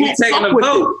 I can't fuck with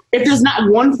it. If there's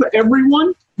not one for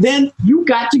everyone, then you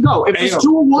got to go. If it's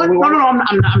 2 or 1, no, I'm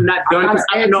not done.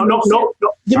 No.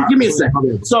 Give me a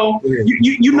second. So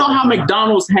you know how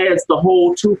McDonald's has the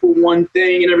whole 2 for 1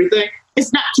 thing and everything.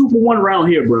 It's not 2 for 1 around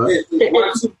here, bro. 1,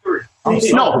 2, 3.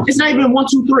 No, it's not even 1,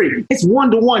 2, 3. It's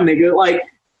 1 to 1, nigga. Like,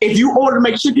 if you order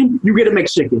McChicken, you get a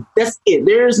McChicken. That's it.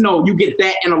 There is no, you get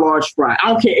that and a large fry. I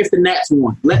don't care if the Nats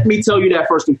won. Let me tell you that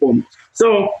first and foremost.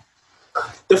 So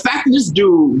the fact that this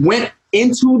dude went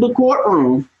into the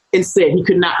courtroom and said he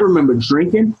could not remember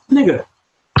drinking. Nigga,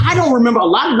 I don't remember a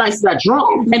lot of nights that I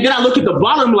drunk. And then I look at the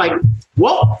bottom like,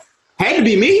 well, had to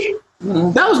be me.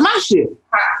 That was my shit.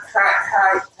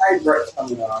 Hi, Brett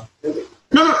coming on.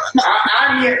 No.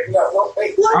 I'm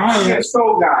your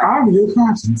soul guy. I'm your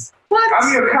conscience. What?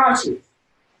 I'm your conscience.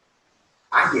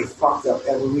 I get fucked up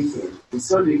every weekend. And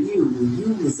so did you when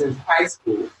you was in high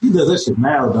school. He does that shit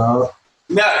now, dog.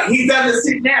 No, he doesn't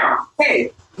sit down.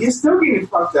 Hey, you're still getting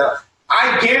fucked up.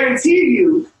 I guarantee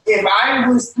you, if I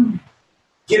was to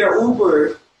get an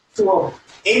Uber to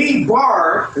any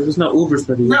bar. There was no Ubers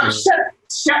for these. No, shut.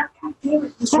 Damn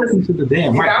it. Talking to the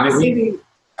damn if mic, I was nigga. getting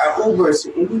an Uber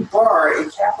to any bar in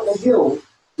Capitol Hill,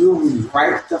 you'll be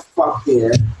right the fuck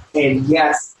there. And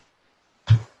yes,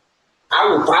 I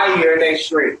will buy you an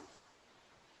X-ray.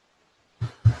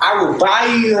 I will buy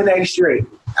you an X-ray.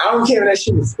 I don't care if that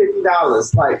shit is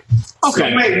 $50. Like,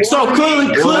 okay, so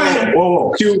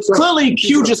clearly,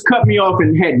 Q just cut me off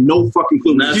and had no fucking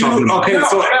clue.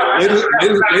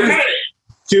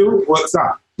 Q, what's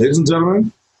up, ladies and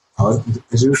gentlemen?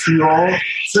 As you see all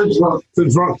to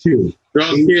drunk Q.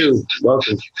 Drunk Q,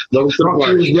 welcome to the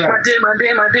party.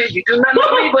 My day, you do not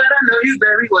know me, but I know you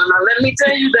very well. Now let me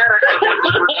tell you that I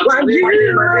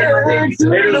Hey, this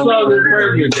song is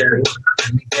perfect, Jerry.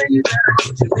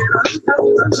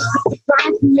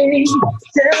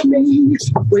 Tell me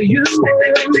where you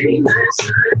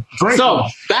were. So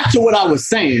back to what I was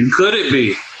saying. Could it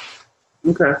be?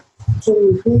 Okay.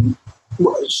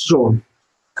 Sure.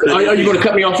 Are you going to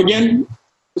cut me off again?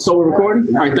 So we're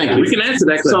recording? All right, thank you. We can answer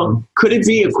that question. So could it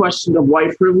be a question of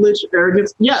white privilege,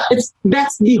 arrogance? Yeah,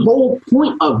 that's the whole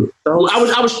point of it.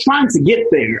 I was trying to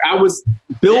get there. I was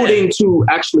building to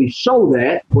actually show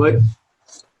that, but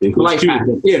life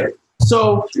happened. Yeah.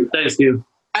 So thanks, Q.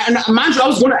 And mind you, I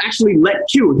was going to actually let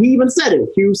Q. He even said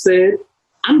it. Q said,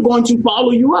 "I'm going to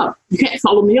follow you up. You can't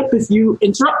follow me up if you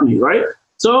interrupt me, right?"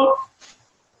 So.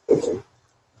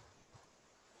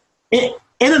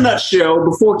 In a nutshell,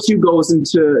 before Q goes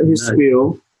into his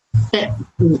spiel,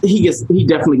 he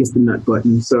definitely gets the nut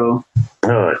button. So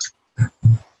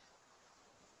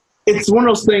it's one of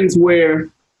those things where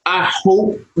I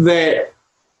hope that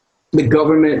the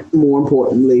government, more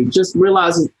importantly, just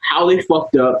realizes how they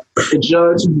fucked up. The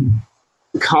judge,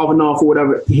 Kavanaugh or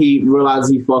whatever, he realized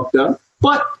he fucked up.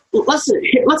 But let's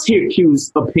hear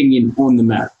Q's opinion on the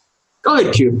matter. Go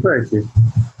ahead, Q. Go ahead, Q.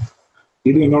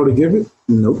 You didn't know to give it?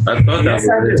 Nope. I thought that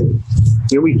was it.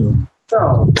 Here we go.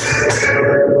 So,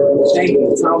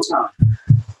 Tom.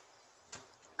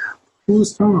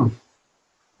 Who's Tom?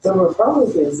 The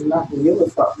Republicans are not going to give a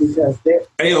fuck because they're.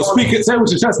 Hey, yo, speak it. Say it with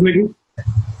your chest, nigga.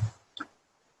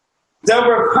 The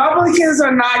Republicans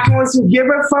are not going to give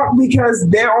a fuck because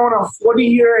they're on a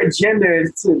 40-year agenda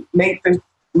to make the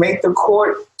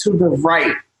court to the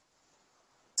right.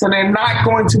 So they're not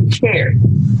going to care.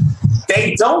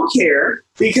 They don't care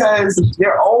because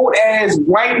they're old ass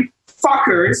white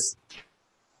fuckers.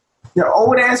 They're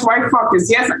old ass white fuckers.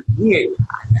 Yes, yeah.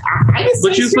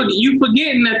 But you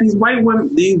forgetting that these white women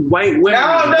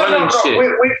are running shit.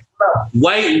 Wait.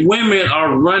 White women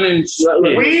are running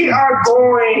shit. We are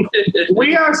going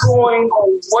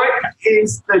on what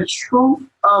is the truth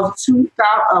of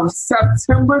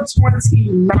September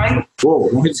 29th,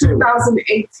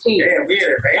 2018. Damn,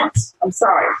 we're advanced. I'm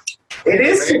sorry. It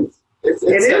is. It's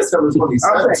September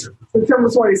 27th. Okay. September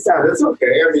 27th. It's okay.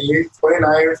 I mean,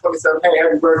 29 or 27. Hey,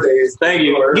 happy birthday. Thank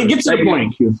you. Get to the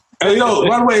point, Q. Hey, yo,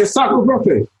 by the way, it's Soccer's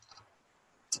birthday.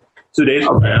 2 days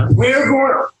ago, man. We're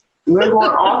going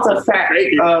off the fact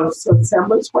of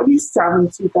September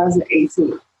 27th,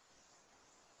 2018.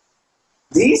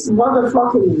 These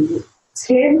motherfucking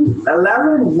 10,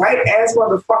 11 white ass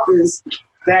motherfuckers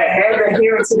that had their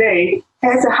hearing today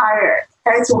had to hire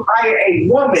a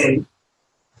woman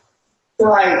to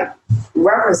like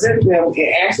represent them and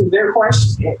answer their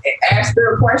question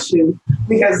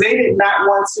because they did not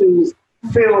want to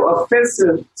feel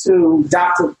offensive to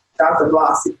Dr.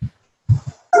 Blasey.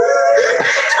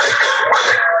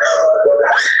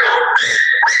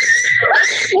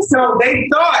 So they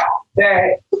thought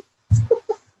that.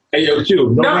 Hey, yo, Q.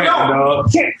 No.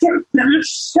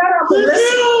 Shut up and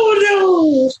listen.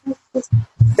 No.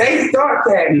 They thought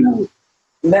that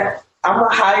I'm going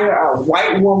to hire a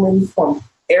white woman from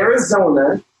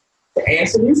Arizona to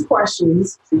answer these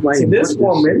questions to this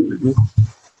woman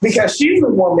because she's a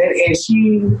woman and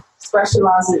she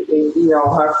specializes in,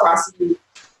 her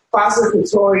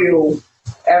prosecutorial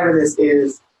evidence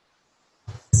is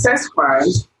sex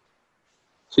crimes.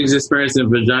 She's experiencing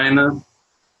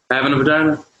having a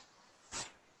vagina.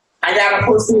 I got a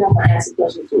pussy. I'm gonna ask a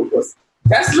question to a pussy.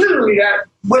 That's literally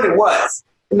what it was.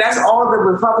 And that's all the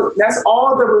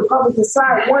Republican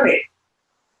side wanted.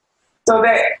 So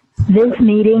that This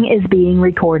meeting is being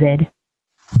recorded.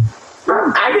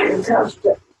 I didn't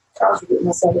contradict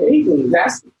myself in anything.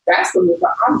 That's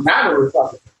the I'm not a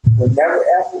Republican. I never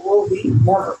ever will be,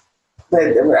 never.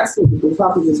 But that's what the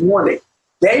Republicans wanted.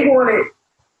 They wanted,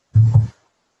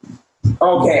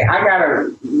 okay, I got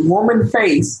a woman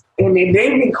face, and they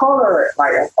didn't call her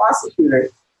like a prosecutor.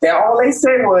 That all they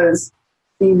said was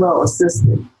female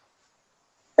assistant.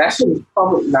 That should be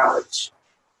public knowledge.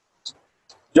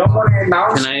 You don't want to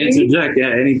acknowledge. Can I interject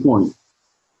at any point?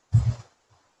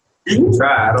 You can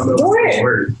try. I don't know Go if it's ahead. a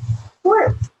word. Go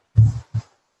ahead.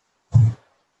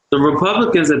 The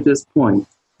Republicans at this point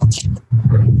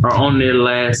are on their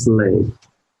last leg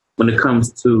when it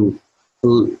comes to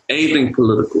anything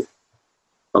political.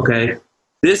 Okay?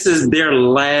 This is their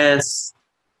last,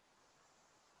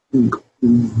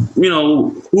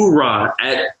 hoorah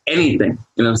at anything.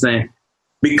 You know what I'm saying?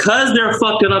 Because they're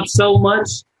fucking up so much,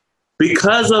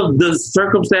 because of the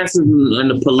circumstances and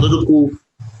the political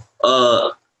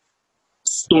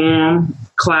storm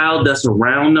cloud that's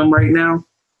around them right now,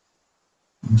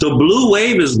 the blue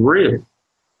wave is real.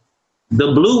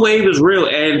 The blue wave is real.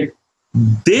 And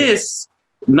this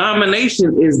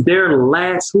nomination is their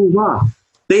last hoorah.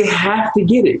 They have to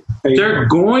get it. They're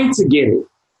going to get it.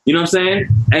 You know what I'm saying?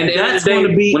 And that's going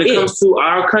to be, when it comes to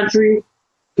our country,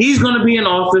 he's going to be in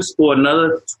office for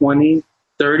another 20,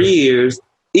 30 years,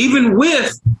 even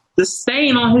with the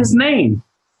stain on his name.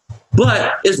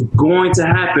 But it's going to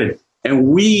happen. And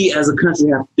we as a country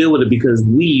have to deal with it because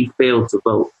we failed to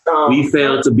vote. We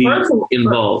failed to be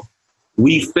involved.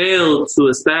 We failed to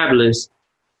establish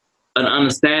an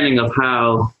understanding of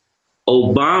how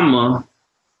Obama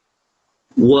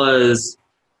was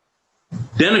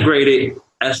denigrated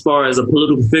as far as a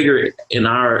political figure in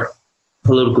our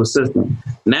political system.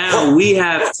 Now we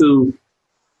have to,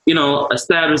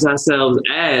 establish ourselves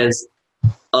as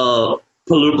a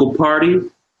political party,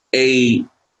 a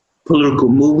political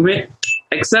movement,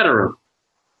 etc.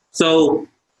 So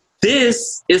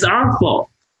this is our fault.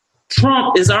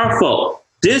 Trump is our fault.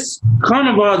 This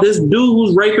Carnival, this dude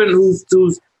who's raping, who's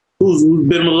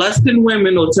been molesting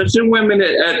women or touching women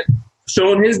at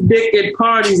showing his dick at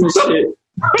parties and shit.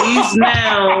 He's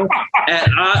now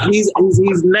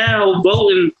he's now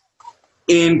voting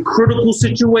in critical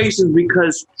situations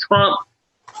because Trump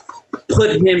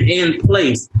put him in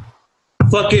place.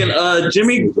 Fucking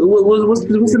Jimmy, what's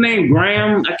the name?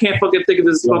 Graham? I can't fucking think of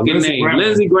this fucking name.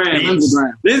 Lindsey Graham.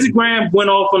 Lindsey Graham went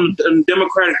off on the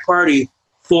Democratic Party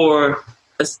for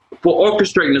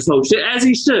orchestrating this whole shit, as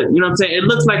he should. You know what I'm saying? It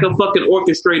looks like a fucking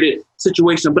orchestrated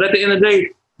situation, but at the end of the day,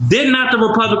 did not the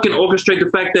Republican orchestrate the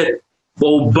fact that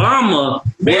Obama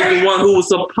was the one who was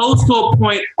supposed to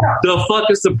appoint the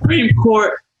fucking Supreme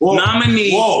Court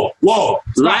nominee?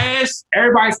 Last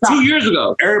everybody stop. 2 years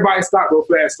ago. Everybody stop real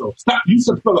fast though. Stop. You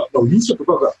shut the fuck up. No, you shut the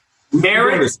fuck up.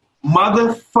 Merrick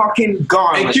motherfucking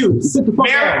Garland. Thank you. Sit the fuck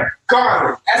Merrick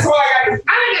Garland. That's all I got.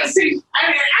 I didn't see.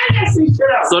 I didn't see shit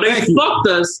else. So they fucked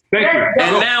us, and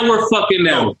now we're fucking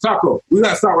them. No, Taco, we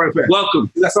gotta start right fast.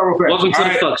 Welcome. We gotta start right fast. Welcome to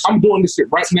the fuck shit. I'm doing this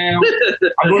shit right now.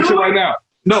 I'm doing shit right now.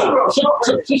 No, shut up.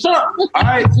 All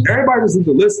right, everybody just need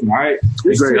to listen. All right,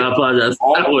 Great, I apologize.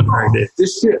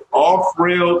 This shit off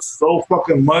railed so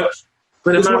fucking much.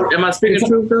 But am I speaking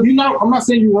truth though? I'm not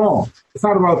saying you're wrong. It's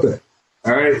not about that.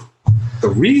 All right. The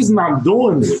reason I'm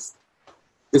doing this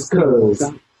is because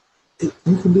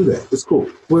you can do that. It's cool.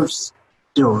 We're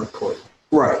still recording.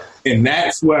 Right. And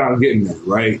that's where I'm getting at,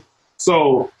 right?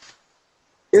 So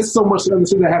it's so much other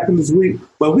shit that happened this week,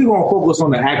 but we're going to focus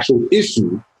on the actual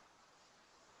issue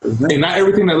and not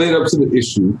everything that led up to the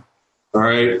issue. All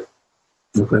right.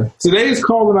 Okay. Today's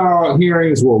calling out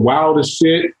hearings were wild as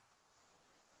shit,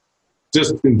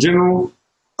 just in general.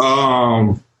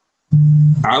 I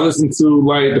listened to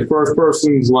like the first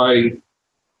person's like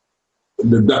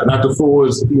the Dr.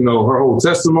 Ford's, her whole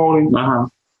testimony.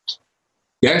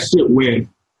 That shit went.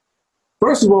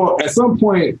 First of all, at some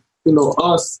point,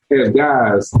 us as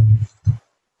guys,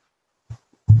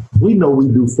 we know we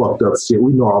do fucked up shit.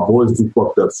 We know our boys do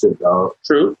fucked up shit, dog.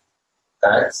 True.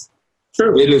 That's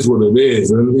true. It is what it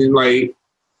is. I mean, like,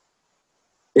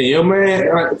 and your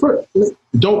man,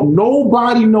 don't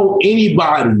nobody know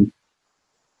anybody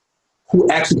who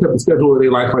actually kept the schedule of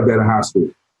their life like that in high school.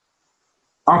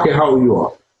 I don't care how old you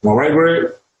are. Am I right,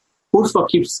 Greg? Who the fuck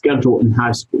keeps schedule in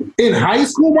high school? In high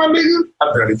school, my nigga?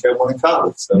 I barely kept one in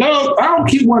college. So. No, I don't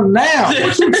keep one now.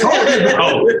 What you talking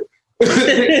about?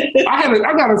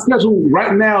 I got a schedule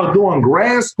right now doing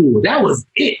grad school. That was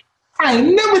it. I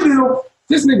ain't never did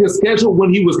this nigga schedule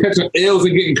when he was catching L's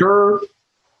and getting curved.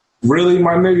 Really,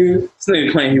 my nigga? This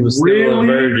nigga claimed he was still a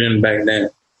virgin back then.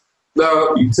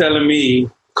 No, you telling me?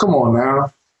 Come on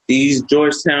now. These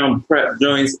Georgetown prep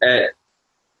joints up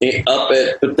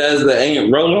at Bethesda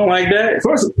ain't rolling like that?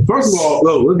 First of all,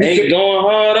 look, ain't going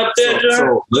hard up there, John?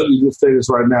 So let me just say this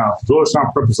right now.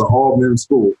 Georgetown prep is an all-men's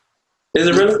school. Is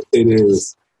it really? It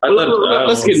is.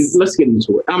 Let's get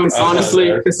into it. I mean, honestly,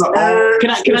 it's a can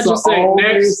I just say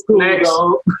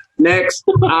next?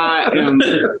 I am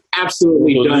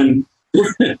absolutely done.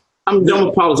 I'm done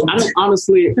with politics. I don't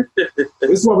honestly. This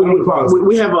is what we do with politics.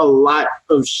 We have a lot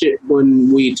of shit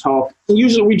when we talk.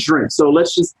 Usually we drink, so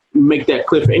let's just make that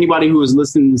clear for anybody who is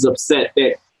listening is upset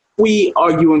that we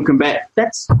argue and combat.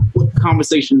 That's what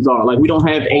conversations are. Like we don't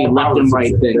have a left and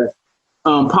right thing.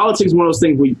 Politics is one of those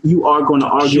things where you are going to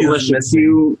argue unless you're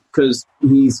Q because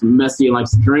he's messy and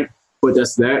likes to drink, but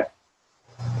that's that.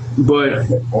 But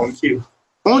on Q.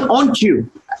 On Q,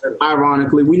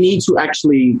 ironically, we need to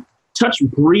actually touch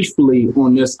briefly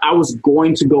on this. I was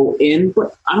going to go in,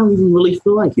 but I don't even really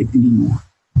feel like it anymore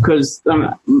because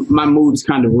my mood's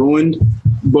kind of ruined.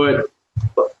 But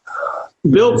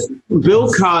Bill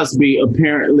Cosby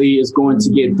apparently is going to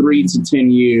get 3 to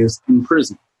 10 years in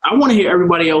prison. I want to hear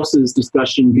everybody else's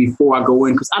discussion before I go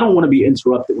in because I don't want to be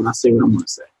interrupted when I say what I'm going to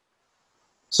say.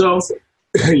 So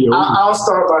I'll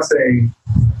start by saying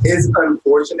it's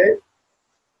unfortunate,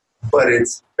 but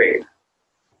it's fair.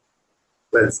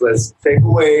 Let's take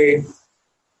away.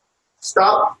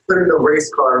 Stop putting the race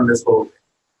card on this whole thing.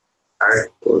 All right,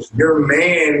 your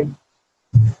man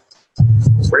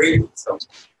raped someone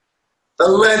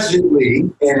allegedly,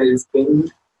 and it's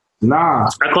been. Nah.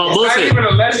 I call bullshit.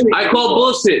 I call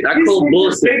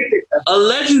bullshit.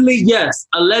 Allegedly, yes.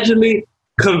 Allegedly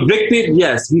convicted,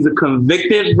 yes. He's a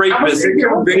convicted rapist.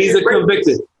 He's a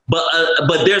convicted. But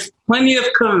there's plenty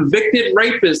of convicted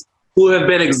rapists who have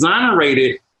been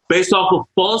exonerated based off of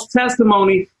false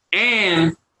testimony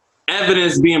and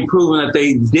evidence being proven that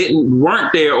they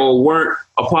weren't there or weren't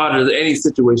a part of any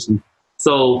situation.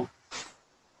 So,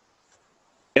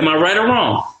 am I right or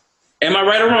wrong?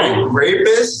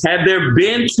 Rapists? Have there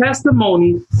been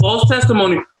false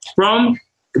testimony from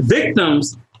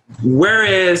victims,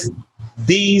 whereas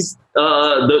these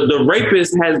the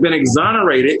rapist has been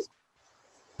exonerated?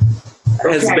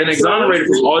 From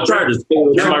all charges.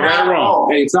 Am I right or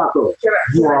wrong? Hey, Taco,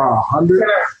 you are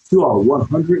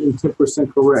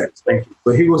 110% correct. Thank you.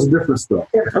 But here goes the difference, though.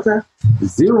 Okay.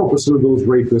 0% of those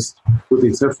rapists, with the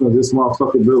exception of this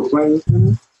motherfucker Bill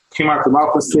Clinton, came out the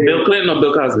mouth and said, Bill Clinton or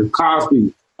Bill Cosby?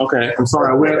 Cosby. Okay. I'm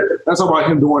sorry. That's about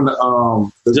him doing the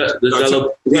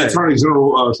Attorney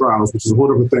General trials, which is a whole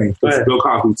different thing. Bill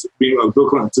Cosby, Bill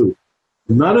Clinton too.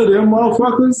 None of them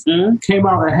motherfuckers came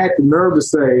out and had the nerve to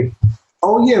say,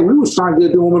 "Oh yeah, we was trying to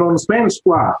get the woman on the Spanish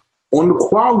Fly on the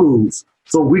Quaaludes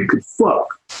so we could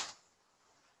fuck."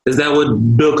 Is that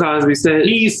what Bill Cosby said?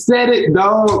 He said it,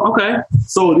 dog. Okay.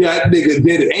 So yeah, that nigga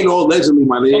did it. Ain't all allegedly,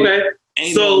 my nigga. Okay.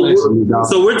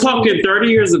 So we're talking 30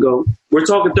 years ago. We're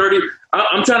talking 30.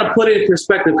 I'm trying to put it in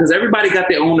perspective because everybody got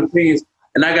their own opinions,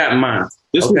 and I got mine.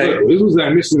 This was the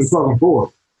admission in 2004.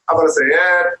 I'm gonna say,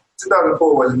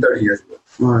 2004 wasn't 30 years ago.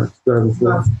 All right,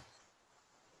 2004.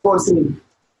 14.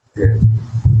 Yeah.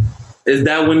 Is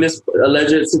that when this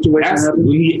alleged situation happened?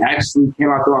 When he actually came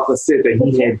out the office and said that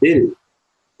he had did it.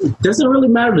 It doesn't really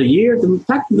matter the year. The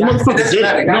fact the motherfucker did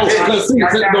it. No,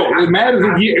 it matters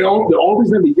the year. The only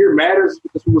reason the year matters is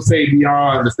because people say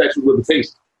beyond the statute of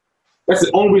limitations. That's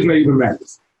the only reason that even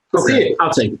matters. Okay,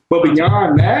 I'll take it. But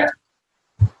beyond that.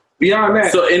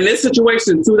 So in this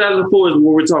situation, 2004 is what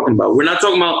we're talking about. We're not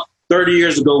talking about 30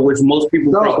 years ago, which most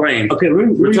people proclaim. Okay,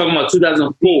 we're talking about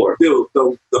 2004.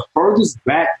 The furthest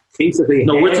back case that they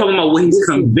we're talking about what he's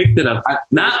convicted of.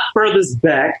 Not furthest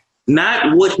back, not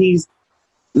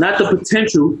the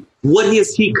potential. What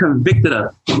is he convicted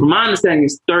of? From my understanding,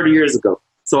 it's 30 years ago.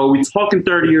 So are we talking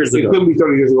 30 years ago? It couldn't be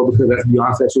 30 years ago because that's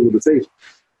beyond statute of limitations.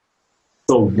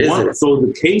 So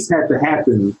the case had to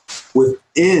happen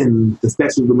within the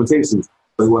statute of limitations.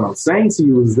 But what I'm saying to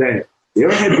you is that there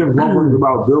had been rumblings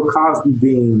about Bill Cosby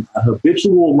being a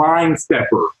habitual line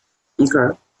stepper.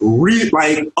 Okay.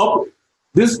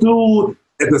 This dude,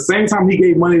 at the same time he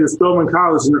gave money to Spelman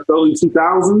College in the early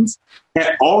 2000s,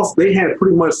 they had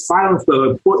pretty much silenced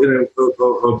an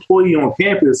employee on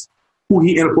campus who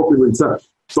he inappropriately touched.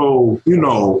 So,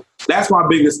 that's my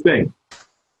biggest thing.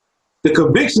 The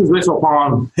conviction is based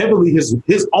upon heavily his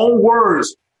own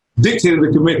words dictated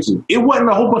the conviction. It wasn't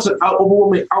a whole bunch of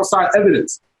overwhelming outside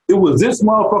evidence. It was this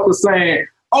motherfucker saying,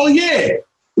 "Oh yeah,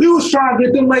 we was trying to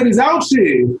get them ladies out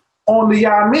here on the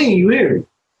Yamin." You hear me?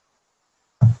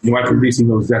 Michael DC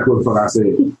knows exactly what the fuck I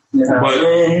said.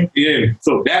 But yeah,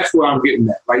 so that's where I'm getting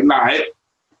at. Like, nah,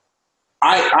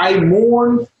 I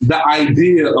mourn the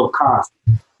idea of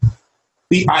Cosby,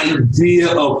 the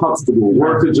idea of Huxtable.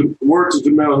 Word to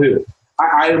Jamel Hill.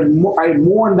 I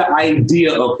mourn the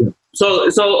idea of him. So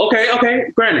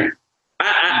okay. Granted,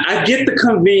 I get the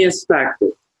convenience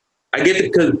factor. I get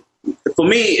because to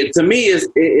me, it's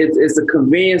a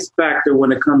convenience factor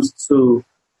when it comes to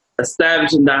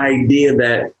establishing the idea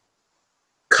that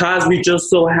Cosby just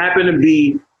so happened to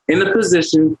be in a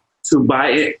position to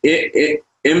buy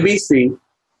NBC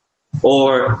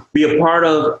or be a part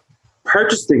of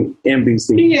purchasing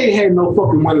NBC. He ain't had no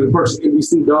fucking money to purchase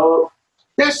NBC, dog.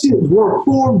 That shit was worth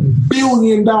 $4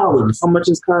 billion. How much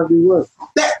is Cosby worth?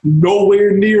 That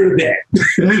nowhere near that.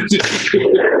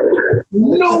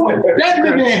 No, that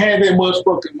nigga ain't had that much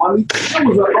fucking money. That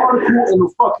was an article in the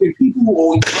fucking People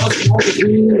or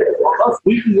Us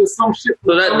Weekly or some shit.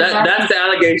 So that's the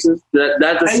allegations.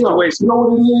 That's the situation. You know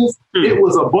what it is? It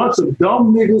was a bunch of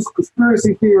dumb niggas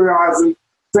conspiracy theorizing,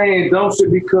 saying dumb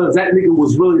shit because that nigga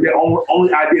was really the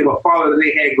only idea of a father that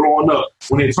they had growing up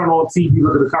when they turn on TV,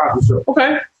 look at the Cosby Show.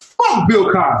 Okay. Fuck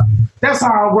Bill Cosby. That's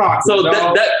how I rock. So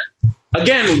that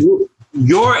again,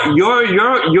 your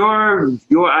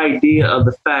idea of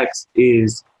the facts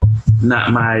is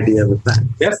not my idea of the facts.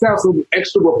 That sounds some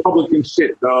extra Republican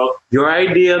shit, dog. Your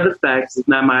idea of the facts is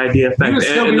not my idea of facts.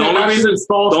 And the only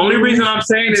reason I'm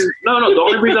saying is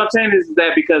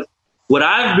that because what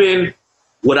I've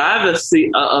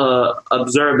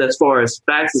observed as far as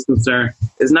facts is concerned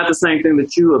is not the same thing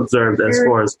that you observed as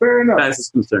far as facts is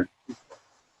concerned.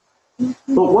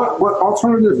 But what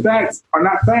alternative facts are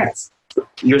not facts?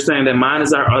 You're saying that mine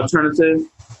is our alternative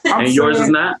and yours is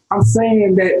not? I'm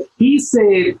saying that he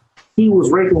said he was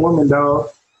raping women, dog.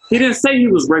 He didn't say he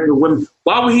was raping women.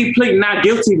 Why would he plead not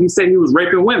guilty if he said he was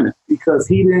raping women? Because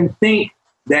he didn't think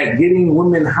that getting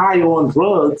women high on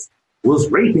drugs was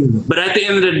raping them. But at the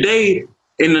end of the day,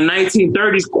 in the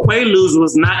 1930s, Quaaludes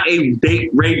was not a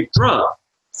date rape drug.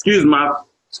 Excuse my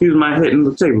hitting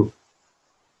the table.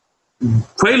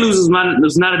 Quaaludes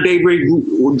was not a date rape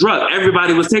drug.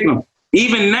 Everybody was taking them.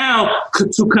 Even now,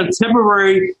 to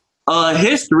contemporary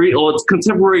history or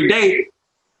contemporary day,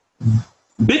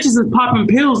 bitches is popping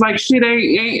pills like shit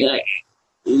ain't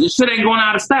going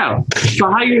out of style.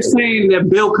 So how you're saying that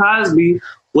Bill Cosby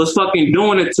was fucking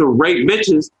doing it to rape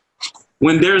bitches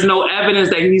when there's no evidence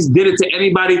that he's did it to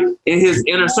anybody in his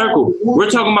inner circle? We're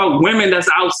talking about women that's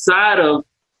outside of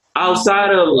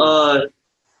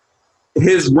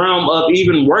his realm of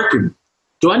even working.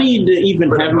 Do I need to even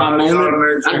have my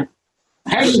moment? Do I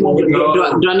need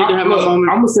to have my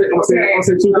moment? I'm gonna say two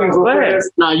things real fast.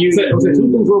 No, you say two things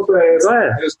real fast. Go ahead.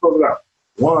 And just close it out.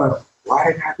 One,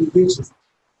 why they not be bitches?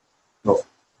 No.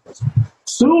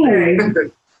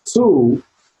 Two,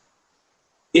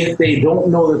 if they don't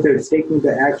know that they're taking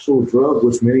the actual drug,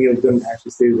 which many of them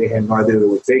actually say they had no idea they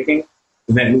were taking,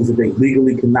 then that means that they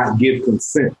legally cannot give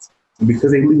consent. And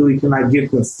because they legally cannot give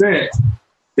consent,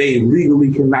 they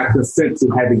legally cannot consent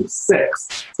to having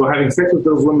sex. So having sex with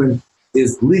those women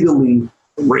is legally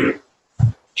rape.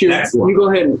 That's why. You go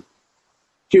ahead and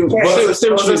Q. Say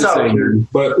what you need to say.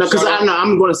 But no, because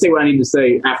I'm going to say what I need to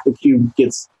say after Q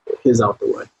gets his out the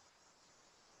way.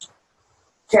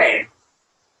 Okay.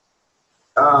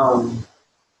 That's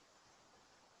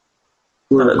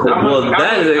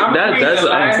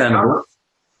understandable.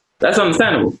 That's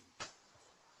understandable.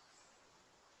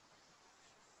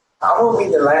 I will be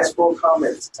the last full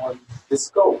comments on the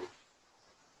scope.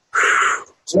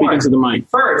 Speaking to the mic.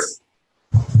 First,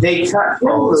 they cut him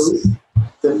loose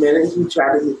the minute he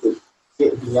tried to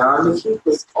get beyond the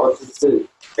keepers or the zoo.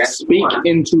 Speak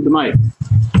into the mic.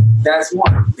 That's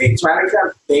one. They cut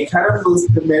him loose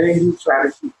the minute he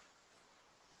tried to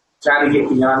get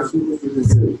beyond the keepers of the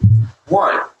zoo.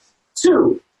 1.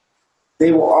 2.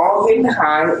 They were all getting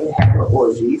high and having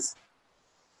orgies.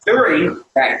 3.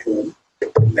 Back then.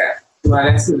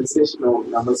 That's an additional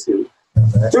number 2.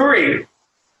 3.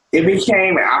 It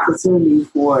became an opportunity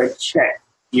for a check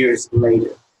years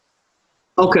later.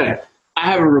 Okay.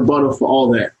 I have a rebuttal for all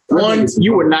that. 1,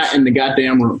 you were not in the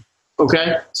goddamn room.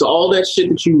 Okay? So all that shit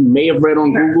that you may have read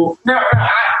on Google,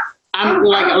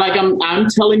 I'm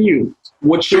telling you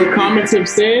what your comments have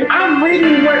said. I'm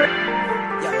reading what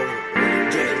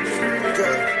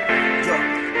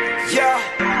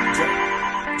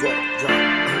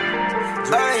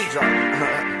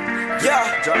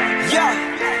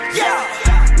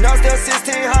No, still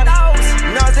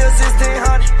 1600. No, still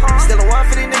 1600. Still a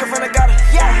 150 nigga from the gutter.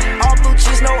 Yeah. All blue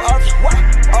cheese, no other. What?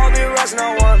 All big rest,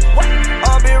 no one. What?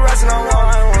 All big rest, no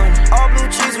one. All blue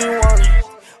cheese, we want.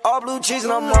 All blue cheese,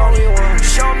 and I'm the only one.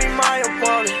 show me my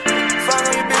opponent. Fuck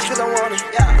on your bitch cause I want it.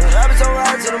 I've been so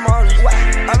high to the morning.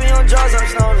 I be on drugs, I'm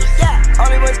stoning. All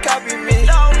these boys copy me.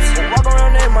 Walk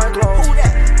around in my clothes.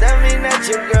 That mean that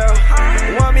your girl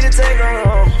want me to take her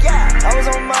home. I was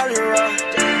on Molly Rock.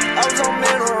 I was on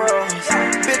minerals.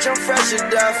 Bitch, I'm fresh to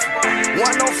death.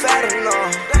 Want no fat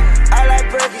enough. I like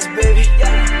Perkies, baby.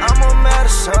 I'm on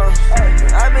medicine.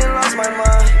 I've been lost my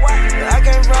mind. I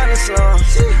can't run the slums.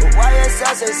 Why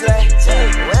say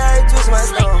where I twist my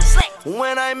thumb.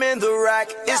 When I'm in the rack,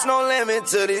 it's no limit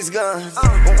to these guns.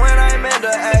 When I'm in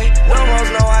the A, no one's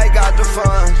know I got the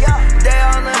fun. They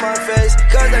all in my face,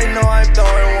 cause they know I'm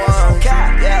throwing one.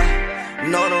 Yeah,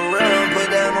 know the real, put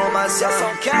that on my son.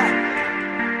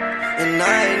 And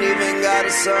I ain't even got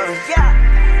a son.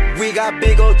 We got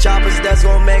big old choppers that's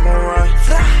gon' make them run.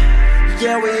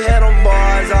 Yeah, we hit them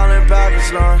bars all in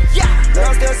Pakistan.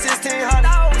 Now still 1600.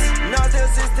 Now still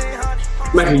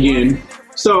 1600. Back again.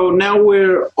 So now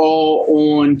we're all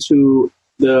on to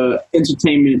the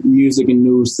entertainment, music, and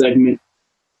news segment.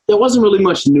 There wasn't really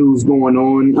much news going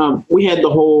on. We had the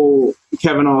whole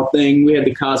Kevin Hall thing. We had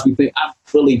the Cosby thing. I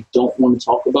really don't want to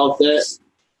talk about that.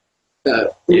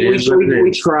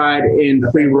 We tried in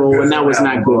pre-roll, and that was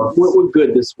not good. We're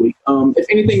good this week. If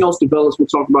anything else develops, we'll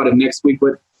talk about it next week,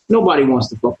 but nobody wants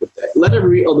to fuck with that. Let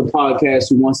every other podcast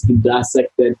who wants to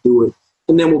dissect that do it,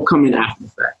 and then we'll come in after the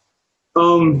fact.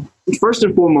 First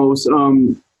and foremost,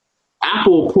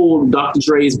 Apple pulled Dr.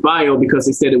 Dre's bio because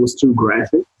they said it was too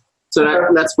graphic. So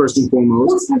that's first and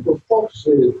foremost. What type of fuck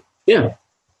shit? Yeah,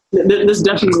 there's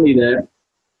definitely that.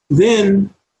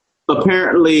 Then,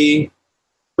 apparently,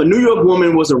 a New York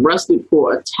woman was arrested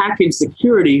for attacking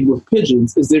security with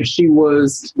pigeons as if she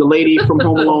was the lady from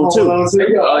Home Alone 2. Oh,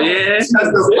 yeah? That's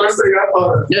the first thing I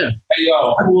thought. Yeah. Hey,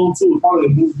 yo. Home Alone 2 is probably a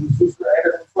movie.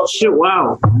 Shit,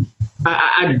 wow.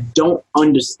 I don't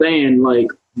understand, like,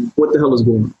 what the hell is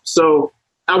going on. So,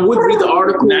 I would read the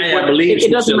article, but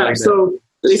it doesn't matter. Like so,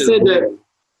 they said that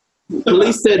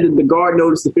police said that the guard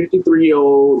noticed the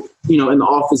 53-year-old, in the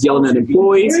office yelling at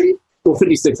employees. Well,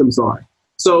 56, I'm sorry.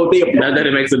 So that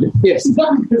it makes a difference. Yes.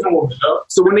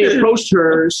 So when they approached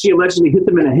her, she allegedly hit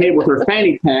them in the head with her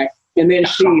fanny pack, and then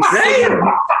she signaled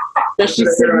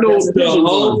the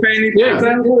whole fanny pack.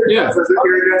 Yeah.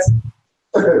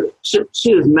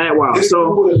 She is mad wild.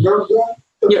 So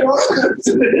yeah.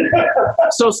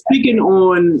 So speaking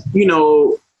on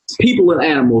people and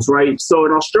animals, right? So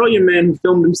an Australian man who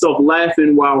filmed himself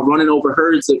laughing while running over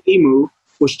herds of emu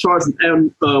was charged with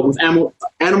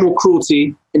animal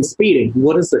cruelty and speeding.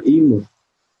 What is the emu?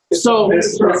 So one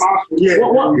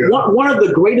of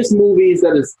the greatest movies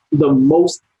that is the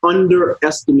most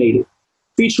underestimated,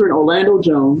 featuring Orlando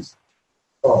Jones.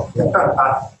 Oh,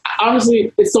 yeah.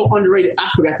 Honestly, it's so underrated. I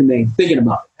forgot the name. Thinking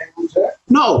about it.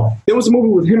 No, there was a movie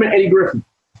with him and Eddie Griffin.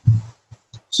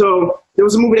 So there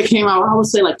was a movie that came out, I would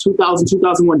say like 2000,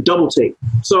 2001, Double Take.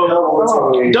 So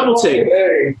Double Take.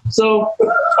 So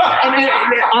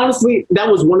and honestly, that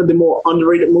was one of the more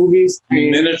underrated movies.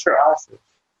 Miniature Ostrich.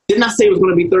 Didn't I say it was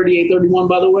going to be 38-31,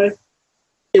 by the way?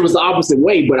 It was the opposite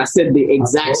way, but I said the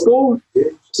exact score.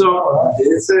 So I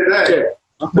didn't say that. Yeah.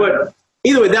 But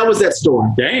either way, that was that story.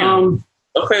 Damn.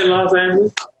 Okay, Los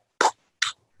Angeles.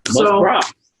 So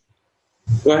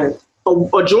go ahead.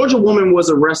 A Georgia woman was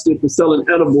arrested for selling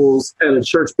edibles at a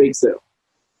church bake sale.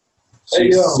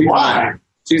 She's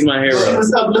my hero.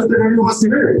 Stop lifting everyone's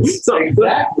spirits. So let me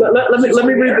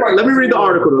read the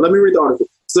article. Let me read the article.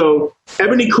 So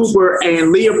Ebony Cooper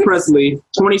and Leah Presley,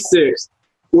 26,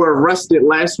 were arrested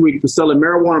last week for selling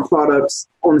marijuana products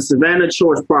on the Savannah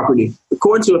Church property.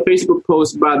 According to a Facebook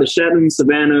post by the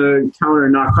Chattanooga-Savannah Counter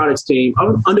Narcotics Team,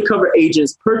 undercover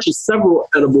agents purchased several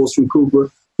edibles from Cooper,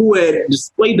 who had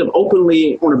displayed them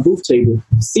openly on a booth table.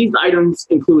 Seized items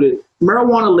included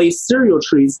marijuana-laced cereal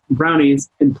treats, brownies,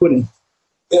 and pudding.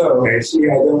 Yo, man, she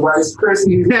had them Rice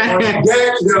Krispies.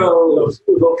 Yo, she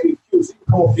was okay cute. She I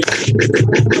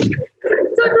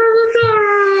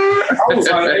was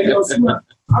like, hey, yo,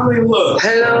 I mean, look.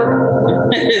 Hello.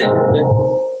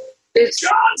 It's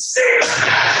John C.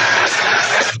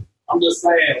 I'm just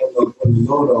saying, look, for the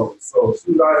Lodo. So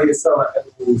she was out here selling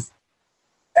edibles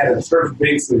at a church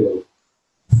bake sale.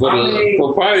 For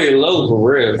probably low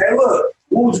for real. Hey, look.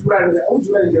 What would you rather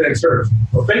get at church?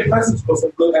 A fake message or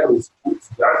some good edibles?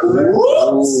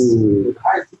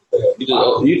 You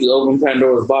just open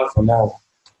Pandora's box on that one.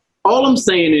 All I'm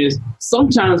saying is,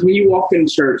 sometimes when you walk in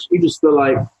church, you just feel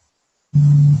like. For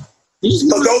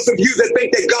those of you that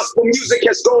think that gospel music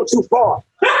has gone too far,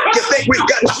 you think we've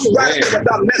gotten too radical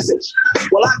with our message.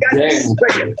 Well, I got news for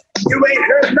you. You ain't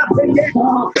heard nothing yet.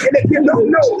 And if you don't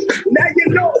know, now you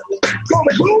know. Come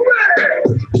and move it.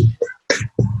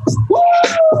 Woo!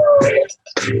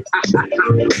 You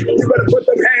better put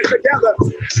them hands together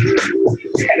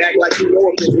and act like you know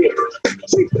up in here.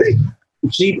 GP.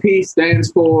 GP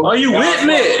stands for. Are you with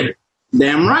me?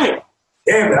 Damn right.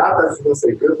 Damn it, I thought you were going to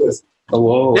say good pussy. Oh,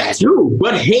 whoa. That's true.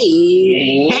 But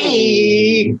hey.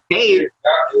 Good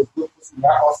pussy,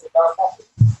 not also not confident.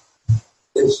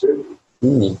 It should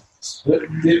be. Should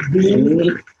it be?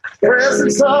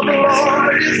 Presence of the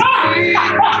Lord is here.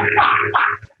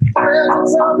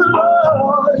 Presence of the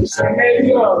Lord is here.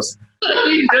 Presence of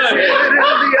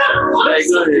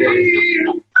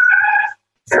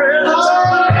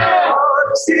the Lord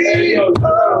is here.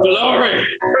 Glory.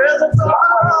 Presence of the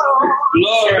Lord.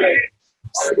 Glory.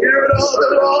 Spirit of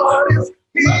the Lord is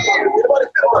here.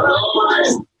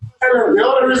 The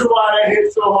only reason why that hit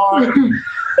so hard,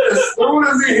 as soon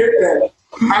as he hit that,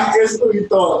 I instantly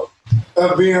thought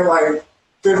of being like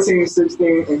 15,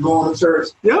 16 and going to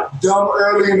church. Yep. Dumb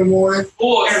early in the morning.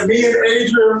 And me and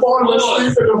Adrian falling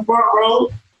asleep in the front row.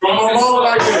 My mom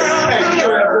like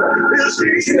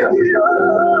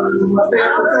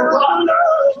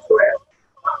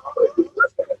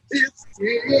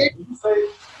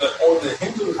on the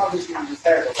Hindu conversation we just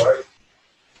had, right?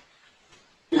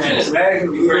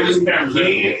 Imagine you hear this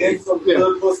and some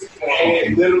good pussy,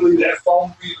 and literally that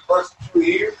song be the first 2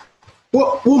 years.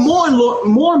 Well,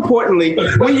 more importantly,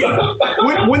 when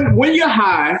you're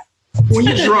high, when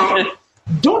you're drunk,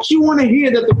 don't you want to hear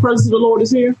that the presence of the Lord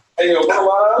is here?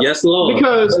 Yes, Lord.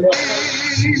 Because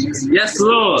yes,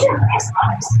 Lord.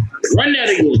 Run that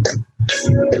again.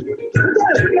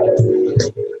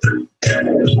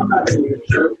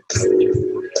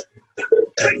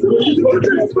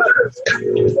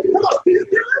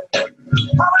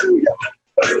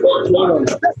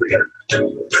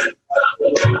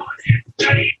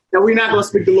 Now, we're not going to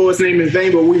speak the Lord's name in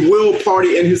vain, but we will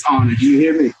party in his honor. Do you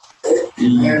hear me?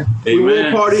 Amen. We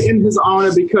will party in his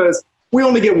honor because we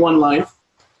only get one life,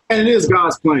 and it is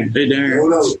God's plan. Hey,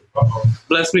 Darren.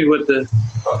 Bless me with the...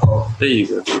 There you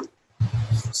go.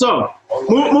 So,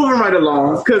 moving right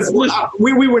along, because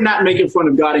we were not making fun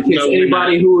of God in case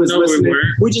anybody who is listening.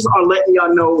 We just are letting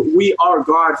y'all know we are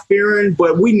God-fearing,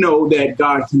 but we know that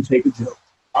God can take a joke.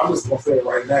 I'm just going to say it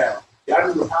right now.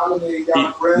 Y'all know how many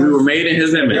y'all friends. We were made in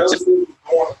his image.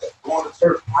 Going to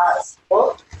church high as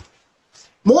fuck.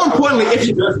 More importantly, if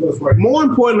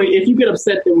you get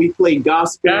upset that we play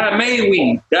gospel, God made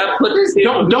we. God put this here.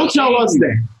 Don't tell us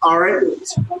that. All right.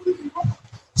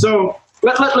 So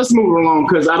let's move along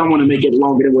because I don't want to make it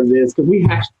longer than what it is because we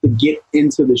have to get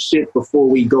into the shit before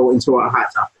we go into our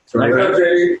hot topics. Right.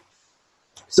 Okay.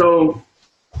 So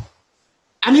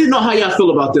I need to know how y'all feel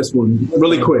about this one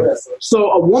really quick. So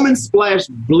a woman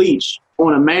splashed bleach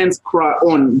on a man's crotch,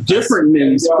 on different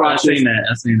men's crotches.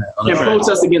 I seen that. And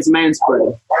protest against man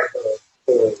spreading.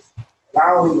 I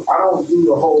don't do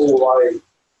the whole like.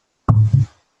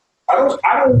 I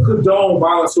don't condone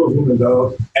violence towards women,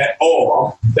 though, at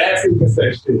all. That's even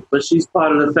say shit. But she's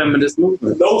part of the feminist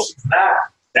movement. No, she's not.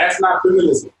 That's not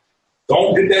feminism.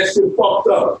 Don't get that shit fucked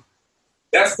up.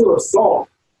 That's still assault.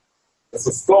 It's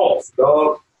assault,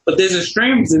 dog. But there's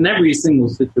extremes in every single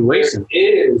situation. It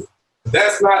is.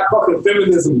 That's not fucking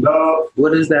feminism, dog.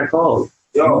 What is that called?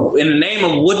 Yo. In the name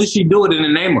of, what did she do it in the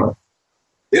name of?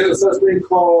 There's a such thing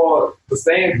called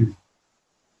misandry,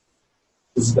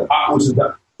 which is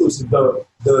the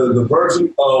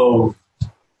version of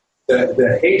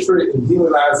the hatred and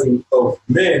demonizing of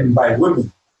men by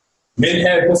women. Men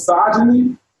have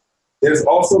misogyny. There's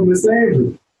also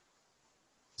misandry.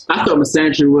 I thought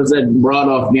misandry was that brought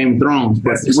off Game of Thrones,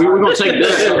 but we were going to take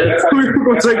that. We're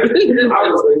going to take that.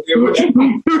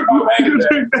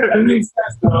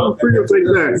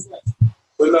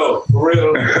 But no, for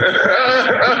real.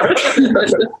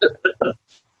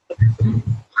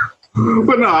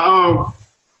 But no,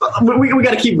 we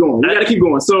got to keep going. We got to keep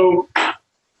going. So,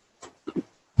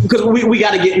 because we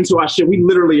got to get into our shit. We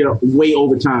literally are way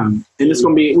over time, and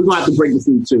we're gonna have to break this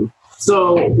into two.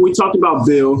 So we talked about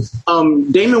Bill,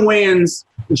 Damon Wayans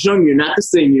Jr., not the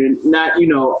senior, not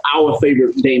our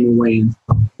favorite Damon Wayans,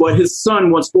 but his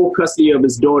son wants full custody of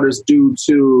his daughters due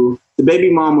to the baby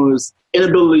mama's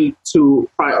inability to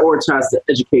prioritize the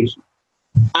education.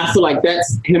 I feel like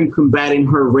that's him combating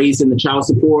her raising the child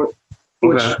support.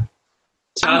 Okay.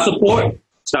 Child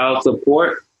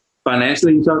support,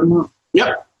 financially you talking about?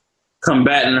 Yep.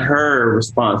 Combating her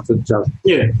response to the child support.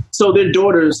 Yeah. So their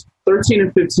daughters, 13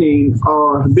 and 15,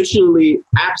 are habitually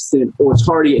absent or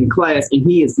tardy in class, and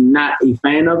he is not a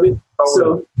fan of it.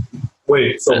 So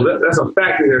that's a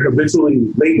fact that they're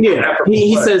habitually late. Yeah,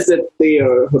 he says that they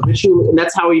are habitually, and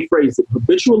that's how he phrased it,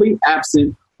 habitually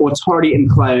absent or tardy in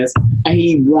class, and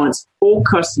he wants full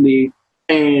custody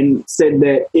and said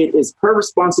that it is her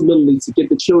responsibility to get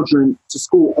the children to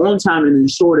school on time and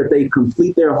ensure that they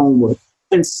complete their homework.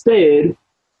 Instead,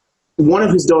 one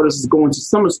of his daughters is going to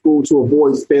summer school to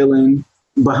avoid failing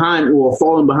behind or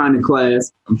falling behind in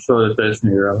class. I'm sure that that's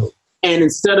near out. And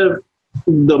instead of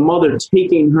the mother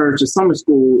taking her to summer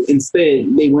school,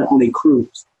 instead they went on a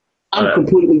cruise. I'm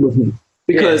completely with him.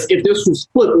 Because if this was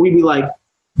flipped, we'd be like,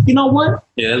 you know what?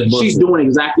 Yeah, she's doing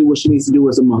exactly what she needs to do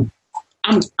as a mother.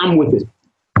 I'm with it.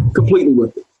 Completely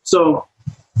with it. So,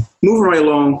 moving right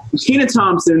along, Kenan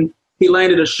Thompson, he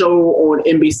landed a show on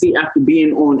NBC after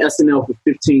being on SNL for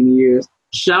 15 years.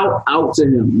 Shout out to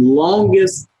him.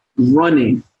 Longest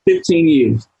running, 15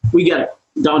 years. We got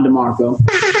Don DeMarco.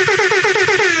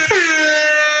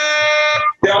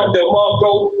 Don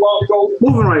DeMarco.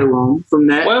 Moving right along from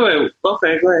that. Wait.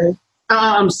 Okay, go ahead.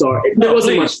 I'm sorry. There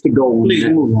wasn't much to go on. Please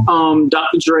move on.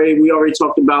 Dr. Dre, we already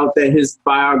talked about that his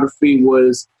biography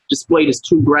was displayed as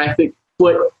too graphic.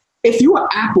 But if you're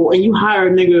Apple and you hire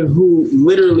a nigga who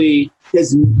literally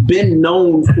has been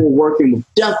known for working with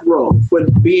Death Row, for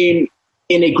being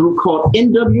in a group called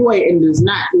NWA, and does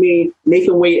not mean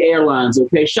Nathan Wade Airlines,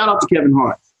 okay? Shout out to Kevin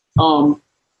Hart.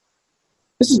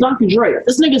 This is Dr. Dre.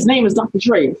 This nigga's name is Dr.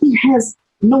 Dre. He has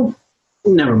no...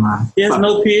 Never mind. He has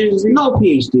no PhD? No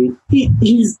PhD.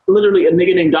 He's literally a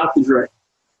nigga named Dr. Dre.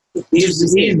 He's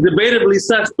debatably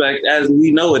suspect, as we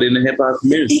know it in the hip-hop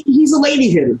community. He's a lady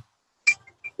hitter.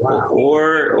 Wow.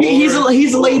 Or he's a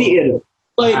lady hitter.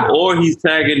 Like, or he's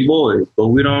tagging boys, but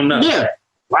we don't know. Yeah.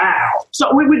 Wow.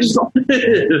 So we just whoa. Wait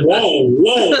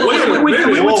a minute.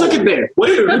 We took it there.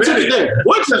 Wait a minute. We took it there.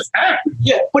 What just happened?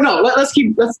 Yeah, but no. Let's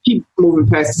keep moving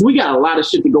past this. We got a lot of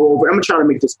shit to go over. I'm gonna try to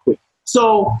make this quick.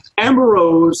 So Amber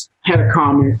Rose had a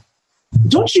comment.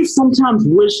 Don't you sometimes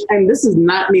wish, and this is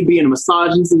not me being a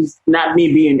misogynist, this is not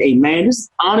me being a man, this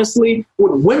is honestly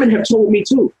what women have told me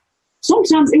too.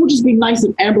 Sometimes it would just be nice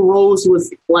if Amber Rose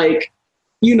was like,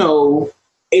 808s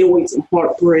and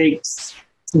Heartbreaks,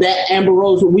 that Amber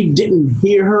Rose, when we didn't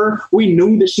hear her, we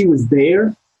knew that she was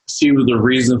there. She was the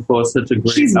reason for such a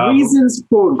great She's album. reasons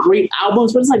for great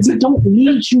albums, but it's like, we don't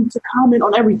need you to comment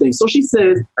on everything. So she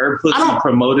says... Her pussy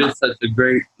promoted such a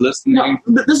great listening.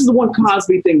 No, this is the one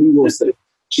Cosby thing we will say.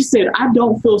 She said, I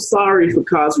don't feel sorry for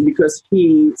Cosby because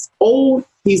he's old,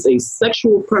 he's a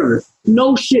sexual predator.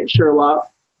 No shit, Sherlock.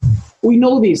 We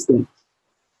know these things.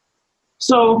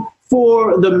 So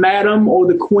for the madam or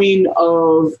the queen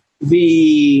of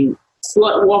the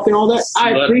slut walk and all that,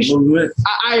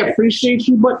 I appreciate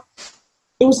you, but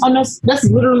it was that's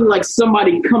literally like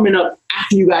somebody coming up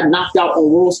after you got knocked out on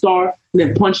World Star and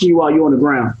then punching you while you're on the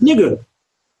ground. Nigga,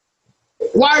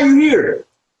 why are you here?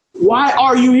 Why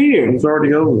are you here? It's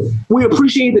already over. We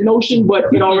appreciate the notion,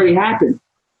 but it already happened.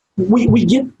 We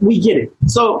get it.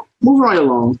 So moving right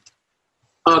along.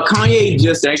 Kanye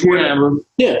just thank you, Amber.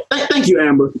 Yeah, thank you,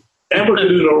 Amber. Amber can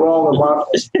do no wrong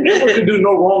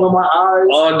in my eyes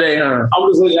all day, huh? I'm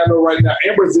just letting y'all know right now.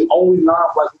 Amber's the only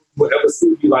non-black would ever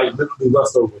see me like literally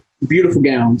lust over. Beautiful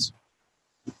gowns.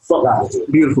 Fuck out of here.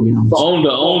 Beautiful gowns. The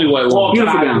only white woman.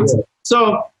 Beautiful gowns.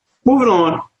 So moving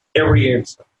on. Every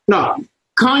answer. No,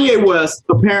 Kanye West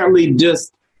apparently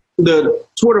just the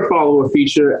Twitter follower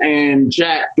feature, and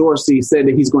Jack Dorsey said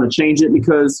that he's going to change it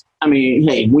because, I mean,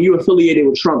 hey, when you're affiliated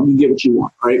with Trump, you get what you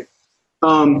want, right?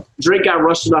 Drake got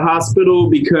rushed to the hospital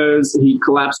because he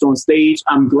collapsed on stage.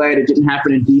 I'm glad it didn't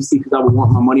happen in DC because I would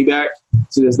want my money back.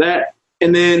 So there's that.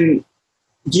 And then,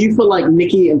 do you feel like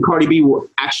Nicki and Cardi B will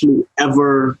actually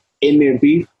ever end their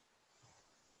beef?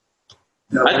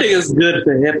 No. I think it's good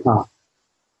for hip hop.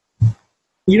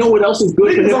 You know what else is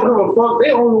good for hip hop? They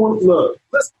only want look.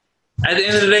 At the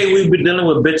end of the day, we've been dealing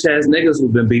with bitch ass niggas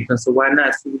who've been beefing, so why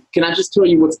not? Can I just tell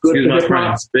you what's good for hip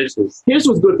hop? Bitches. Here's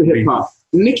what's good for hip hop.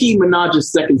 Nicki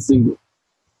Minaj's second single.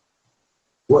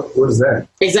 What is that?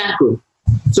 Exactly.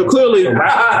 So clearly,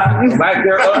 Black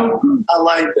girl. I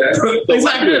like that.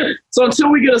 Exactly. So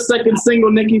until we get a second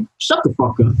single, Nicki, shut the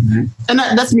fuck up, man. And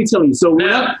that's me telling you. So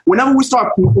whenever this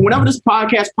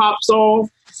podcast pops off,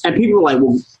 and people are like,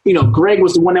 well, Greg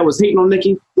was the one that was hating on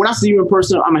Nicki. When I see you in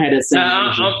person, I'm gonna have that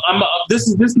same. This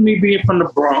is me being from the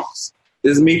Bronx.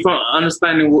 This is me from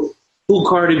understanding who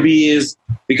Cardi B is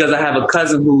because I have a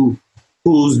cousin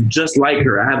who's just like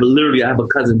her. I have a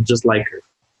cousin just like her.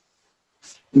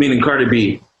 Meaning Cardi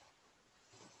B.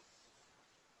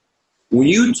 When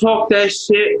you talk that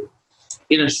shit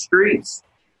in the streets,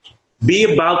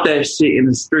 be about that shit in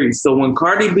the streets. So when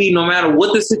Cardi B, no matter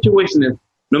what the situation is,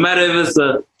 no matter if it's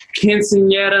a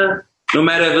quinceañera, no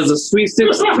matter if it's a Sweet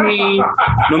 16,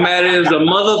 no matter if it's a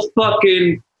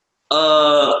motherfucking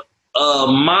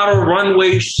model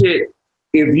runway shit,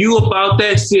 if you about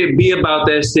that shit, be about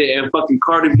that shit. And fucking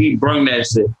Cardi B brung that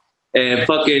shit. And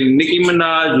fucking Nicki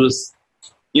Minaj was,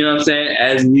 you know what I'm saying?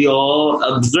 As we all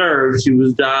observed, she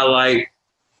was like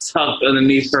tucked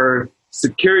underneath her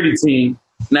security team.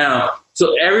 Now,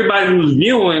 so everybody who's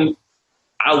viewing,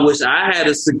 I wish I had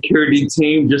a security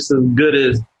team just as good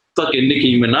as fucking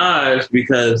Nicki Minaj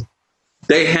because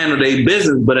they handle their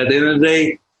business. But at the end of the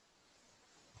day,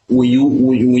 when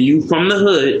you from the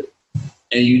hood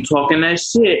and you talking that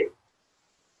shit,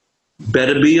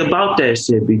 better be about that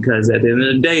shit because at the end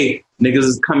of the day, niggas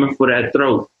is coming for that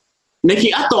throat.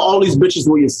 Nikki, I thought all these bitches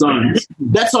were your sons.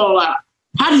 That's all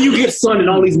how do you get son and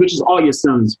all these bitches are your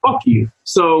sons? Fuck you.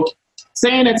 So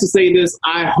saying that to say this,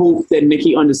 I hope that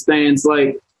Nikki understands,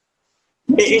 like,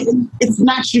 it's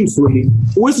not you, sweetie.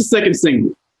 Where's the second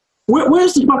single?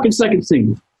 Where's the fucking second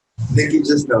single? Nikki,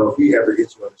 just know if we ever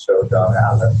get you on the show, dog,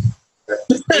 I'll let you.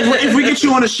 If we get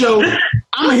you on the show,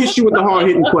 I'm gonna hit you with the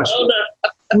hard-hitting question.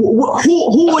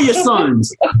 Who are your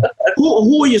sons?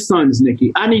 Who are your sons,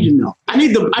 Nikki? I need to know. I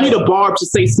need a Barb to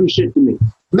say some shit to me.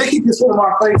 Nikki gets one of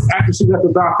my face after she got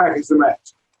the dog package to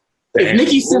match. If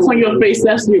Nikki sits on your face,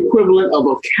 that's the equivalent of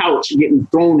a couch getting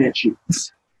thrown at you.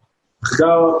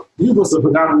 Dog, you must have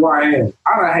forgotten who I am.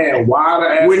 I done had wider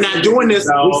ass. We're not doing this.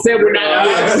 We said we're not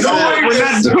doing this.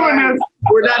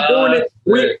 We're not doing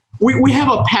it. We have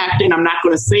a pact, and I'm not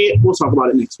going to say it. We'll talk about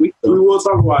it next week, though. We will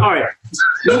talk about it. All right.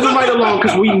 Moving right along,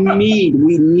 because we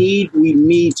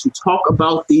need to talk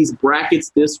about these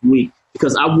brackets this week,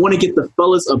 because I want to get the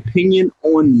fellas' opinion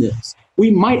on this.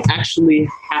 We might actually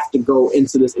have to go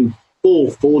into this in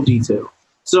full detail.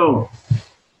 So,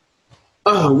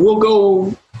 we'll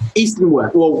go East and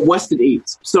West. Well, West and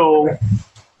East. So,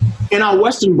 in our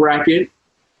Western bracket,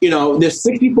 you know, there's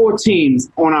 64 teams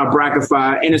on our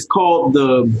Brackify, and it's called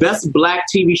the Best Black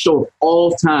TV Show of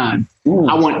All Time.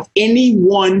 I want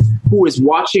anyone who is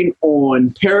watching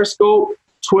on Periscope,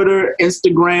 Twitter,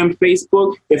 Instagram,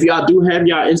 Facebook, if y'all do have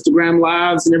y'all Instagram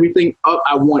lives and everything up,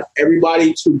 I want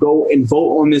everybody to go and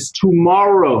vote on this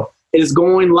tomorrow. It is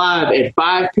going live at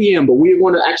 5 p.m., but we're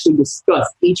going to actually discuss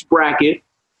each bracket,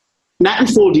 not in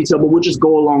full detail, but we'll just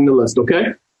go along the list,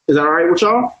 okay? Is that all right with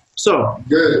y'all? So,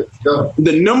 good. Go.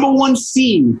 The number one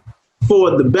seed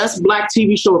for the Best Black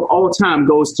TV Show of all time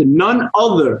goes to none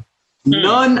other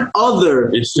than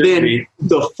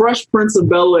the Fresh Prince of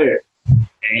Bel-Air.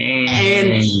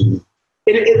 And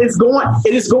it is going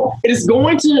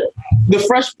to the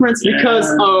Fresh Prince because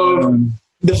of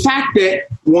the fact that,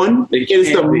 one, it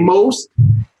is the most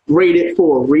rated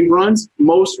for reruns,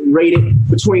 most rated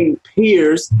between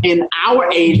peers in our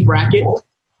age bracket,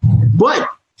 but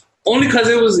only because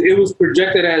it was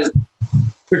projected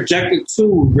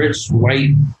to rich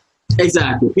white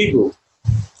people.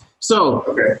 So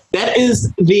that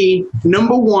is the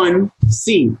number one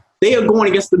seed. They are going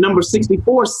against the number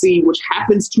 64 seed, which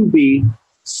happens to be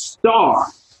Star.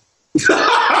 It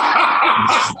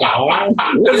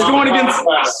is going against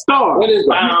Star. It is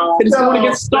going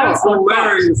against Star. That's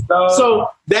hilarious, dog. So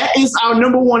that is our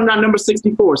number one and our number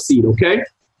 64 seed, okay?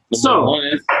 So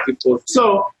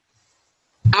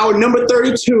our number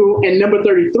 32 and number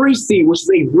 33 seed, which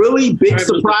is a really big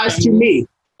surprise to me.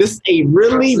 This is a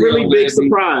really big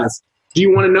surprise. Do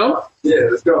you want to know? Yeah,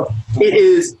 let's go. It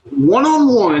is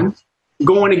 1-on-1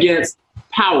 going against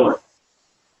Power.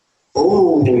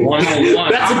 Oh, 1-on-1.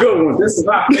 That's a good one. This is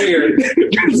not fair. 1-on-1.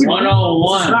 This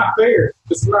is not fair.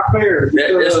 This is not fair.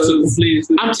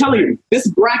 I'm telling you, this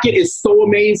bracket is so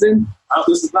amazing.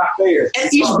 This is not fair.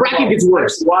 And each bracket gets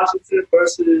worse.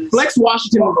 Flex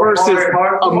Washington versus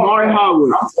Amari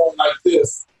Howard. I'm going like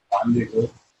this, my nigga.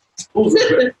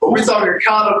 We're talking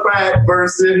Conor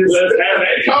versus. Let's have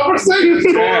that conversation.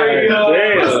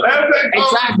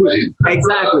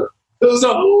 Exactly.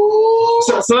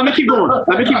 So let me keep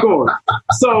going.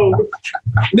 So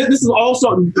this is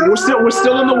also we're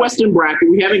still in the Western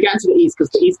bracket. We haven't gotten to the East because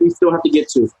the East we still have to get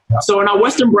to. So in our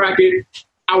Western bracket,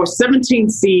 our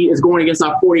 17th seed is going against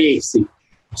our 48th seed.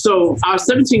 So our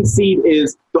 17th seed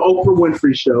is the Oprah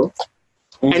Winfrey Show,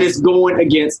 and it's going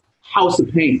against House of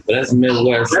Pain. But that's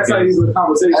Midwest. That's not even a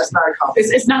conversation. That's not a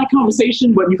conversation. It's not a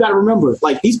conversation, but you got to remember,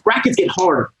 like, these brackets get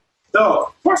harder.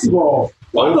 No, first of all,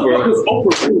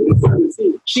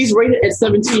 Oprah. She's rated at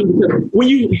 17 because when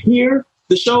you hear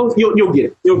the show, you'll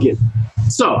get it.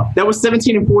 So that was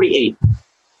 17 and 48.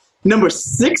 Number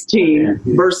 16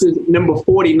 versus number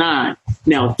 49.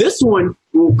 Now this one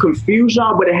will confuse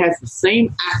y'all, but it has the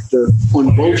same actor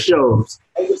on both shows.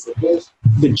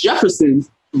 The Jeffersons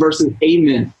versus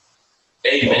Amen.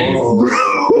 Amen.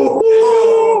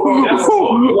 That's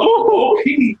low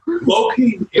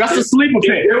key. That's a sleeper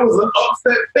pick. There was an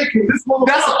upset picking this one.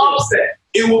 That's an upset.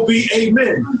 it will be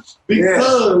Amen.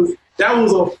 Because that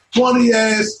was a funny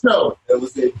ass show. It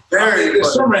was a very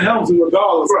the Sherman helps you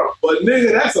regardless. But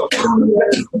nigga, that's a funny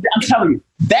ass. I'm telling you,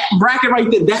 that bracket right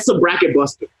there, that's a bracket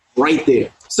buster right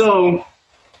there. So,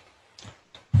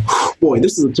 boy,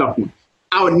 this is a tough one.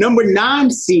 Our number 9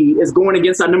 seed is going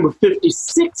against our number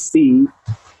 56 seed.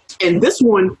 And this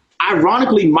one,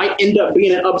 ironically, might end up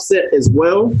being an upset as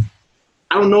well.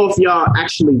 I don't know if y'all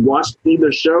actually watched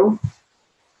either show,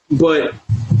 but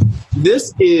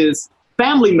this is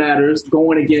Family Matters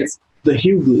going against the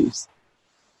Hughleys.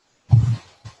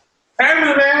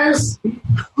 Family Matters?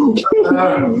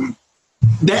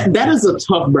 That is a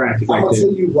tough bracket right I'm going to there.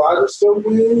 tell you why the show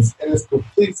wins, and it's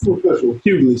completely official.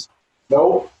 Hughleys.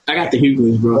 No. I got the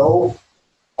Hughleys, bro. No.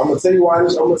 I'm going to tell you why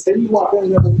this. I'm going to tell you why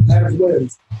Family Matters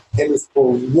wins. And it's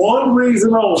for one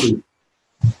reason only.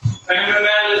 Family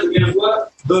Matters against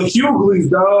what? The Hughleys,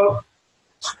 dog.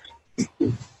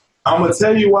 I'm going to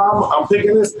tell you why I'm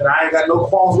picking this, and I ain't got no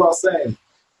qualms about saying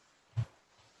it.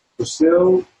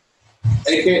 Michelle,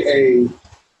 a.k.a.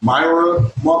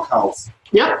 Myra Monkhouse,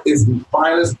 is the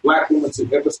finest black woman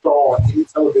to ever star on any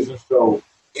television show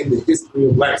in the history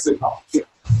of black sitcoms.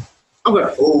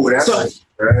 Okay. Oh, that's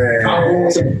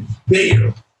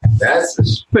bigger. That's a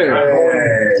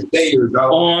fair. Bigger,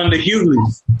 dog. On the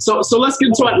Hughleys. So let's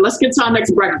get to our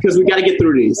next bracket because we got to get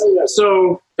through these.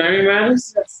 So Family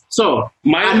Matters. So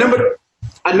Myra.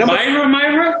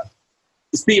 Myra.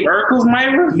 Steve Urkel's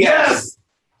Myra. Yes.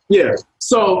 Yeah.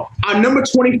 So our number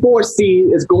 24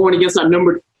 seed is going against our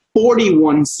number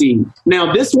 41 seed.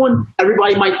 Now this one,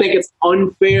 everybody might think it's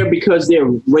unfair because they're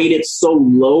rated so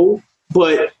low,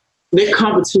 but their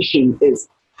competition is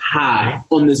high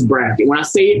on this bracket. When I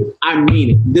say it, I mean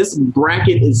it. This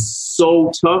bracket is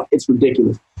so tough, it's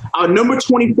ridiculous. Our number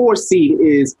 24 seed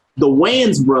is the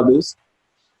Wayans brothers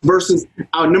versus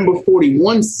our number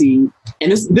 41 seed.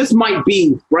 And this might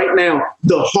be, right now,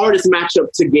 the hardest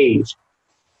matchup to gauge.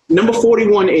 Number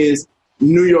 41 is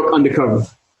New York Undercover.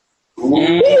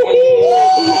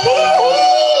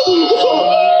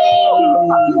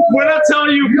 When I tell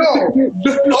you,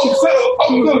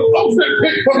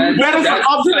 that is an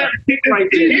upset pick right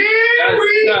there. Here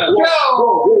we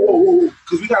go.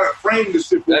 Because we got to frame this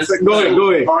shit. Go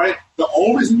ahead. All right. The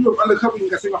only reason New York Undercover you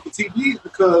got to take off the TV is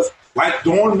because, like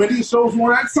during many shows during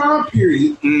that time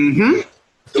period, the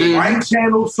white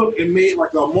channel took and made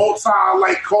like a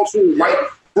multi-like cultural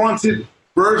white-fronted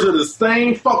version of the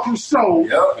same fucking show.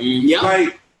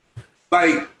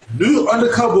 Like New York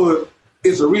Undercover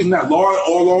is the reason that Law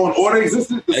and Order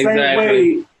existed, the same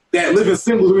way that Living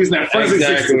Single is the reason that Friends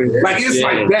existed. Like it's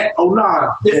like that. Oh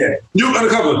nah, New York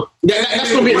Undercover.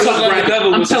 That's gonna be a tough bracket.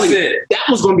 I'm telling you, that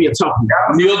was gonna be a tough one.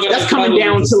 That's coming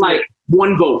down to like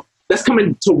one vote. That's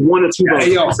coming to 1 or 2 votes.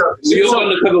 New York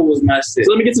Undercover was my shit.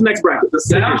 So let me get to the next bracket. The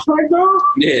soundtrack, though?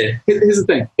 Yeah. Here's the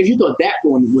thing. If you thought that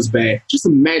one was bad, just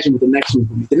imagine what the next one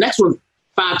will be. The next one's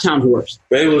 5 times worse.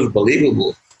 But it was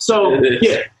believable. So,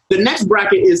 yeah. The next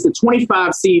bracket is the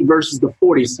 25 seed versus the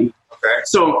 40 seed. Okay.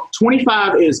 So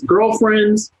 25 is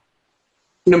Girlfriends.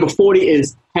 Number 40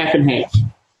 is Half and Half.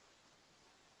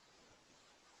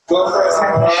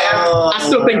 I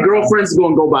still think Girlfriends is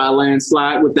going to go by a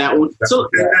landslide with that one. So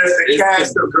the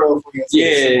cast of Girlfriends.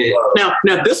 Yeah.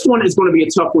 Now this one is going to be a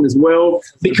tough one as well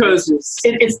because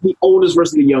it's the oldest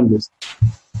versus the youngest.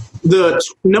 The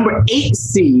number 8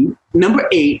 seed, number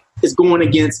 8 is going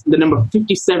against the number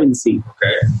 57 seed.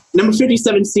 Okay. Number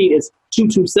 57 seed is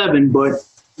 227, but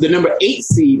the number 8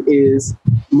 seed is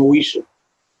Moesha.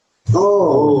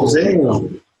 Oh,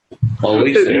 damn.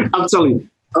 Moesha. I'm telling you.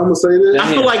 I'm going to say this.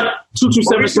 I feel like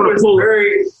 227 is going to pull.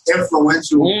 Very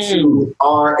influential to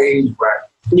our age bracket.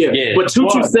 Yeah, but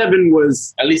 227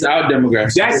 was at least our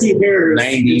demographic. Jackie Harris,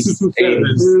 90s,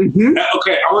 80s.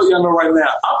 Okay, I'll let y'all know right now.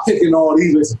 I'm picking all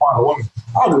these based upon a woman.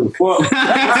 I don't give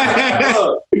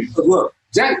a fuck. Look,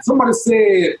 somebody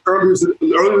said earlier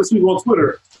this week on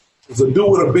Twitter, there's a dude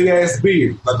with a big ass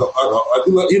beard, like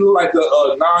he looked like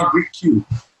a non-Greek Q.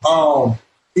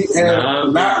 He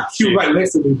had not Q right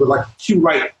next to me, but like Q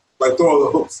right, like throw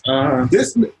the hooks.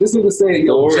 This nigga said,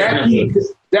 "Yo,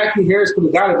 Jackie Harris could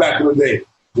have got it back in the day."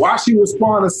 Why she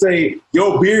respond and say,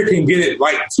 "Your beard can get it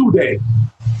like today"?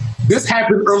 This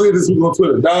happened earlier this week on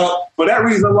Twitter, dog. For that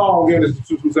reason alone, give it to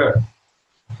 227.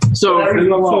 So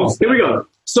here we go.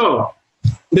 So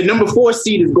the number 4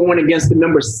 seed is going against the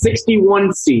number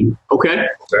 61 seed. Okay.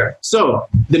 So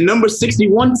the number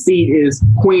 61 seed is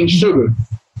Queen Sugar.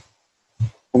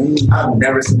 I've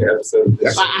never seen the episode of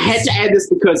this. I had to add this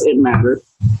because it mattered.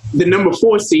 The number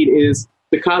 4 seed is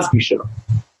The Cosby Show.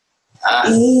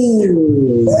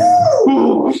 Ooh.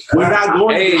 We're not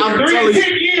going. Hey, I'm Three telling to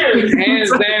 10 you. years.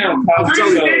 Hands down. I'm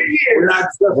telling you. We're not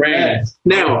discussing Brand. that.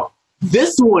 Now,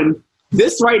 this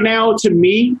right now, to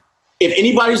me, if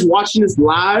anybody's watching this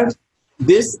live,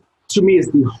 this to me is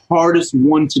the hardest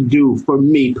one to do for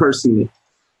me personally.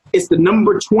 It's the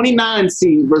number 29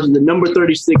 seed versus the number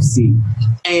 36 seed.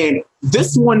 And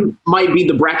this one might be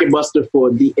the bracket buster for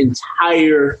the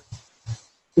entire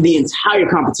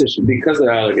competition. Because of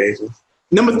the allegations.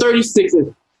 Number 36 is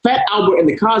Fat Albert and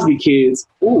the Cosby Kids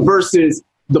versus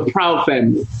the Proud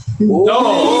Family.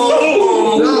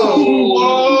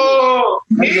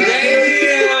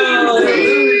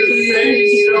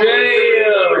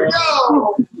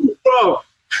 Bro,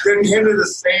 Couldn't handle the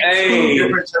same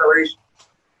different generation.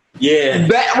 Yeah.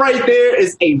 That right there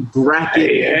is a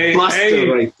bracket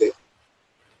buster right there.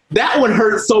 That one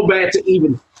hurts so bad to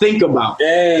even think about.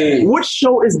 Which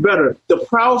show is better, The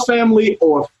Proud Family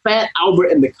or Fat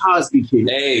Albert and the Cosby Kids?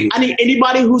 I need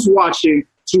anybody who's watching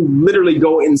to literally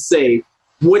go and say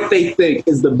what they think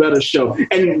is the better show.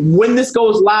 And when this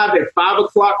goes live at 5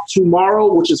 o'clock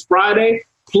tomorrow, which is Friday,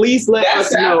 please let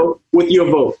us know with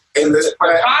your vote. In this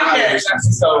podcast,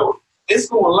 so it's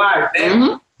going live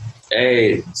now.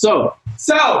 Hey. So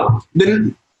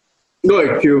then go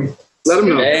ahead, Q. Let them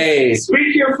know. Hey.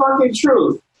 Speak your fucking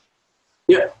truth.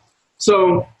 Yeah.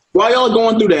 So while y'all are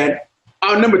going through that,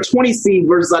 our number 20 seed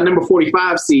versus our number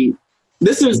 45 seed,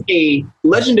 this is a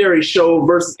legendary show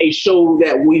versus a show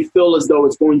that we feel as though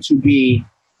it's going to be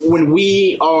when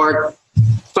we are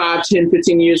 5, 10,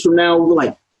 15 years from now, we're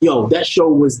like, yo, that show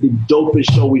was the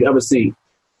dopest show we've ever seen.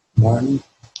 The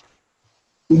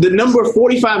number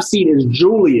 45 seed is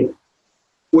Julia,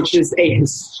 which is a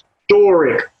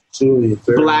historic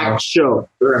black show.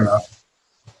 Fair enough.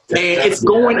 And it's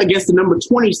going against the number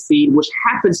 20 seed, which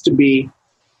happens to be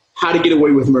How to Get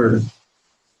Away with Murder.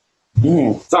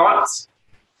 Thoughts?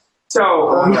 So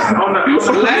on the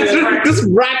last bracket, this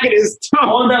bracket is tough.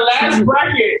 On the last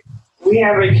bracket, we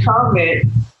have a comment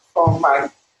from my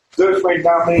good friend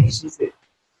Dominique. She said,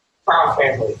 "Proud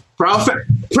Family."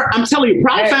 I'm telling you,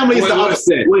 Proud Family is the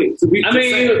upset.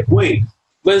 Wait.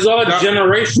 But it's all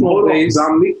generational based.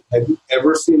 Dominique, have you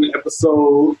ever seen an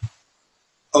episode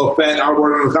of Fat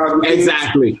Albert and the Cosby Kids?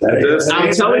 Exactly.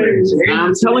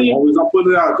 I'm telling you. Always I'll put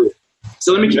it out there.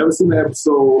 So let me never seen an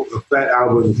episode of Fat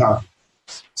Albert and the Cosby.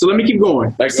 So let me keep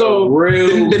going. So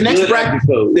the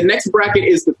next bracket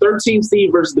is the 13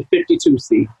 seed versus the 52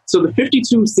 seed. So the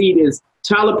 52 seed is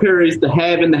Tyler Perry's The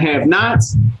Have and the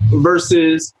Have-Nots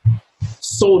versus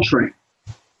Soul Train.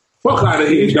 Fuck out of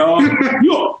here, dog.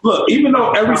 Look, even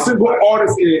though every single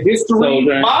artist in history,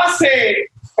 Ma said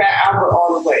Fat Albert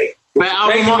all the way. Fat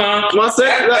Albert, Ma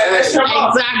said that's your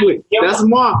mom. exactly. That's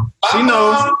Mom. She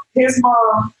knows. Mom, his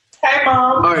mom. Hey,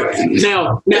 Mom. All right.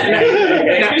 Now, this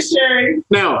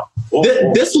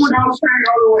one. Soul Train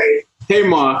all the way. Hey,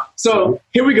 Ma. So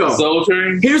here we go. Soul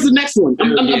Train. Here's the next one.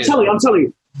 I'm telling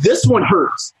you. This one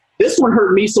hurts. This one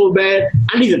hurt me so bad.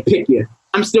 I didn't even pick yet.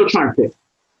 I'm still trying to pick.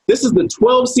 This is the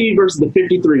 12 seed versus the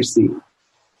 53 seed.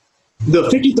 The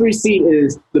 53 seed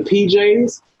is the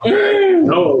PJs.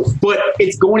 No. But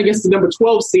it's going against the number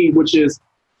 12 seed, which is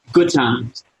Good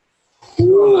Times. Kids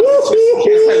have one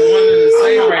in the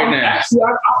same right now. Actually,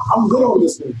 I'm good on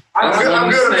this one. I'm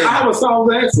good. I have a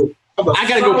solid answer. I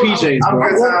gotta go PJs, bro. I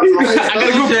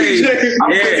gotta go PJs. I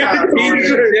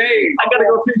gotta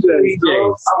go PJs.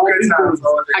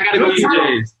 I gotta go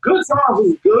PJs. Good Times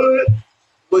is good,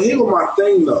 but here was my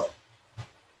thing though.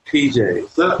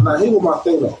 PJs. Now here was my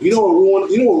thing though. You know what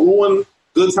ruined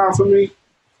Good Times for me?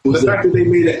 The fact that they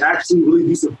made it actually really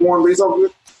decent porn based off of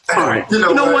it. All right. You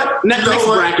know what?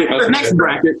 Next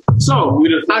bracket. So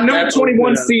our number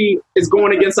 21 seed is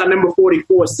going against our number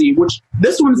 44 seed, which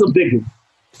this one's a big one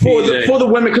for the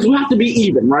women because we have to be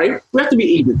even, right? We have to be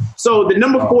even. So the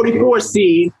number 44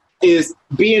 seed is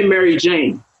Being Mary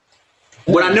Jane,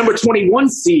 but our number 21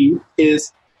 seed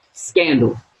is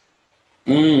Scandal.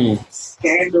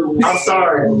 Scandal. I'm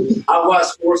sorry. I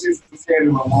watched 4 seasons of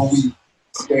Scandal in 1 week.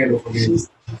 Scandal for me.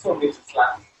 She told me to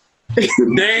slap me.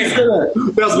 Damn.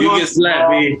 You get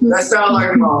slapped, B. That sounds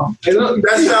like mom. That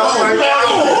sounds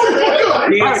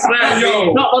like He get slapped,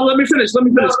 yo. No, let me finish.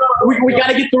 We got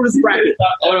to get through this bracket.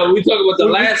 We talking about the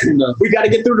last one, though. We got to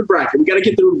get through the bracket.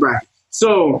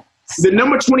 So the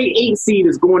number 28 seed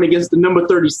is going against the number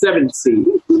 37 seed.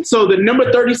 So the number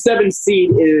 37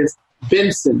 seed is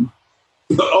Benson.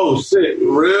 Oh, shit.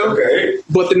 Real? Okay.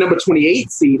 But the number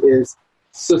 28 seed is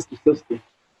Sister.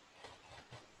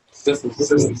 Sister for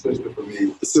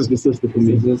me. Sister for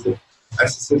me.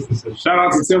 That's a sister. Shout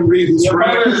out to Tim Reed who's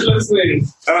friend.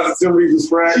 Shout out to Tim Reed who's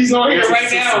friend. She's on here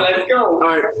right now. Let's go.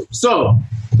 All right. So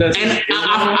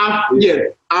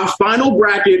Our final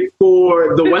bracket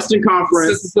for the Western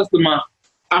Conference.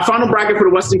 Our final bracket for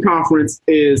the Western Conference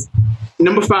is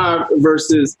number 5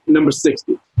 versus number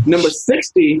 60. Number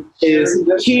 60 is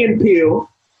Key and Peele,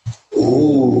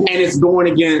 and it's going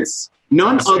against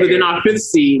none other than our 5th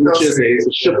seed, which is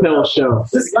Chappelle Show.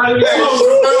 Because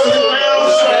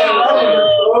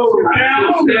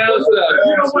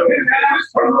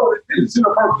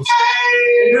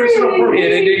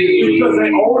they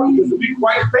only, to be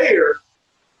quite fair,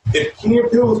 if Key and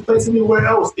Peele was placed anywhere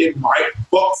else, it might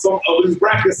fuck some of these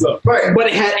brackets up. Right. But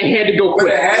it had to go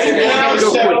quick. It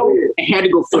had to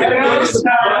go quick. I'm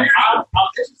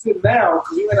interested now,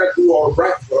 because we may not do all the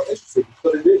brackets, but I'm interested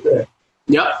because it did that.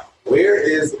 Yep. Where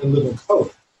is In Living Color?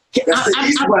 Can I get to the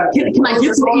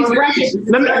East bracket?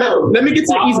 Let me get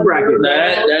to the East bracket.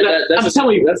 I'm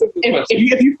telling you,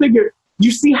 if you figure,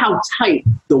 you see how tight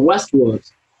the West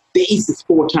was, the East is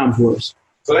 4 times worse.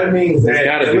 So that means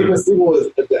that Living Single is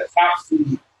at the top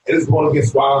seed and it's going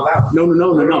against Wild Out. No.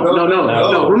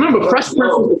 Remember, Fresh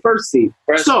Prince was the 1st seed.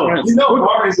 You know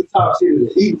Martin's the top seed of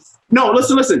the East. No,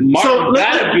 listen. Martin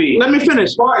let me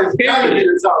finish. Martin's got to be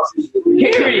the top seed of the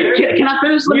East. Can I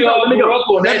finish? Let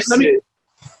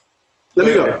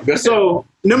me go. So,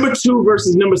 number 2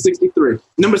 versus number 63.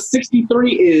 Number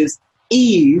 63 is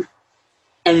Eve,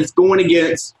 and it's going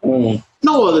against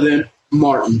no other than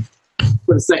Martin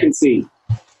for the 2nd seed.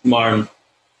 Martin.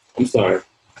 I'm sorry.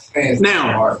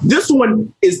 Now, this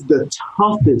one is the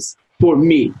toughest for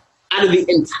me out of the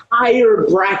entire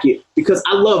bracket because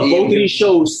I love both of these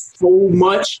shows so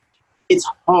much. It's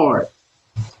hard.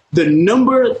 The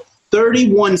number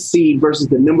 31 seed versus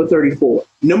the number 34.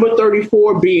 Number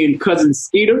 34 being Cousin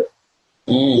Skeeter,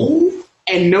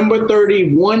 and number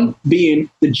 31 being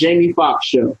the Jamie Foxx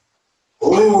Show.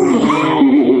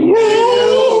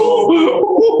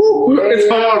 It's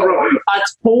hard, bro. I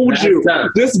told you,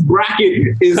 this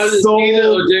bracket is so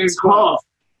tough.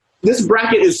 This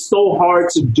bracket is so hard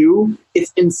to do.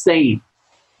 It's insane.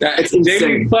 It's insane.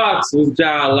 Jamie Foxx was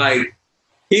just like,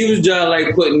 he was just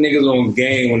like putting niggas on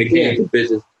game when it came to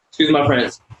bitches. Excuse my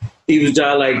friends. He was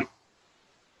just like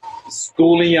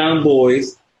schooling young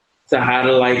boys to how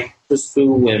to like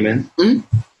pursue women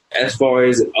as far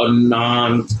as a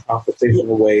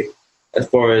non-confrontational way, as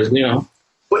far as, you know,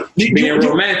 being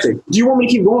romantic. Do you want me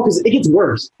to keep going? Because it gets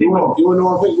worse. You want to know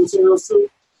what I think between those two?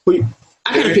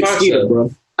 I gotta pick Skeeter,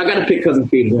 bro. I gotta pick Cousin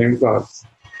Peter. Jamie Foxx.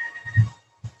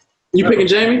 You picking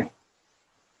Jamie?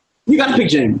 You gotta pick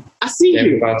Jamie. I see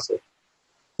Jamie you. Foxx.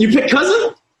 You pick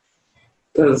Cousin?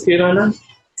 Cousin Skeeter on that?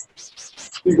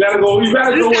 You gotta go with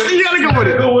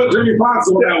it. Go with Jamie Foxx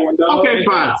on that one, dog. Okay,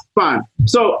 fine.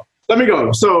 So let me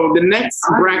go. So the next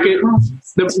bracket,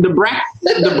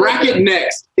 the bracket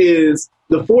next is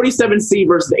the 47 seed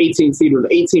versus the 18 seed, or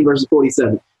the 18 versus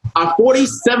 47. Our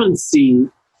 47 seed,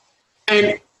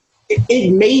 and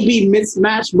it may be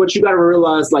mismatched, but you got to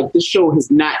realize, like, this show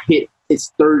has not hit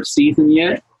its 3rd season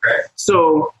yet. Okay.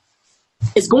 So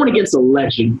it's going against a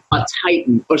legend, a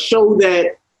titan, a show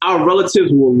that our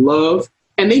relatives will love,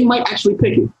 and they might actually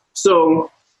pick it. So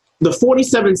the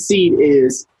 47 seed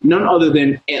is none other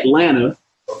than Atlanta.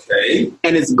 Okay.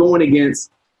 And it's going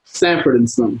against Sanford and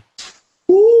Son.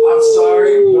 I'm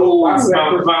sorry. No, I have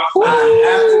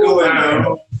to go in there.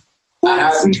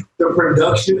 The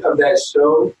production of that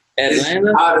show is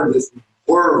out of this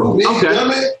world. Okay.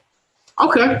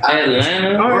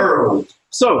 Atlanta world.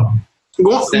 So,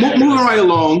 moving right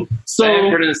along. So,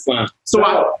 Sanford and Son.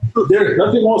 There's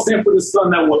nothing on Sanford and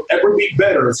Son that will ever be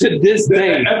better to this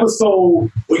day. An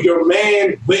episode where your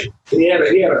man went. He had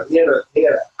a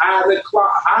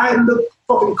high in the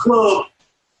fucking club,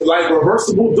 like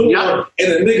reversible door,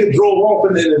 and a nigga drove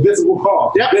off in an invisible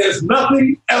car. Yep. There's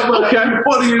nothing ever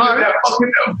funnier than that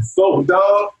fucking episode,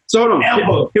 dog. So hold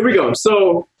on. Here we go.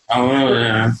 So,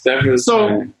 our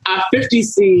 50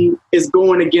 seed is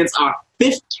going against our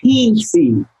 15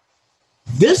 seed.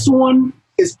 This one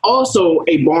is also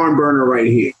a barn burner right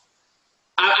here.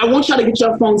 I want y'all to get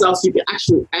your phones out so you can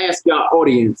actually ask y'all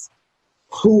audience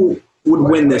who would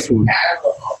win this one.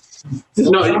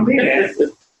 No,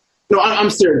 I'm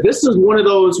serious. This is one of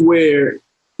those where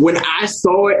when I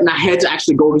saw it and I had to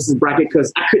actually go to this bracket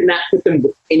because I could not put them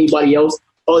with anybody else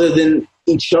other than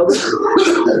each other.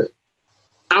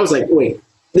 I was like, wait,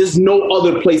 there's no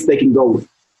other place they can go with.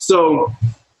 So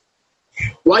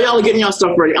while y'all are getting y'all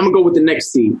stuff ready, I'm going to go with the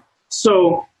next seed.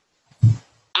 So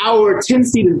our 10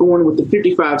 seed is going with the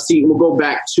 55 seed. We'll go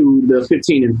back to the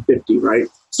 15 and 50, right?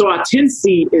 So our 10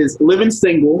 seed is Living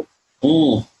Single,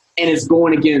 and it's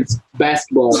going against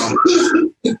Basketball.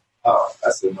 Oh,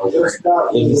 that's a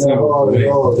no-brainer.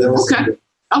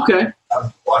 Okay.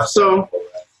 So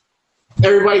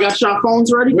Everybody got your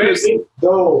phones ready?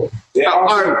 No.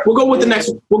 All right, we'll go with the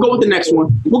next. We'll go with the next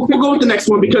one. We'll go with the next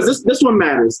one because this one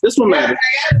matters. This one matters.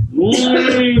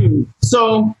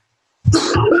 So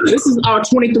this is our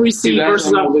 23 seed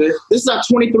versus our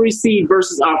 23 seed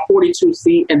versus our 42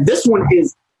 seed, and this one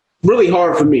is really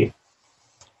hard for me.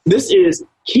 This is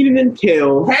Kenan and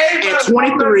Kel at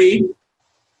 23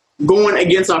 going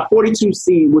against our 42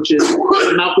 seed, which is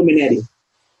Malcolm and Eddie.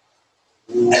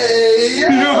 Hey,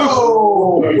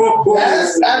 yo!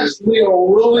 That's actually a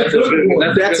really good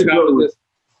one. That's a good one.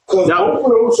 Because both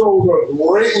of those shows are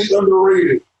greatly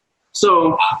underrated.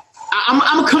 So I'm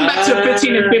going to come back to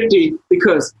 15 and 50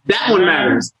 because that one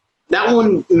matters. That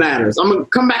one matters. I'm going to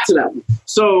come back to that one.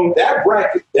 So that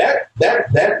bracket, that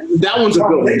one's a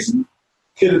good one.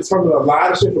 Can determine a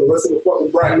lot of shit for the rest of the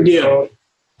fucking bracket. Yeah.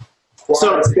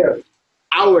 So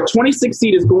our 26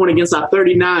 seed is going against our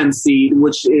 39 seed,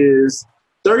 which is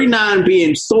 39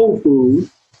 being Soul Food,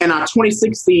 and our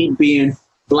 26 seed being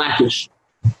Blackish.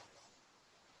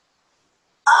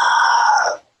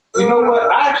 You know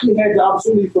what? I actually had the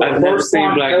opportunity for the first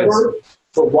time ever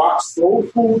to watch Soul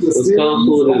Food, the series,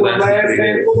 over the last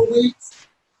handful of weeks.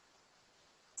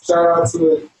 Shout out to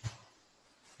it.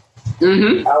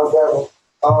 Alabama.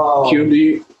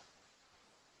 QD.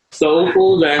 Soul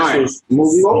Food, the actual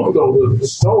movie. Soul Food, the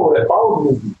show, that followed the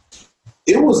movie.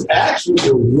 It was actually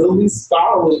a really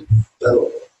solid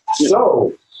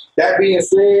show. That being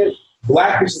said,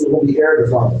 Blackish is going to be air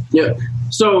design. Yeah.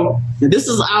 So this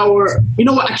is our. You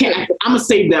know what? I'm gonna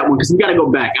save that one because we got to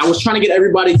go back. I was trying to get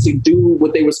everybody to do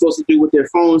what they were supposed to do with their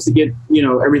phones to get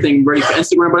everything ready for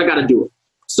Instagram, but I got to do it.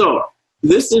 So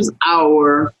this is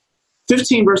our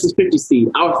 15 versus 50 seed.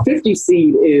 Our 50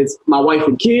 seed is my wife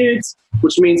and kids,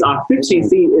 which means our 15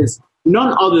 seed is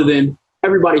none other than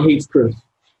Everybody Hates Chris.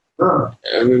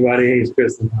 Everybody Hates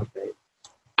Chris.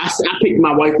 I picked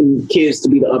my wife and kids to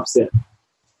be the upset.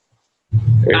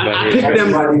 I picked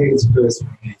them. Everybody Hates Chris.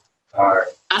 All right.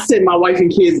 I said my wife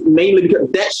and kids mainly because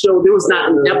that show, there was not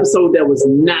an episode that was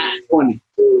not funny.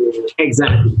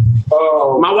 Exactly.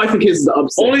 My wife and kids is the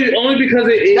upset. Only because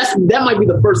that might be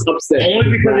the first upset.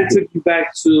 Only because it took you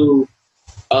back to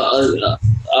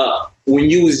when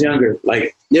you was younger.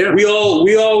 Like we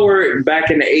all were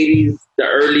back in the 80s, the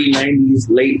early 90s,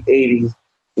 late 80s,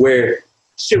 where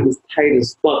shit was tight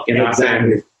as fuck in our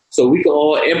family. So we could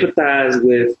all empathize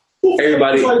with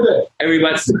everybody.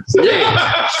 Everybody,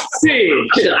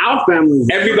 our family.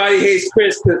 Everybody Hates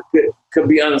Chris could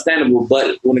be understandable,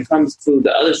 but when it comes to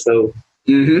the other show,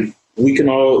 we can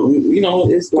all,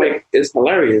 it's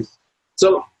hilarious.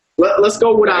 So let's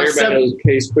go with our 7.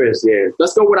 Hates Chris, yeah.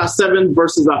 Let's go with our 7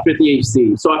 versus our 58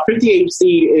 seed. So our 58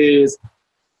 seed is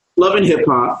Love and Hip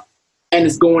Hop, and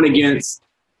it's going against,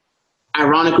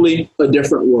 ironically, A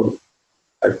Different World.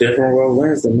 A Different World?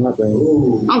 Where's the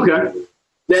nothing? Okay.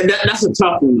 That's a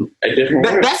tough one. A Different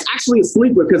World? That's actually a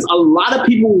sleeper because a lot of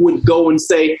people would go and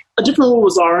say A Different World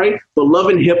was all right, but Love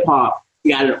and Hip Hop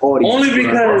got an audience. Only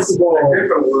because A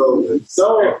Different World is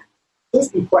so. Let's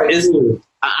be quite clear.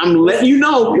 I'm letting you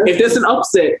know if there's an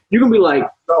upset, you're going to be like,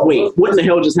 wait, what in the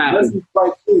hell just happened? Let's be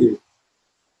quite clear.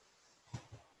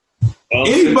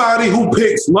 Anybody who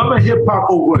picks Love and Hip Hop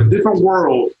over A Different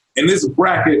World in this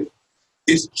bracket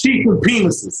is cheap and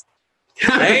penises.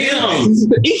 Damn.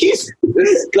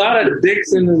 There's a lot of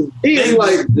dicks in his. He's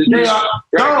like,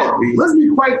 let's be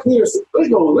quite clear. So,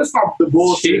 let's stop the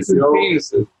bullshit.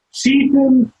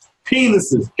 Cheaping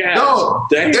penises.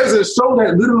 There's a show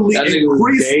that literally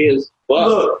increased.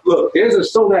 Look, there's a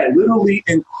show that literally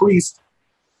increased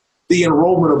the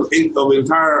enrollment of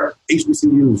entire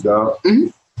HBCUs, dog.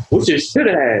 Which it should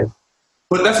have.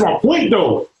 But that's my point,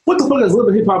 though. What the fuck has Love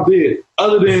and Hip Hop did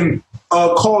other than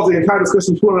cause the entire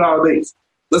discussion $200 days?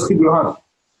 Let's keep it 100.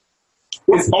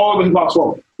 It's all the hip hop's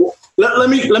fault.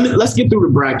 Let's get through the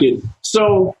bracket.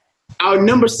 So our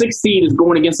number 6 seed is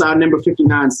going against our number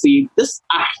 59 seed. This,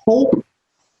 I hope,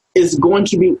 is going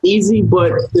to be easy,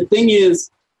 but the thing is,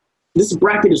 this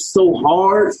bracket is so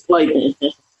hard. Like,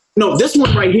 no, this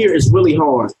one right here is really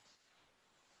hard.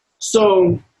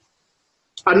 So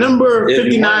our number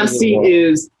 59 seed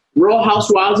is Real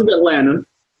Housewives of Atlanta,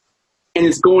 and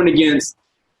it's going against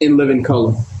In Living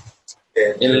Color.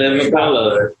 In Living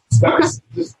Color. Stop.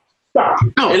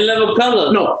 No. In Living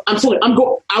Color. No, I'm telling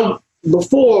you,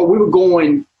 before we were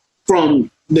going from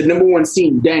the number 1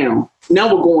 seed down.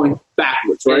 Now we're going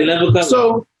backwards, right?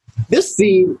 So this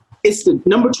seed is the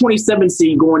number 27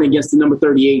 seed going against the number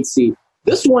 38 seed.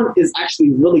 This one is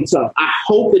actually really tough. I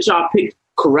hope that y'all picked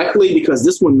correctly because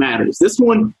this one matters. This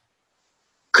one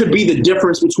could be the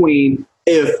difference between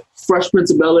if Fresh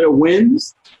Prince of Bel-Air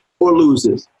wins or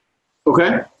loses.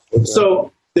 Okay?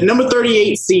 So The number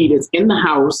 38 seed is in the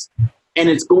house, and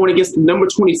it's going against the number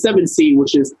 27 seed,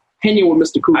 which is hanging with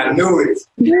Mr. Cooper. I knew it.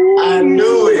 I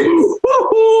knew it.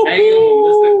 Hanging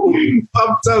with Mr. Cooper.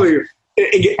 I'm telling you.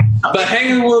 But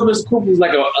hanging with Mr. Cooper was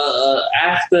like a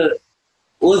after,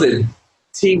 what was it,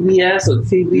 TBS or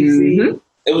TBC? Mm-hmm.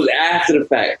 It was after the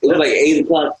fact. It was like 8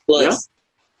 o'clock plus.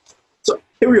 Yeah. So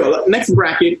here we go. Next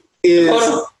bracket is.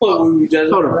 Hold on.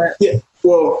 Yeah.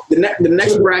 Well, the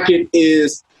next bracket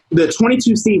is the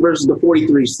 22 seed versus the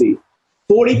 43 seed.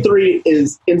 43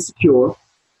 is Insecure,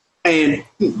 and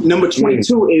number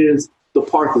 22 is the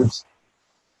Parkers.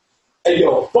 Hey,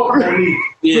 yo, fuck Monique.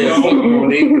 Yeah, fuck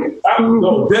Monique.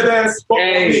 No, dead ass fuck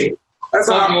Monique. That's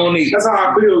how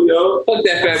I feel, yo. Fuck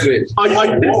that fat bitch.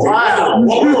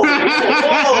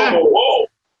 Whoa.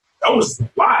 That was a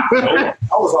lot, yo. That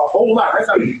was a whole lot. That's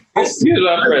how you. Hey,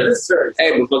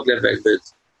 but fuck that fat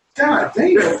bitch. God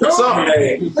damn.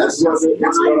 Let's go to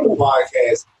the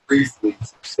podcast briefly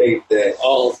state that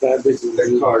all fat bitches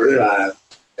that Carter 5.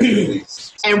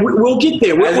 And we'll get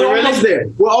there. We're almost there.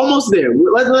 We're almost there.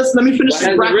 Let me finish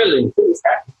this bracket. Really?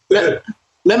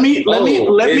 Let me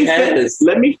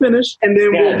finish, and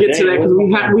then we'll get to that because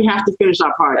we have to finish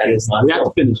our podcast. We have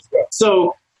to finish.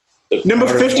 So number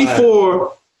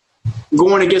 54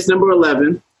 going against number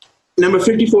 11. Number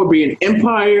 54 being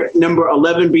Empire. Number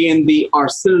 11 being the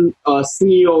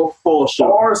Arsenio Hall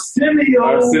show.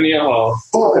 Arsenio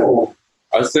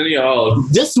Hall.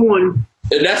 This one.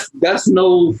 That's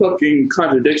no fucking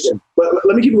contradiction. But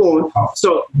let me keep going.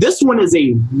 So this one is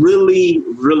a really,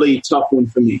 really tough one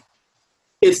for me.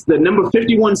 It's the number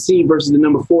 51 seed versus the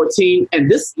number 14. And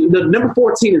the number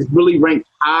 14 is really ranked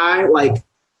high,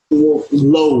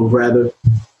 low rather.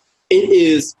 It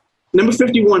is number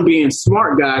 51 being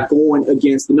Smart Guy going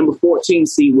against the number 14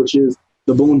 seed, which is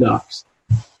the Boondocks.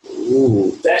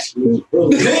 Ooh, that's really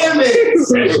damn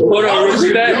it! Hold on,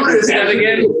 repeat that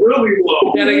again. Really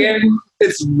low. That again.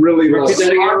 It's really low.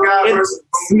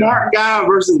 Smart Guy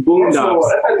versus Boondocks.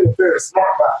 That's not even fair.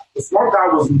 Smart Guy. The Smart Guy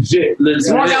was legit.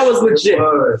 Smart Guy was legit,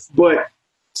 but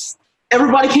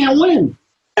everybody can't win.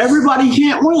 Everybody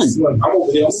can't win. Smart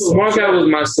Guy was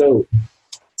my soul.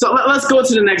 So let's go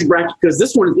to the next bracket because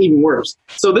this one is even worse.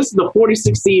 So this is the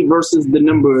 46 seed versus the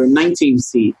number 19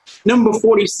 seed. Number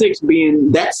 46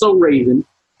 being That's So Raven,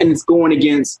 and it's going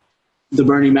against the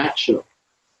Bernie Mac show.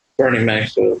 Bernie Mac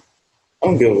show. I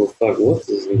don't give a fuck what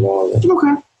this is all that.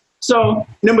 Okay. So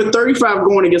number 35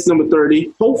 going against number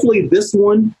 30. Hopefully this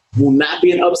one will not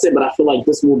be an upset, but I feel like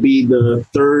this will be the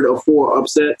third or fourth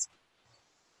upsets.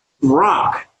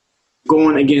 Rock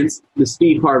going against the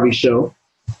Steve Harvey show.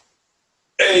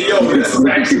 Hey, yo, this is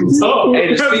actually tough.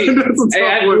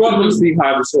 I grew up on the Steve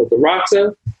Harvey show. The Rock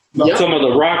show? Yep. Some of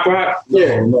the Rock?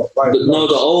 Yeah.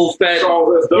 The old fat.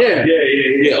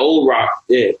 Yeah, old Rock.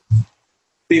 Yeah.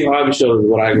 Steve Harvey show is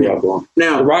what I grew up on.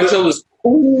 Now, the Rock show was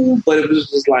cool, but it was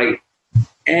just like,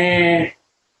 where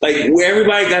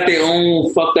everybody got their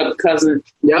own fucked up cousin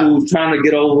who's trying to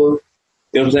get over.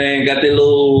 You know what I'm saying? Got their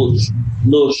little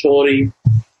shorty.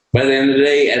 But at the end of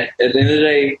the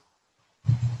day,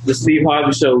 the Steve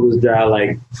Harvey show was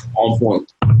on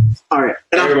point. All right.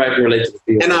 And everybody can relate to the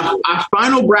Steve Harvey. Our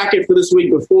final bracket for this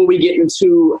week before we get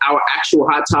into our actual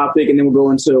hot topic, and then we'll go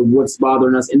into what's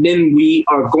bothering us. And then we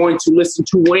are going to listen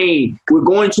to Wayne. We're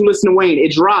going to listen to Wayne.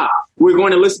 It dropped. We're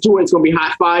going to listen to it. It's going to be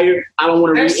hot fire. I don't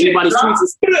want to read anybody's tweets.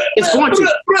 It's going to.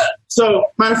 So,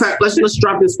 matter of fact, let's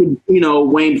drop this with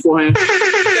Wayne beforehand.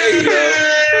 There you go.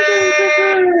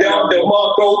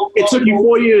 It took you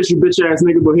 4 years, you bitch ass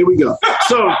nigga, but here we go.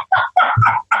 So,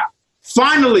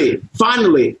 finally,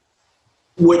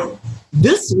 with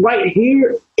this right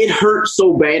here, it hurt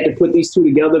so bad to put these two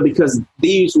together because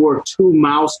these were two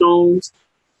milestones.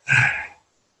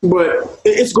 But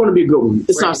it's going to be a good one.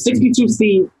 It's our 62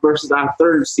 seed versus our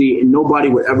 3rd seed, and nobody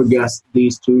would ever guess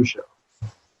these two shows.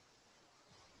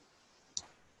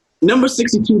 Number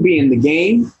 62 being The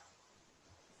Game,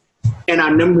 and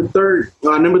our number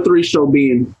 3 show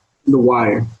being The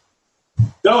Wire.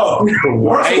 I'm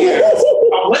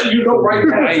letting you know right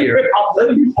now. I'm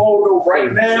letting you all know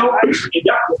right now. And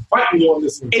y'all can fight me on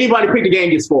this one. Anybody pick The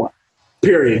Game gets 4.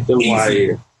 Period. The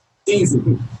Wire. Easy.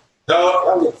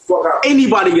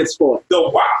 Anybody gets 4.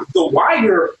 The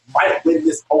Wire might win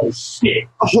this whole shit.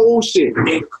 Whole shit.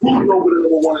 Including over the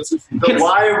number 1 and 2. The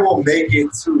Wire will make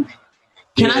it to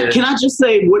the Can I just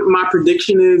say what my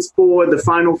prediction is for the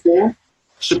Final Four?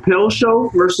 Chappelle Show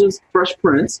versus Fresh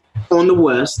Prince on the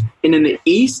West. And in the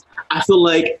East, I feel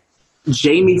like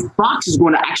Jamie Foxx is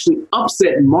going to actually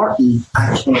upset Martin.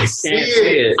 I can't see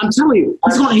it. I'm telling you,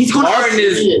 he's going. Martin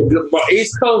is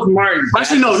East Coast Martin.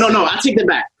 Actually, no. I take that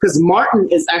back because Martin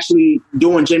is actually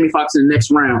doing Jamie Foxx in the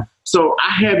next round. So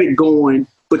I have it going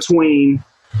between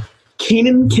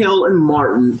Kenan Kel and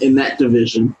Martin in that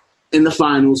division in the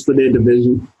finals for their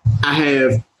division. I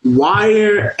have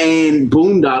Wire and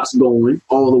Boondocks going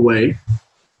all the way.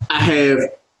 I have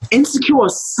Insecure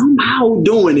somehow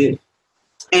doing it.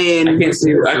 And I can't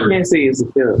say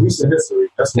Insecure. Recent history.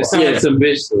 That's what some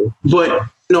bitch. But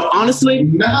no, honestly,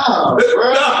 no.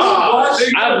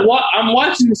 I'm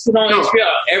watching this shit on HBO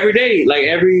every day, like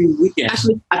every weekend.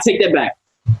 Actually, I take that back.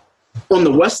 On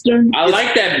the Western, I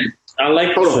like that. I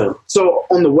like that. So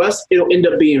on the West, it'll end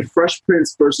up being Fresh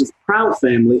Prince versus Proud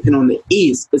Family, and on the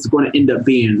East, it's going to end up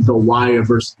being The Wire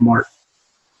versus Martin.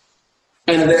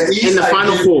 And in the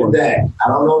final four, I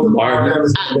don't know if the Proud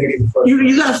Family's going to make it first.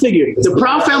 You got to figure the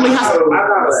Proud Family has. I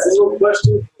got a single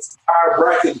question. This entire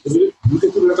bracket. You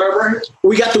can do the entire bracket.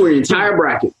 We got through an entire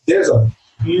bracket. There's a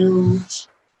huge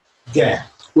gap.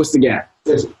 What's the gap?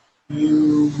 There's a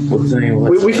huge.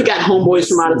 We forgot Homeboys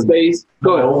from Outer Space.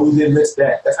 Go ahead. No, we didn't miss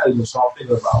that. That's how you start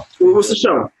thinking about. What's the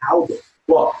show? How the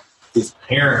fuck is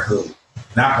Parenthood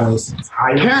not on this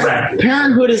entire bracket?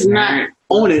 Parenthood is not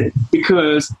on it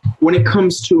because when it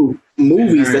comes to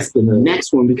movies, that's the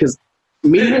next one. Because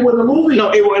it was a movie.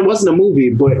 No, it wasn't a movie,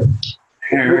 but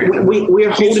we're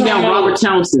holding down Robert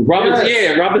Townsend. Robert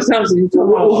Townsend.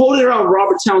 We're holding around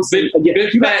Robert Townsend again.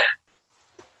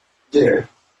 Yeah.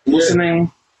 What's the name?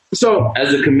 So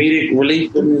as a comedic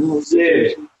relief. Yeah.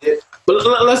 But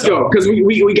let's go because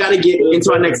we got to get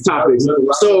into our next topic.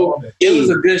 So it was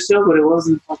a good show, but it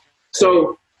wasn't.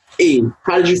 So, E,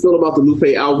 how did you feel about the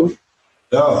Lupe album?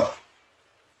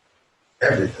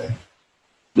 Everything.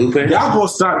 Lupe? Y'all gonna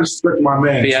stop disrespecting my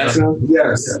man. Fiasco?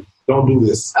 Yes. Don't do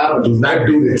this. Do not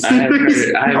do this. I haven't heard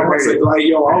it. I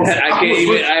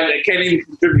can't even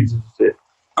contribute to shit.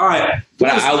 All right. But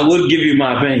I would give you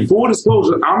my opinion. Full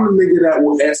disclosure, I'm the nigga that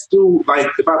will still, like,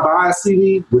 if I buy a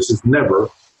CD, which is never,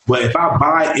 but if I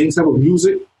buy any type of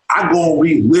music, I go and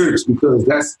read lyrics because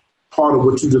that's part of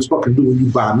what you just fucking do when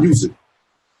you buy music.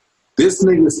 This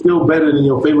nigga is still better than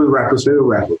your favorite rapper's favorite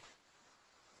rapper.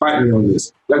 Fight me on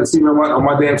this. You can see me on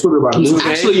my damn Twitter about it. He's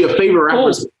actually your favorite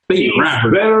rapper's favorite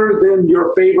rapper. Better than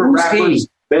your favorite rapper's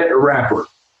better rapper.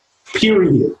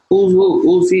 Period.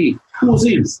 Who's he? Who's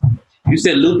he? You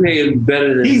said Lupe is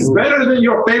better than. He's better than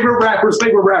your favorite rapper's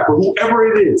favorite rapper, whoever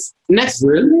it is. Next,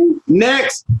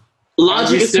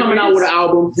 Logic is coming out with an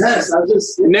album. Yes, I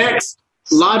just. Next,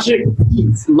 Logic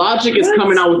is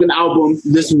coming out with an album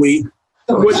this week.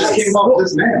 Which just came off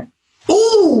this man.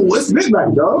 Ooh, it's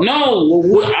midnight, dog. No,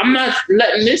 I'm not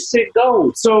letting this shit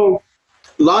go. So,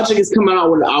 Logic is coming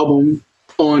out with an album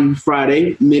on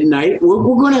Friday, midnight. We're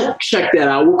going to check that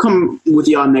out. We'll come with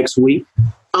y'all next week.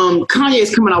 Kanye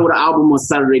is coming out with an album on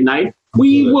Saturday night.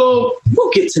 We'll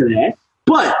get to that.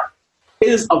 But it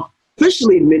is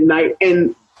officially midnight,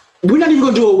 and we're not even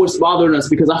going to do what's bothering us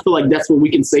because I feel like that's what we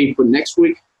can save for next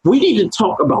week. We need to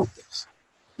talk about this.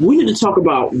 We need to talk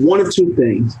about one of two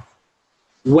things.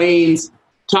 Wayne's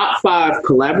top 5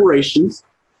 collaborations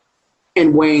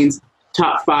and Wayne's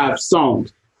top 5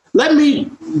 songs. Let me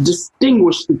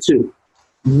distinguish the two.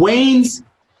 Wayne's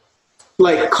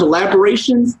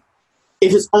collaborations,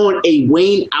 if it's on a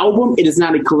Wayne album, it is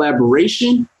not a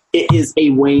collaboration. It is a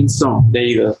Wayne song. There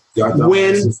you go.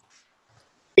 When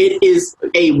it is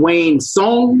a Wayne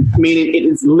song, meaning it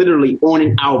is literally on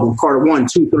an album. Carter 1,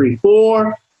 2, 3,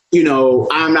 4.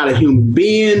 I'm Not a Human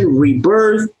Being,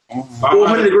 Rebirth,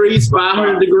 400 Degrees,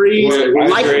 500 Degrees.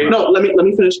 Let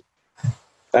me finish.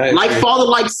 Like Father,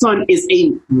 Like Son is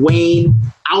a Wayne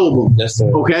album.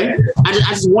 Okay? I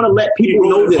just want to let people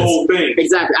know this. Whole thing.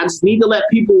 Exactly. I just need to let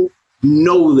people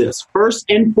know this. First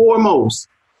and foremost,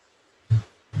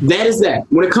 that is that.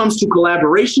 When it comes to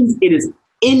collaborations, it is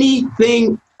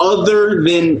anything other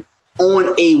than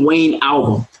on a Wayne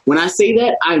album. When I say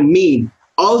that, I mean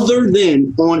other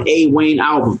than on a Wayne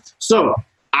album. So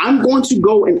I'm going to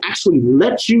go and actually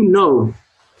let you know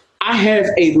I have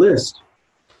a list.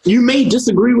 You may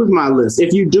disagree with my list.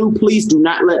 If you do, please do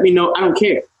not let me know. I don't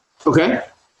care. Okay?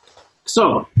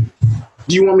 So,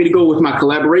 do you want me to go with my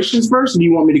collaborations first, or do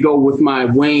you want me to go with my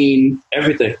Wayne?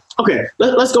 Everything. Okay,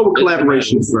 let's go with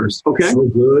collaborations first. Okay? So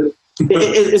good.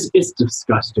 It's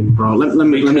disgusting, bro. Let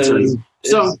me tell you.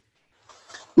 So,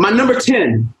 my number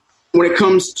 10, when it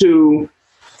comes to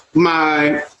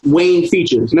my Wayne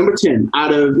features, number 10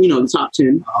 out of, the top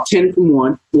 10, 10 from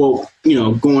 1. Well,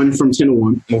 going from 10 to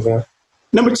 1. Okay.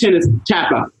 Number 10 is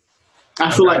Tap Out.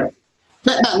 I feel like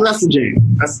that's the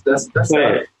jam. That's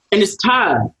And it's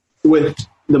tied with with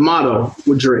the motto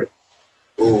with Drake.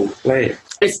 Oh, play it.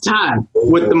 It's tied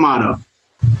with the motto.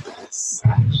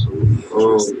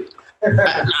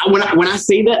 When I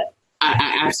say that,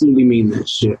 I absolutely mean that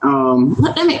shit. I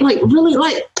mean, like, really,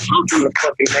 like, I'm a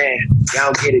fucking man.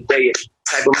 Y'all get it, do you?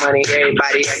 Type of money,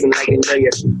 everybody acting like a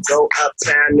million. Go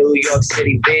uptown, New York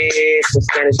City, bitch. Some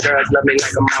Spanish girls love me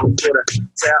like I'm on Twitter.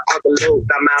 Tell Uncle Luke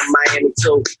I'm out in Miami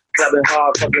too. Clubbing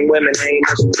hard, fucking women, ain't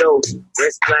much to do.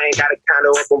 Wrist playing, got a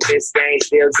condo up on Biscayne,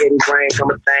 still getting brain,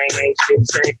 come a thing, ain't shit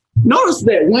changed. Notice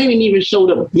that Wayne ain't even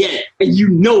showed up yet, and you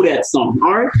know that song,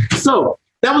 all right? So,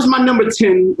 that was my number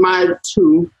 10, my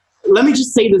 2. Let me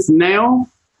just say this now,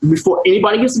 before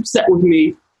anybody gets upset with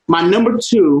me. My number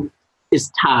 2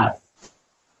 is tied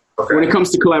when it comes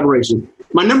to collaboration.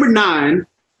 My number 9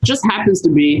 just happens to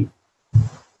be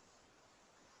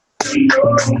Watch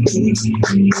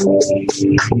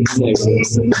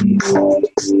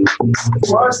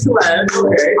the land,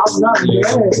 okay. I'm not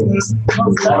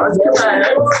Watch the land.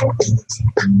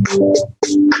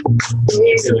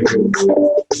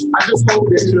 I just hope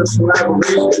that your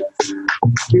collaboration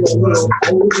is a little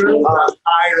older.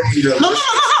 No.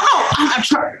 I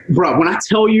try, bro. When I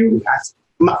tell you,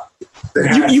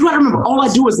 you gotta remember. All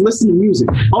I do is listen to music.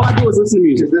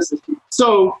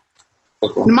 So,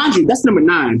 mind you, that's number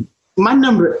 9. My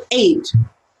number 8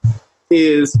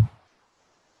 is.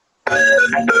 Okay.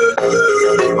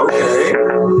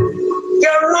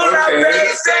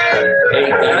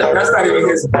 That's not even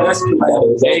his best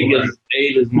collab.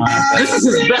 8 is mine. This is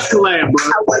his best collab, bro.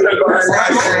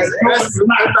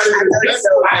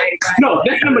 No,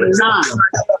 that's number 9.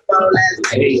 Oh,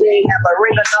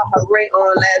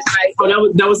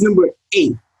 that was number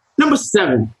 8. Number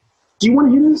 7. Do you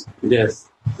want to hear this? Yes.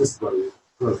 This is what it is.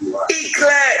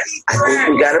 E-class. I think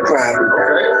we got a problem.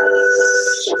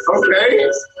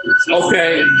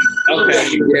 Okay.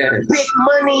 Yeah. Big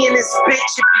money in this bitch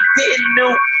if you didn't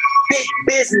know. Big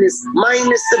business,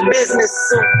 minus the business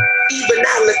suit. Even I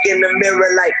look in the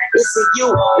mirror like, it's a you.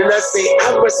 And I say, I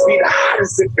must be the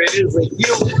hottest if it isn't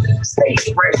you. Stay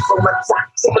fresh from my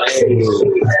top to my shoes.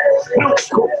 No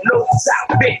coat, no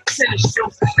top, big tennis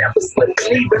shoes. Never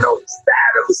slipping even on the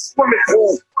side of a swimming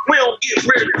pool. We don't get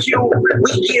rid of you, we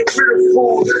get rid of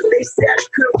food. They said I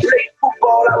couldn't play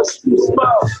football, I was too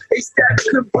small. They said I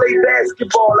couldn't play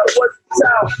basketball, I wasn't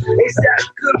tall. They said I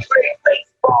couldn't play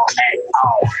baseball at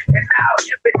all. And now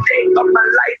every day of my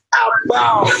life I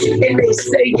ball. And they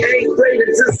say you ain't great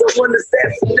until someone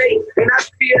assassinates. And I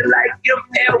feel like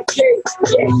MLK.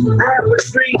 Yeah, I have a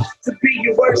dream to be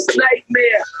your worst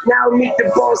nightmare. Now meet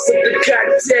the boss of the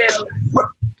cocktail.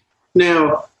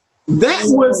 Now, that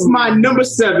was my number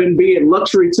 7, being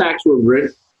Luxury Tax with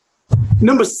Rick.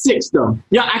 Number 6, though.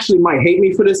 Y'all actually might hate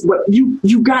me for this, but you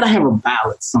gotta have a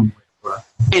ballad somewhere, bro.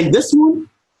 And this one,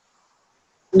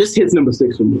 this hits number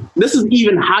 6 for me. This is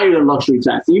even higher than Luxury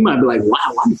Tax. And you might be like,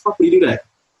 wow, why the fuck would you do that?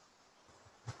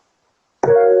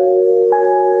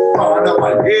 Oh, I know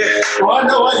why. Yeah. Oh, I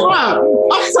know why. Wow.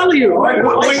 I'm telling you. I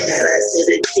said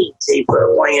the DJ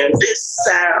for playing this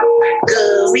sound.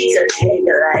 Cause we could hang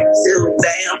like 2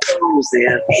 damn fools. And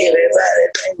everybody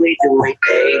think we doing a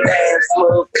damn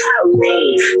smoke out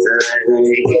me. So I'm gonna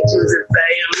get you to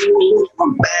say me.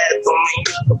 I'm bad for me.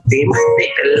 They might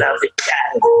think I love it,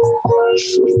 guys.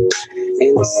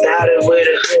 And we started with a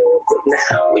hood, but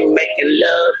now we making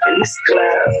love in this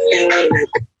club.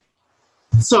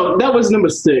 So that was number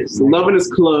 6, Love in This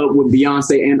Club with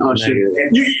Beyonce and Usher.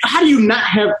 How do you not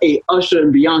have a Usher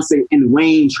and Beyonce and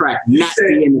Wayne track not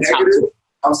be in the top 2?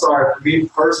 I'm sorry, for me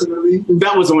personally,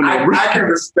 that was on there. I can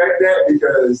respect that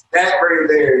because that right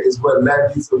there is what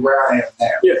led me to where I am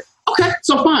now. Yeah. Okay,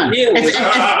 so fine. Yeah,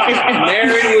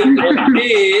 married with a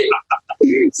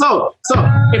kid. So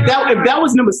if that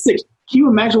was number 6, can you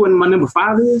imagine what my number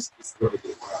 5 is?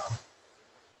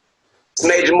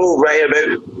 Major move right here,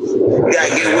 baby. You gotta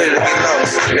get with it, get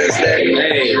lost.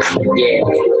 Hey,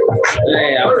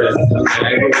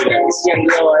 It's young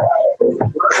Lord.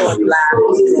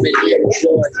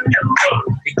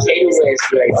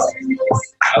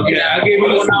 Okay, I'll give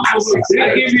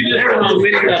you this one.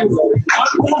 One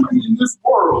woman in this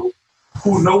world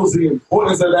who knows the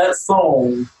importance of that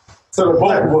song to the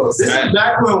both of us. This is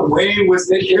back when Wayne was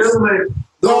killing.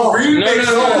 No.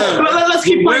 Let's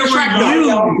keep playing track.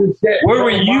 Where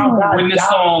were you when this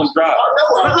song dropped?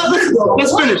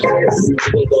 Let's finish.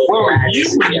 Where were you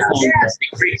when this song dropped?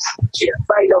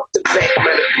 Right off the back,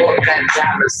 metaphor got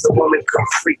dollars. So woman come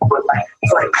freak, but like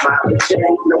flight mileage, it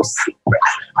ain't no secret.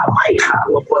 I might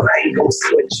holler, but I ain't gon'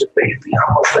 switch you, baby.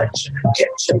 I'ma let you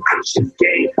catch your bitches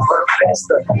game. Run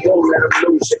faster, don't let them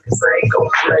lose you, cause I ain't gon'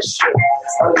 bless you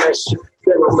unless you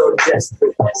feeling so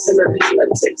desperate. Send a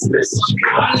text message.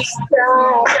 I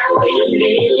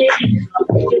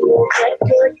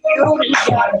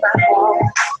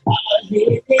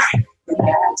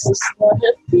just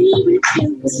wanna be with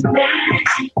you tonight.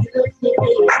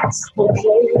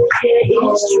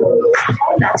 It's true.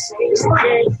 I'm not saying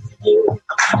you.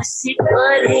 I wanna see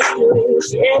what it is,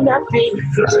 and I be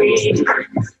free.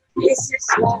 This is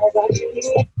what I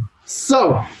need.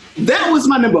 So that was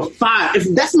my number 5.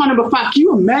 If that's my number 5, can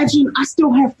you imagine? I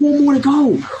still have 4 more to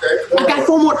go. I got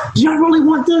 4 more. Do y'all really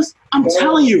want this? I'm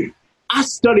telling you, I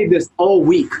studied this all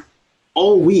week.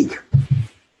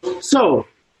 So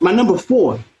my number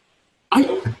 4.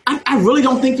 I really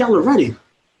don't think y'all are ready.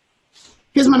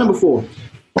 Here's my number 4.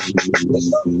 It's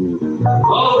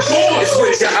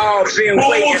what you all been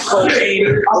waiting for,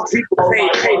 baby. People pay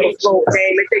me for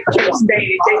game. If they can't stand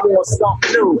it, they want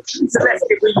something new. So let's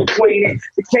get reacquainted.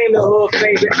 Became the hood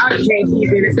favorite. I can't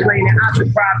even explain it. I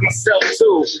surprised myself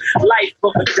too. Life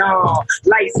of a dawn.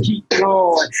 Lights keep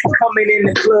going. Coming in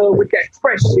the club with that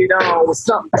fresh shit on. With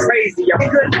something crazy. I'm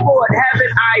good for it.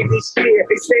 Haven't I this year?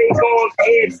 They say go on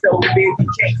head so big. You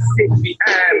can't sit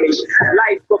behind me.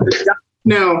 Life of a dawn.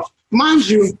 Now, mind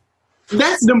you,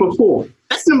 that's number 4.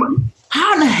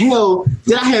 How the hell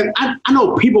did I have? I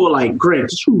know people are like, Greg,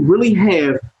 did you really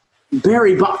have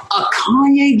Barry a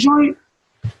Kanye joint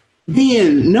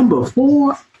being number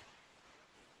 4?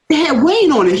 It had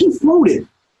Wayne on it. He floated.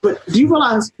 But do you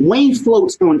realize Wayne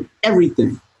floats on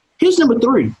everything? Here's number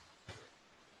 3.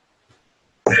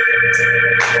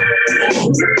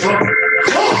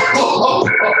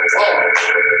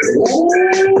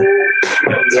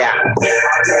 Yeah.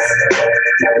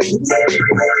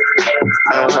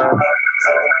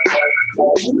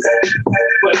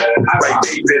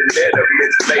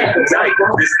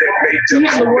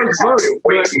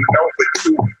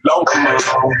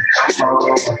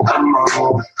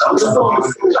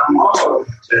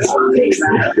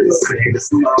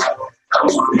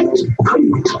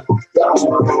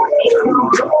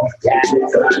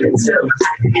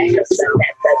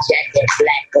 Jacket,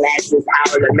 black glasses,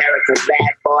 all American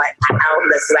bad boy. I own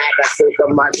the swag, I took the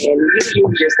money, and you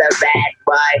just a bad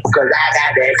boy. Cause I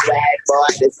got that swag,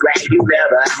 boy, the swag you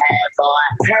never had, boy.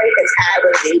 Hey, it's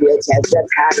irony, you just the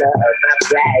color of my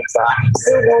flag, boy.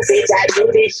 Sumo, bitch, I do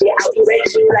this shit, I'll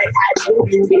erase you like I do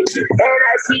you, bitch. And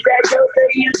I see that joker,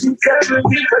 you can cover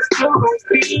me for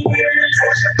stupid.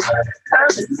 I'm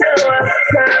so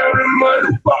uptown,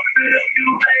 motherfucker, if you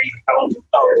ain't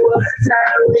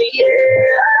overtime,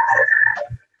 yeah.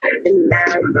 And now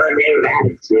I'm running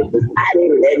ratchet. I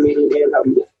didn't let me live.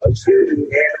 I'm shooting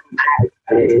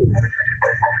them.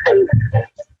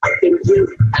 I think you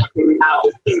now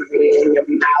in your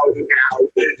mouth now.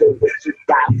 What you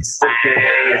got?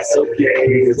 It's okay.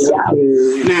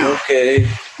 Now,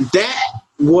 that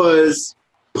was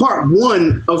part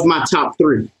 1 of my top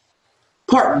 3.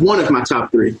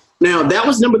 Now, that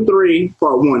was number 3,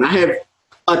 part 1. I have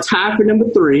a tie for number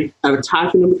 3. I have a tie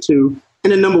for number 2.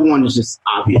 And the number 1 is just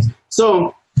obvious.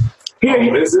 So,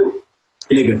 here is it.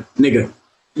 Nigga,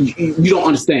 you don't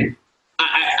understand.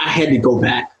 I had to go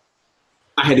back.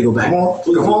 Come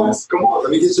on.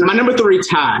 Let me get my number 3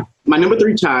 tie.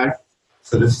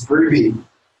 So this is 3B.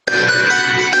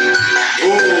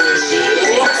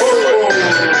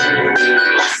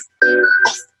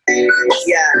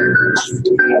 Yeah.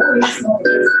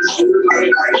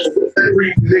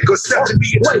 Nigga, step to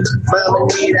me. Mama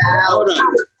need a house.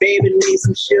 Baby need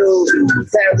some shoes.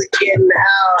 Times are getting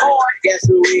out. Guess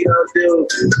what we gon' do?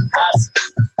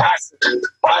 Hustle.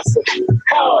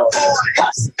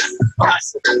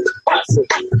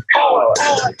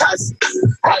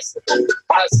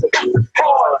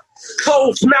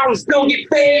 Coast mountains don't get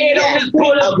fed on this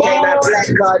boulevard. My black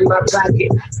card in my pocket.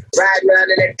 Riding around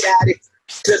in that daddy.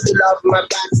 Pistol off my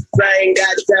box. I ain't got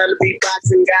time to be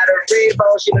boxing. Got a red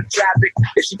bone, she in traffic.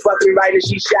 If she fucking right and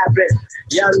she shopping.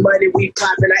 Young money, we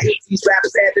popping. I hate these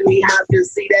rappers, Anthony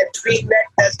Hopkins. See that tweet neck?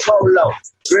 That's Polo.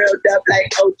 Grilled up like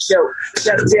Ocho.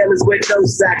 Chuck Taylors with no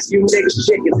socks. You niggas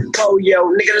chicken. Pollo.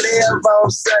 Nigga live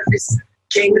on Sundays.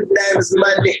 King of Diamonds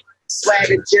Monday.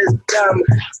 Swagger just dumb.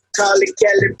 Call it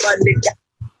Kelly Bundy.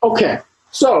 Okay,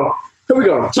 so here we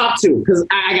go. Top 2, because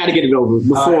I got to get it over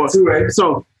before. 2, right?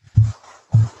 So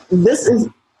this is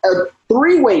a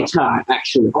 3-way tie,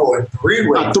 actually. Oh, a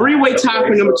 3-way. A 3-way tie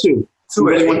for number 2. You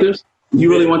really want this? You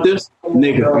really want this?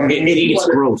 Nigga, it gets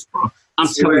gross, bro. I'm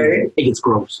telling you, it gets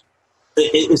gross.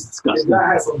 It's disgusting. That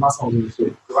has some muscle in this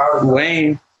shit.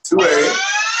 Wayne. 2A.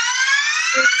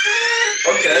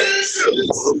 Okay.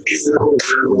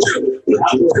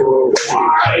 Looking for a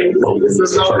wide open It's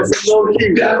a low key.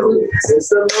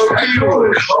 It's a low key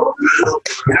one.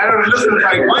 I don't listen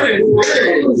like what They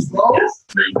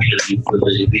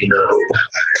Filipino.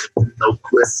 No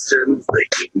questions, they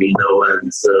give me no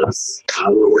answers. I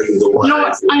will ring the You know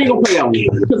what? I ain't gonna play that one.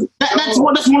 'Cause that's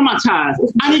one of my ties.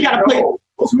 I ain't gotta play.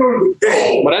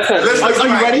 But that's Are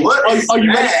you ready? Are you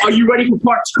ready? Are you ready for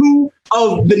part 2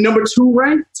 of the number 2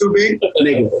 rank? 2B?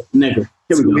 Nigga.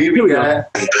 Here we go.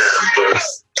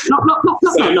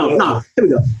 No. Here we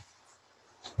go.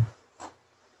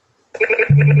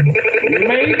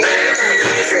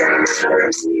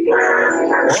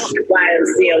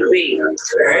 YMCMB.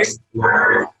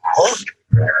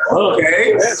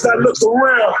 Okay. As I look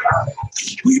around,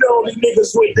 we the only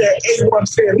niggas with that A1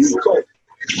 Felico.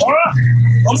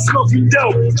 I'm smoking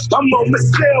dope. I'm on my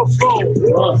cell phone.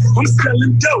 I'm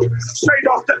selling dope straight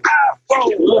off the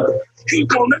iPhone. He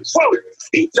on the quote.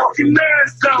 He talking nine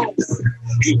zones.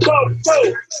 He called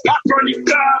the I run you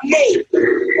God mode.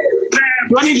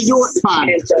 Do I need to do it? Fine.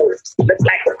 Look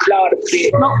like a Florida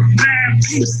bitch. 9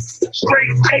 piece,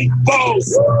 straight 8 balls.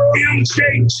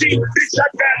 MJG, bitch, I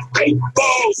got 8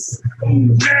 balls.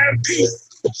 9 piece,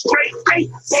 straight 8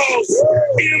 balls.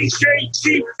 MJG,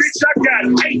 bitch, I got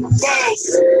 8 balls.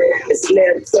 It's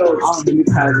left so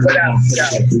put out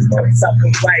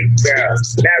something white girl,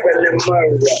 Marilyn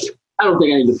Monroe. I don't think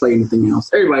I need to play anything else.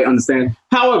 Everybody understands.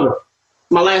 However,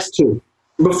 my last 2.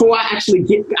 Before I actually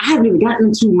I haven't even gotten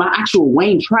into my actual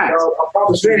Wayne tracks.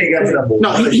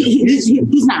 No,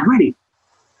 he's not ready.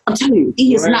 I'm telling you,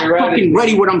 he is not fucking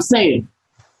ready what I'm saying.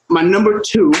 My number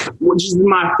 2, which is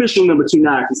my official number 2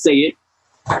 now, I can say it.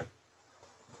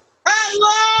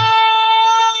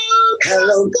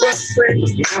 Hello,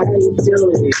 girlfriend. How you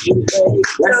doing?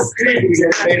 That's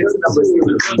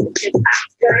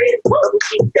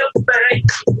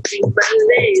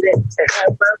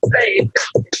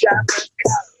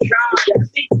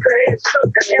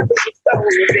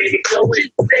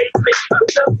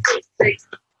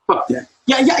Fuck that.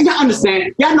 Yeah, y'all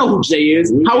understand. Y'all know who Jay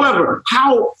is. However,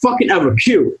 how fucking ever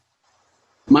Q,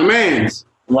 my man,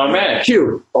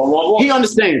 Q, he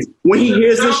understands when he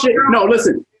hears this shit. No,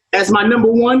 listen. As my number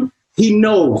 1, he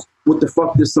knows what the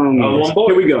fuck this song is.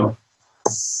 Here we go.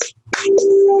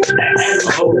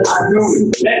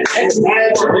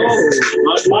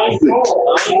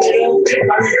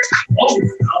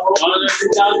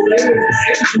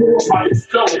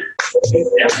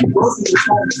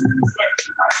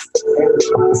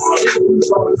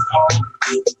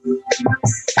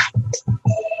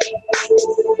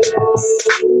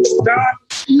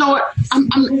 You know what?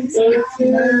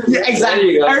 Yeah,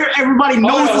 exactly. Everybody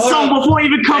knows the song before it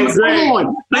even comes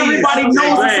on. Everybody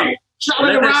knows the song. Shall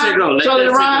let it ride? Shall let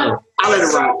it ride? I'll let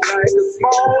it ride. Like a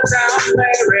small town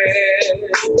marriage,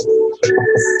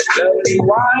 lovely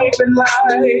wife and life,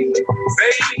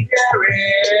 baby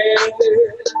carriage.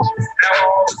 Now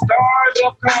all the stars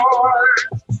are cars,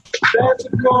 that's the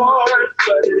chord,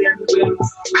 but in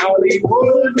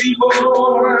Hollywood be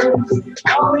born,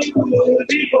 Hollywood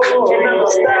be born.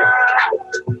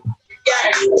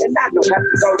 Yeah, and I don't have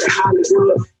to go to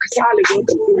Hollywood, cause Hollywood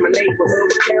come through my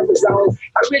neighborhood with cameras on.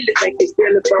 I really think they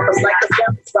stealing from us like a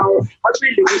Samsung. I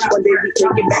really wish one day we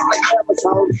take it back like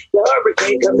Amazon. The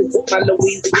hurricane coming to my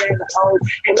Louisiana home,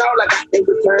 and all I got in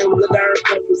return was a darn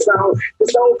country song.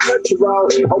 This old country wrong,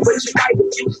 I wish you might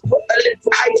have used put a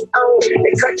little ice on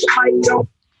and cut your mic on.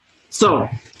 So,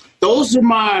 those are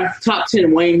my top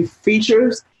 10 Wayne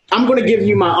features. I'm going to give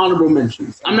you my honorable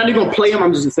mentions. I'm not even going to play them,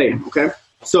 I'm just going to say them, okay?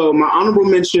 So my honorable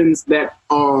mentions that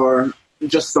are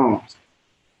just songs.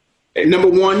 Number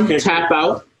 1, Tap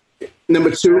Out. Number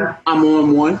 2, I'm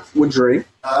on One with Dre.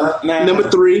 Number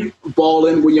 3,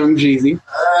 Ballin' with Young Jeezy.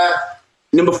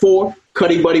 Number 4,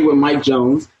 Cuddy Buddy with Mike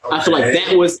Jones. I feel like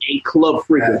that was a club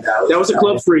freaker. That was a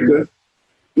club freaker.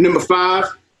 Number 5,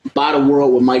 By the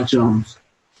World with Mike Jones.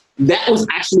 That was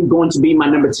actually going to be my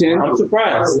number 10. I'm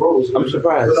surprised. So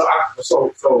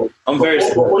I'm very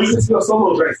surprised. When you get your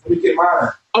solo drinks, let me get mine.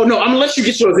 Oh, no, I'm going to let you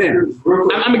get yours in. I'm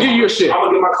going to give you your shit. I'm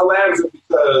going to get my collabs in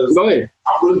because go ahead.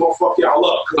 I'm really going to fuck y'all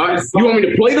up. All right. You want me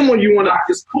to play them or you want to?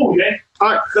 It's cool, man. All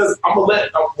right. Because I'm going to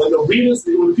let, when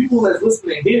the people that's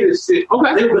listening hear this shit,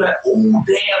 okay, they're going to be like, oh,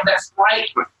 damn, that's right.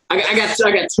 I got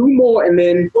 2 more and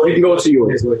then you can go to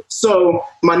yours. So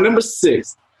my number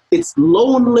 6, it's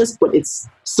low on the list, but it's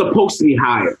supposed to be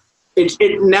higher.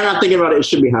 Now that I'm thinking about it, it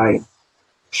should be higher.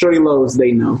 Shorty Lows,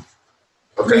 They Know.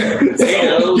 Okay. They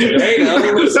know.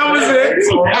 That was it.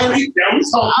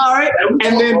 All right.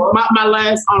 And then my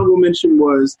last honorable mention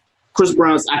was Chris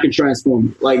Brown's I Can Transform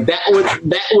You. Like that was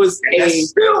That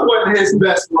still wasn't his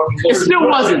best one. It still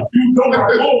wasn't. don't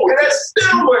got more. And that's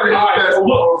still what it is. All right, so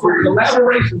look, for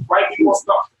collaborations, right? We gonna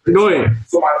start. Go ahead.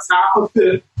 So my top of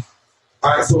fifth. All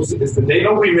right, so it's the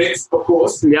Dano remix, of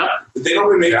course. Yep. The Dano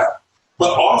remix,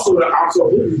 but also the I'm So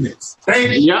Hood remix.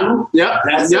 Thank you. Yep.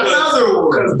 That's another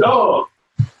one.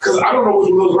 Because I don't know which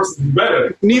one of those verses is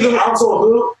better. Neither I'm So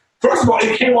Hood. First of all,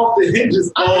 it came off the hinges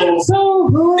of it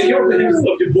came off the hinges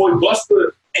of your boy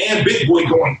Busta and Big Boy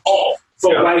going off. So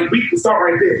like we can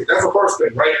start right there. That's the first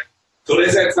thing, right? So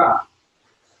that's that time.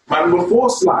 My number 4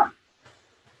 slot,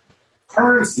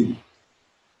 Currency,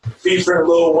 featuring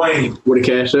Lil Wayne. With a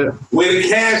cash at? With a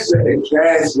cash at.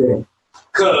 Cash at.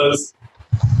 Because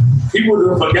people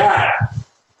done forgot.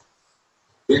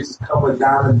 Bitches coming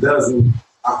down a dozen.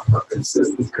 My fucking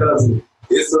sister's cousin.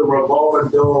 It's a revolving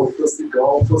door. Pussy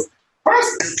gone. Pussy.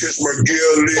 Kiss my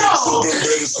girl lips so the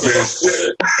better smash.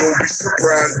 Don't be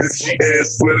surprised if she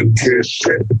asks where the cash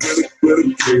at. Where the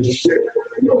cash at.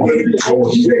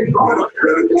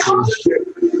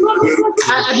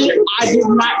 I did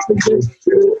not forget.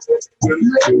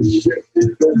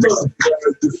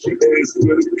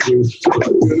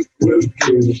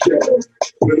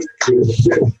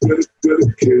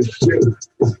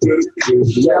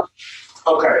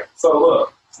 Okay, so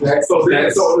look. So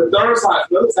the third side,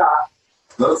 another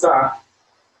time.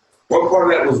 One part of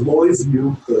that was Boys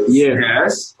View. Yeah.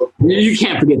 Yes. You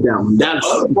can't forget that one. That's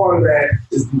the other part of that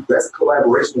is the best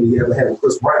collaboration we ever had with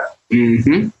Chris Brown.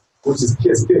 Mm-hmm. Which is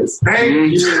Kiss Kiss. Thank you.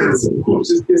 Which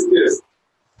is Kiss Kiss.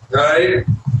 Right?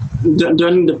 Do I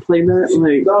need to play that?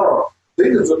 Like, no.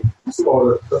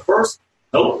 The first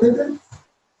note, nigga.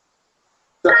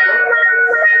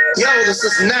 Yo, this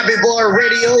is Nappy Boy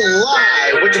Radio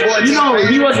Live with your boy. You know,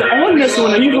 he wasn't on this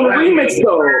one. He was on the remix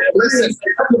though. Listen,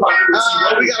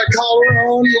 we got a caller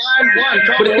on line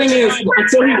 1. But the thing is,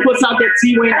 until he puts out that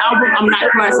T-Wayne album, I'm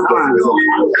not classifying.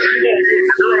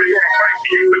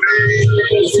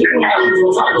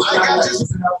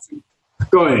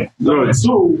 Go ahead. Number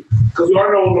 2, because we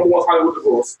already know number 1 Hollywood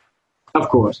Divorce. Of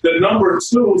course. The number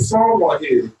 2 song on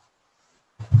here,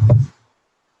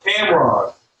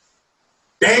 Cameron.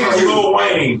 Thank you, Lil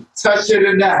Wayne. Touch it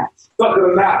or not. Touch it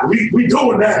or not. We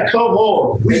doing that. Come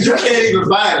on. You can't even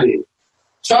find it.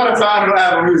 Try to find it on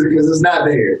Apple Music because it's not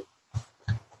there.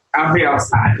 I'm here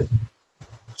outside.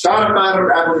 Try to find it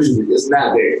on Apple Music. It's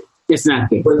not there. It's not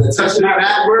there. But the touch it or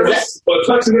not verse. But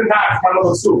touch it or not is my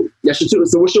number 2. That's your 2.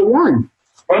 So what's your 1?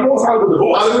 My number 1 is Hollywood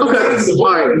Divorce. Okay.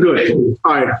 All right. Good.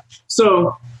 All right.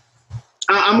 So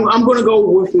I'm going to go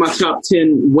with my top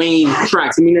 10 Wayne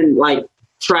tracks. I mean, like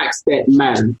tracks that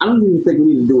matter. I don't even think we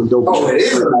need to do a dope. Oh, it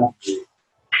is on.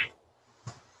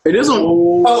 It is on.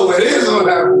 Oh, it is on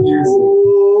Apple Music.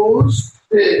 Oh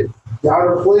shit!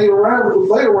 Y'all done played around with the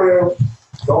playground.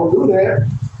 Don't do that.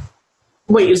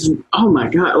 Wait, it's oh my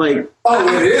god! Like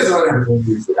it is on Apple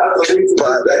Music. I thought we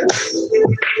about that.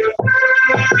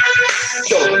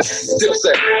 Yo,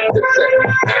 Dipset,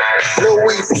 Lil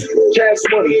Weezy, Cash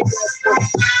Money.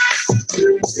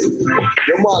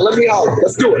 Yo, Ma, let me out.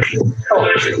 Let's do it. Oh.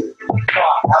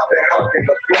 I've been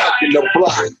hugging the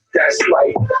block. That's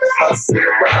right. Hustling,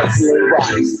 rising,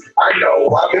 rise. I know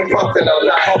I've been pumping a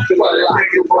lot. You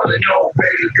wanna know,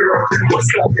 baby girl, what's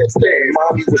up that thing?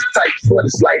 Mommy was tight, but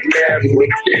it's like Mary with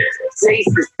it.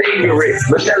 Taste is favorite.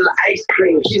 Vanilla ice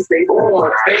cream, she say, oh,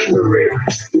 my favorite.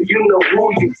 Do you know who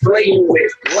you playing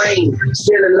with? Wayne,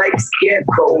 chilling like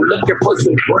Scarecrow, looking for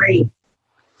some brain.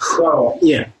 So,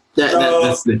 yeah,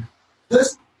 that's it.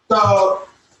 This,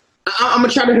 I'm gonna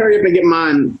try to hurry up and get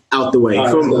mine out the way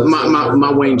from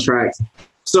my Wayne tracks.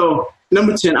 So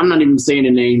number 10, I'm not even saying the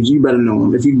names. You better know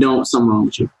them. If you don't, something wrong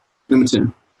with you. Number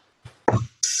 10.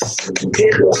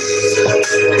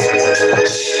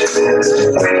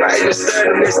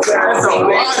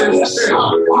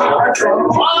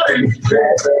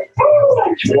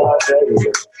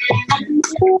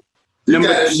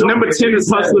 Number 10 is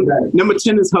Hustler. Number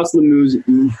 10 is Hustler Music.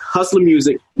 Hustler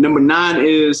Music. Number 9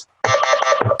 is.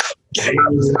 In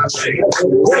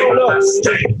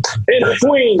the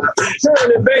Queen,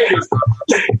 turning baby.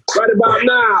 Right about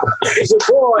now, it's your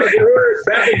boy, you heard,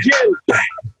 back again.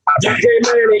 DJ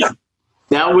Manny.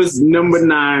 That was number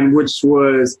 9, which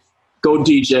was Go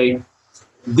DJ.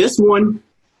 This one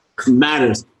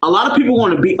matters. A lot of people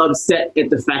want to be upset at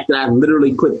the fact that I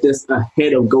literally put this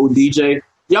ahead of Go DJ.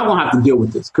 Y'all gonna have to deal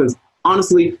with this because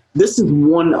honestly, this is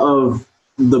one of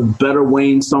the better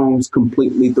Wayne songs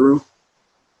completely through.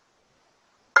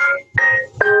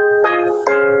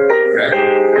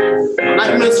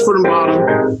 Nightmares from the bottom.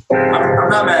 I'm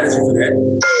not mad at you for that.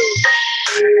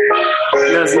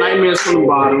 That's Nightmares from the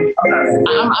bottom.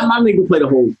 I'm not even gonna play the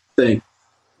whole thing.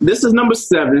 This is number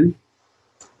 7.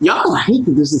 Y'all gonna hate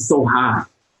that this is so high.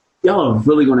 y'all are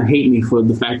really gonna hate me for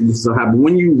the fact that this is so happening.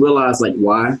 When you realize like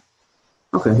why,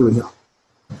 okay, here we go.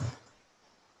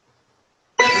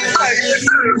 I'm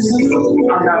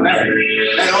not mad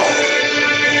at all.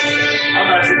 I'm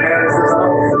actually mad at this.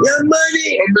 Your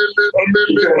money.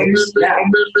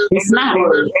 It's not.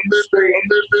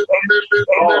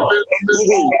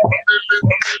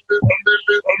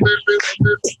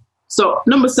 So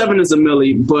number 7 is a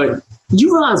Millie, but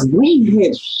you realize Wayne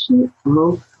had shit,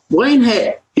 bro. Wayne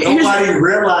had. Nobody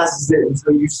realizes it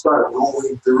until you start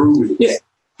going through it. Yeah.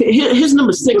 Here's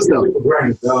number 6 though.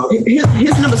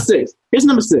 Here's number 6. Here's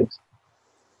number 6.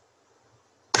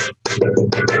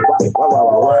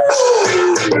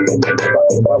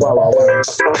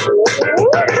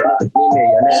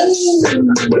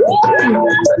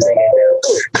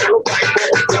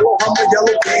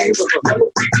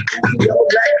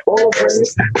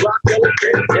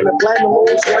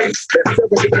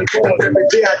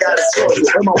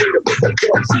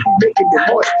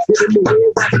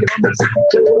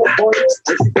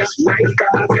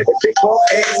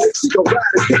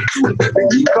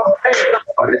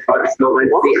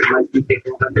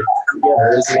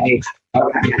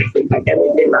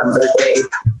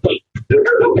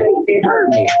 It hurt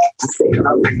me. I said,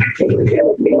 I'm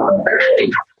my birthday.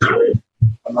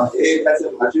 I'm like, hey, that's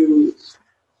it, my shoes.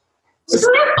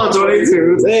 I'm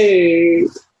 22. Hey.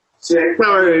 Check.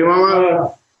 Sorry,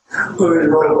 mama.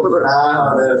 Bruh.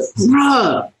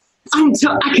 I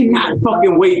cannot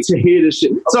fucking wait to hear this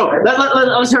shit. So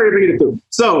let's hurry up and get it through.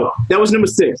 So that was number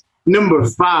 6. Number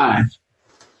 5.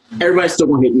 Everybody's still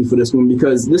gonna hate me for this one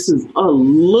because this is a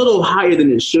little higher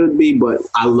than it should be, but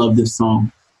I love this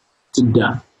song to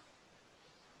death.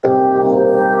 Okay.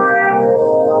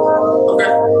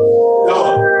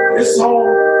 Yo, this song,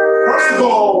 first of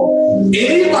all,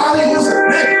 anybody who's a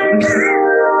nigga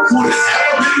who has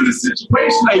ever been in this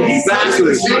situation, like exactly.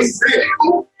 This was so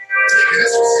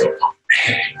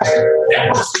that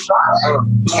was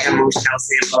Camel shouts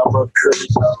in Bubba Kush.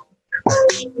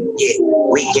 Yeah,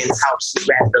 we can talk, she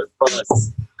rather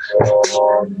fuss.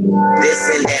 This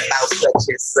and that about such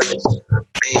and such.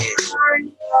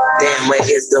 Man, damn, where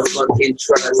is the fucking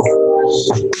trust?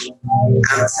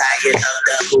 I'm tired of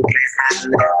the hooping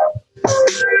hollering.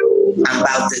 I'm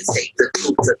about to take the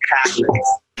coupe to Collins.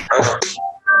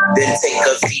 Then take a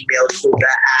female to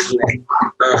the island.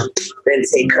 Then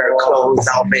take her clothes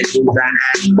off and do the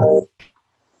island.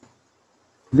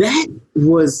 That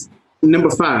was number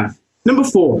 5. Number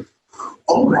 4.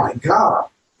 Oh my God.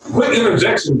 Quick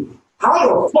interjection.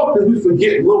 How the fuck did we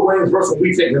forget Lil Wayne's verse when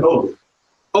we taking over?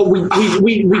 Oh, we did.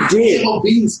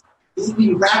 These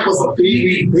rappers are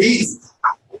BBBs.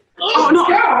 Oh no!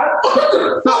 God.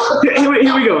 Here we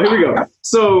go.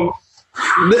 So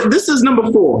this is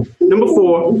number 4. Number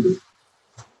 4.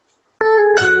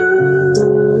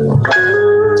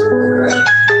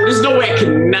 There's no way I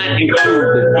cannot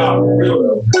include it.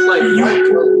 Like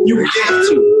you have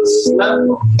to.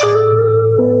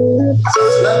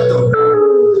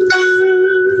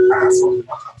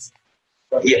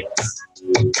 Yes.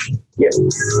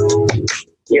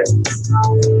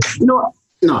 No,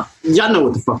 y'all know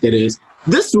what the fuck that is.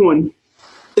 This one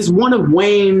is one of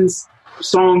Wayne's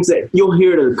songs that you'll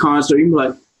hear at a concert. You'll be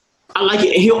like, I like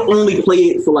it. He'll only play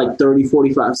it for like 30,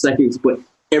 45 seconds, but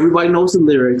everybody knows the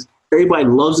lyrics. Everybody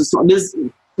loves the song. This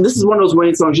is one of those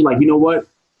Wayne songs you're like, you know what?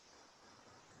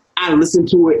 I listened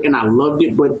to it and I loved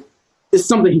it, but it's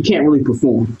something he can't really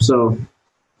perform. So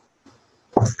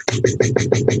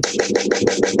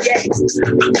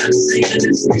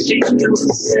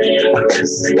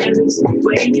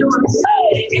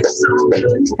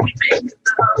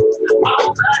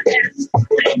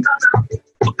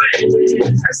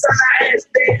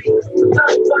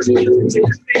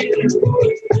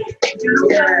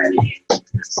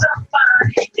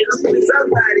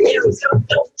Somebody else,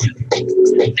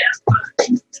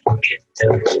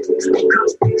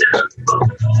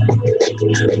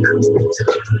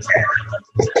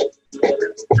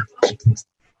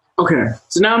 okay,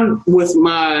 so now I'm with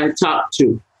my top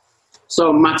 2.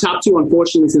 So my top 2,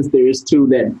 unfortunately, since there is 2,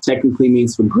 that technically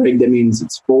means for Greg, that means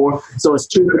it's 4. So it's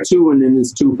 2 for 2, and then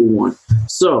it's 2 for 1.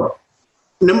 So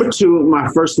number 2,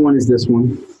 my first one is this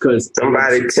one because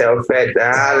somebody tell Fat to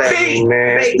holler at me,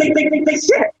 man.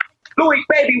 Louis,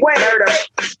 baby, Wayne heard her.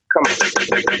 Come on.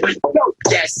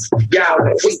 Yes, y'all,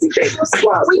 we be dating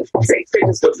squad. Take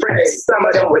pictures with friends, some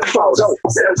of them with clothes.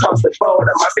 Send them across the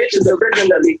border. My bitches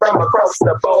originally from across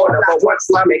the border. But once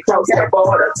mommy crossed the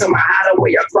border to my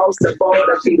hideaway across the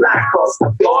border, she lied across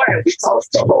the floor and we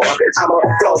toast the border. I'm up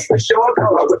close for sure,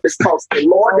 girl, with this posting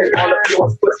more than all of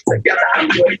yours put together. I'm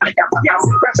good. I'm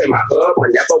prepping my hub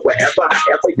whenever, wherever,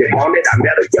 ever you want it. I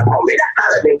met her, you home it.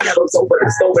 Hotter than kettles over the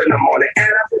stove in the morning.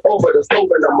 And I'm over the stove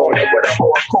in the morning with a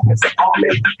whole cookies and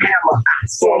almond hammer.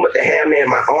 Swarm with the hammer in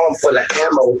my arm full of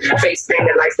ammo. Face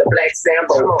banging like the Black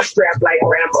Sambo. Strapped like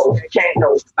Rambo. Can't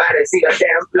nobody see the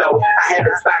damn flow. I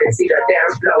haven't spotted see the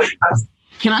damn flow.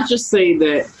 Can I just say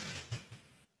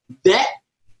that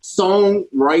song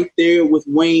right there with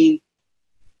Wayne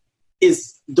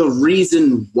is the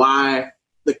reason why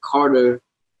the Carter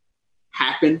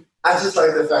happened? I just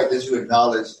like the fact that you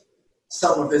acknowledge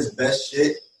some of his best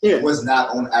shit was not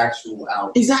on actual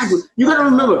albums. Exactly. You gotta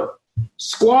remember,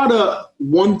 Squad Up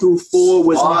 1 through 4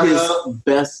 was his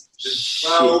best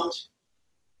shit.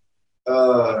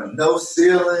 No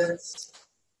Ceilings.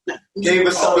 Gave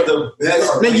us some of the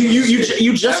best. Now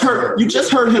you just heard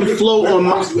him flow on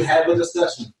my. We had a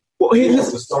discussion. Well,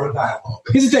 here's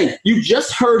the thing. You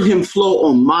just heard him flow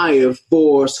on Maya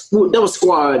for that was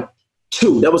Squad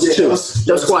 2. That was 2. That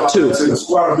was Squad 2. The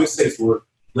Squad Up mixtapes were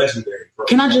legendary.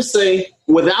 Can I just say,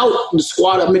 without the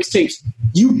Squad Up mixtapes,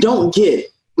 you don't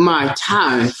get my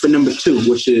tie for number 2,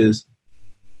 which is.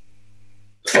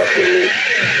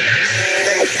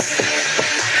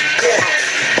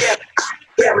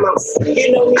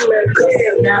 You know me, man.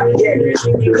 Come now, yeah.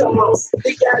 Come on.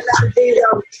 We got that beat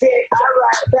on. Yeah, all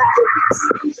right, back.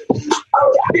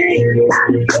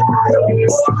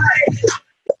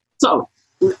 So,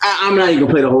 I'm not even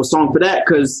gonna play the whole song for that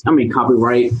because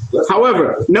copyright.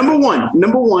 However, number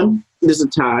one, this is a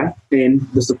tie, and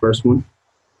this is the first one.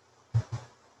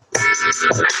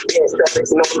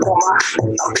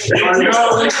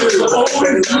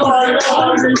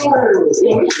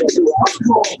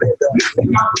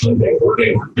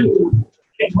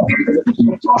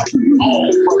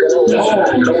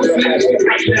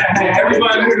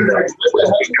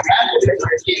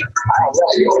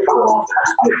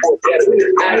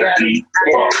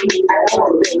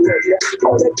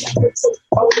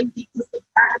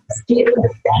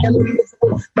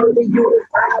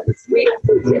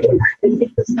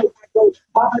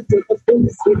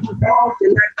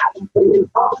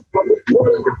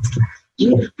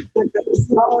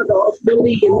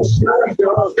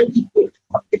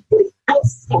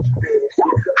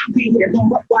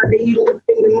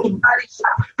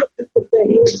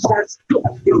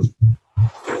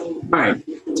 Alright,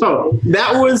 so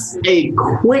that was a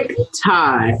quick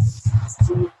tie.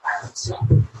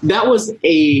 That was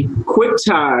a quick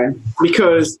tie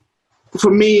because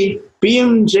for me,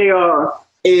 BMJR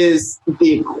is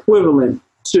the equivalent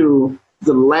to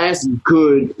the last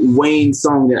good Wayne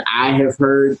song that I have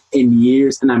heard in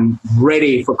years, and I'm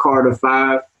ready for Carter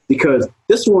 5 because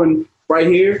this one right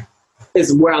here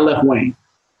is where I left Wayne.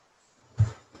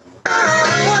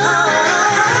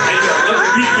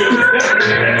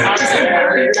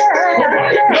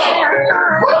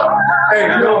 Hey,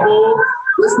 yo, boo.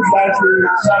 This is actually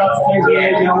shout out to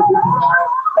Angie.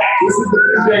 This is the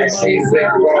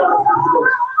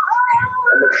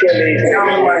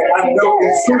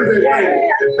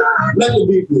let the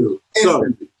beat do. So,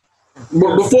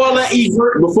 before I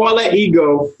let E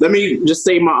go, let me just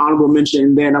say my honorable mention,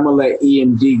 and then I'm gonna let E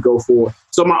and D go for it.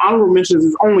 So my honorable mentions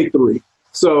is only 3.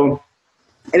 So,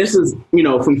 and this is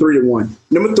from 3 to 1.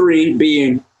 Number 3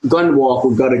 being Gunwalk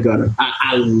with Gutter Gutter.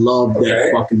 I love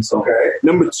that fucking song. Okay.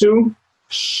 Number 2,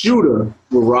 Shooter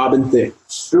with Robin Thicke.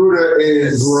 Shooter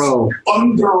is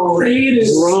underrated.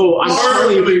 Bro, I'm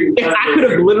telling you, if I could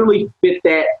have literally fit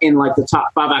that in like the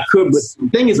top 5, I could. But the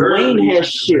thing is, Wayne has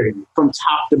shit from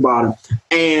top to bottom.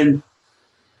 And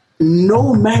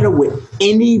no matter what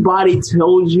anybody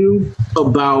tells you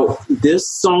about this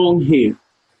song here,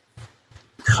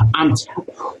 I'm telling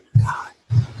you, oh my God,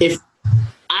 if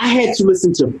I had to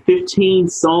listen to 15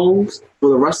 songs for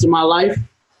the rest of my life,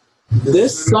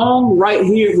 this song right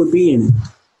here would be in it. Man,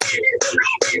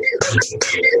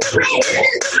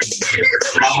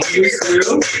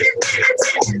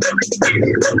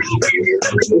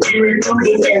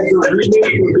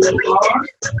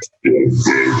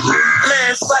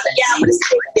 fuck y'all with a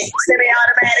stick dick.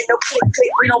 Semi-automatic, no click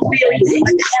click. We don't feel you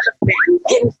like the elephant.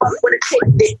 Getting fucked with a tick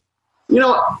dick. You know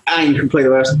what? I ain't gonna play the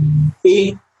rest.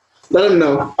 E, let him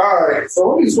know. All right, so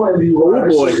let me explain to you. Oh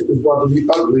boy, it's about to be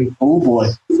ugly. Oh boy.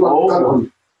 It's about to be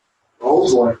ugly. Oh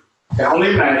boy. Can only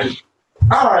imagine.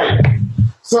 All right,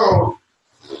 so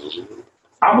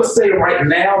I'm gonna say right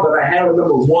now that I have a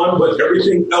number one, but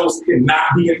everything else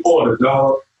cannot be in order,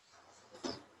 dog.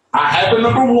 I have a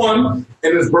number one,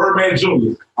 and it's Birdman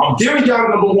Jr. I'm giving y'all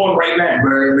number one right now.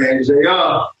 Birdman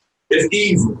Jr. It's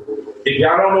easy. If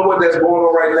y'all don't know what that's going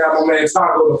on right now, my man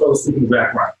Taco fell asleep in the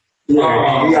background.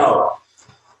 Yo.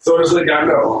 So it's like I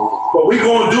know. But we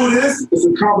gonna do this. It's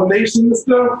a combination of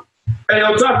stuff. Hey,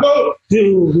 yo, Taco.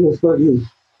 Fuck you.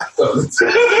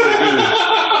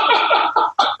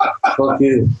 Fuck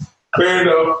you. Fair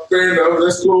enough.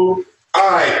 That's cool. All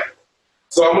right.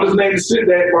 So I'm gonna just name the shit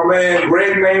that my man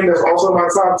Greg named. That's also in my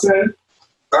top 10.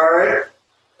 All right.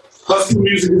 Hustle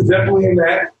Music is definitely in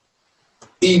that.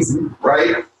 Easy,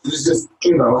 right? It's just,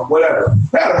 whatever.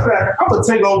 Matter of fact, I'm gonna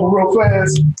take over real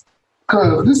fast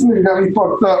because this nigga got me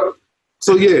fucked up.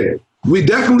 So yeah, we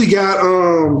definitely got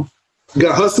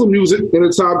Hustle Music in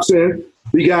the top 10.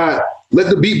 We got Let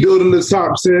the Beat Build in the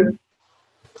top 10.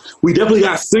 We definitely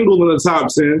got Single in the top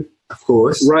 10. Of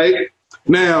course. Right?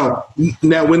 Now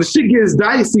when the shit gets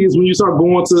dicey is when you start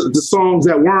going to the songs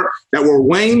that were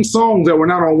Wayne songs that were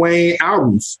not on Wayne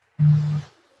albums.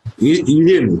 You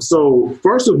hear me? So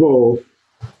first of all,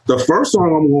 the first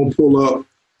song I'm gonna pull up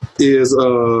is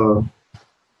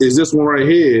this one right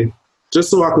here, just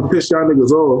so I can piss y'all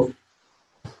niggas off.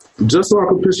 Just so I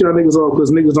can piss y'all niggas off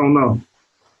because niggas don't know.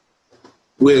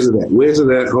 Where's it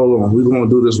at? Hold on. We're gonna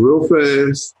do this real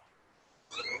fast.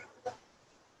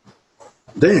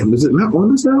 Damn, is it not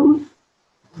on this album?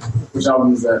 Which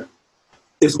album is that?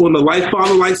 It's on the Like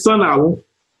Father, Like Son album.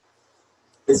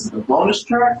 Is it a bonus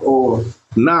track or?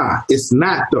 Nah, it's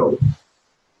not though.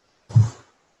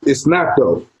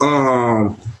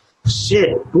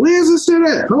 Shit. Where's this shit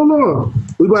at? Hold on.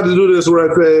 We about to do this right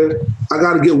fast. I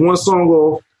gotta get one song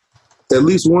off. At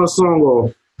least one song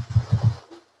off.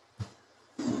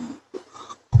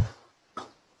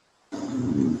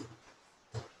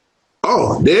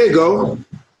 Oh, there you go.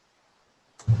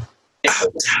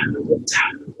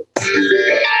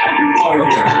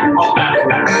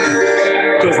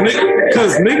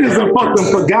 Cause niggas are fucking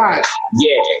forgot.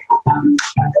 Yeah.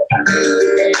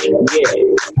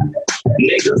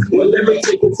 Niggas, well, let me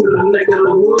take it to the neck of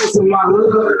the woods in my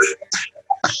hood.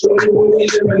 Show you what we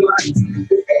living like.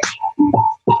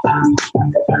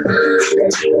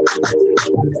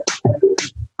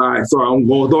 All right, so I'm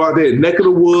going to throw out there Neck of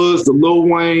the Woods, the Lil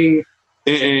Wayne,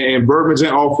 and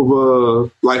Birdman off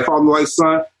of Like Father, Like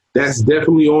Son. That's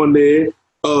definitely on there.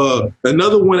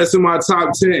 Another one that's in my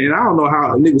top 10, and I don't know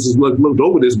how niggas has looked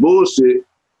over this bullshit,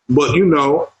 but I'm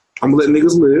gonna let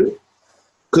niggas live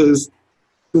because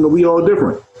we all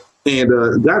different.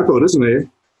 And gotta throw this in there.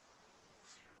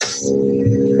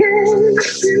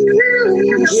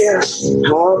 Yeah,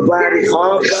 hard body.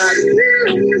 Carter.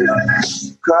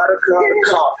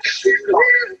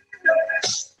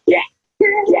 Yeah.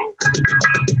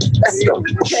 Let's go.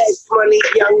 Cash money,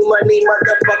 young money,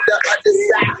 motherfuck the other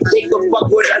side. They can fuck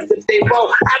with us if they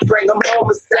won't. I bring them home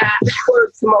aside.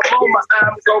 Word to my mama,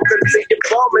 I'm gonna continue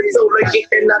bombing until they're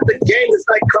getting out the game. It's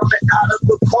like coming out of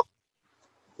the pump.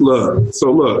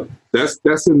 Look,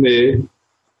 that's in there.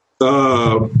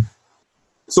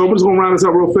 So I'm just gonna round this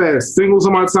up real fast. Singles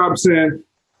in my top 10.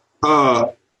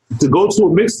 To go to a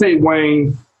mixtape,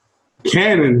 Wayne,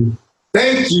 Cannon.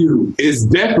 Thank you. Is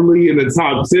definitely in the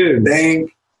top 10.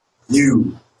 Thank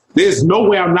you. There's no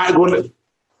way I'm not going to.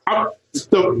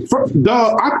 If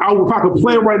I could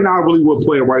play it right now, I really would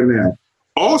play it right now.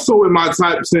 Also in my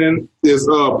top 10 is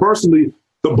personally,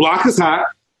 The Block Is Hot.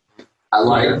 I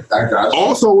like it. I got you.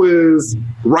 Also is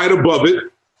right above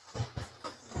it.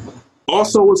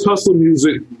 Also is Hustle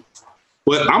Music.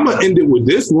 But I'm going to end it with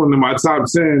this one in my top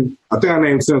 10. I think I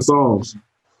named 10 songs.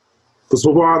 Because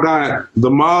so far I got The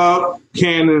Mob,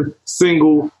 Cannon,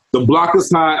 Single, The Block Is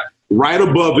Hot, right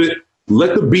above it,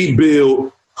 Let the Beat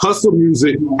Build, Hustle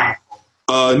Music, Neck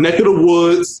of the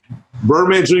Woods,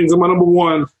 Birdman Dreams are my number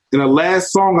one. And the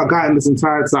last song I got in this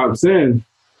entire top 10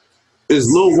 is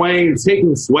Lil Wayne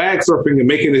taking Swag Surfing and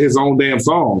making it his own damn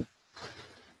song.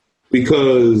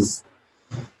 Because,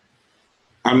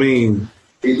 he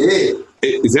did.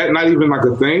 Is that not even like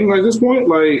a thing at this point?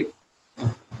 Like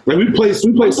we play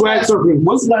Swag Surfing.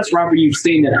 What's the last rapper you've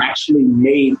seen that actually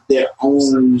made their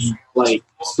own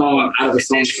song out of a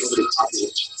song?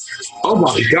 Oh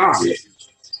my God.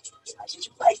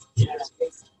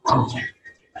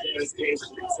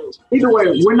 Either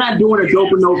way, we're not doing a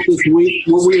dope note this week.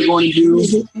 What we're going to do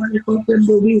I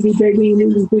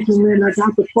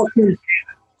got the fucking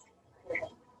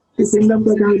it's enough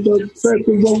that I go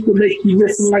circle rope to make you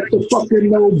listen like the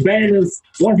fucking old banners.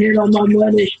 One hand on my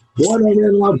money, one hand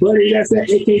on my buddy. That's an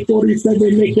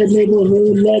AK-47. Make that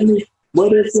neighborhood let me.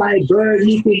 But it's like bird,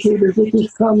 you can hear the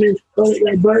bitches coming. But it's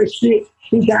like bird shit,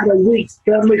 he got a weak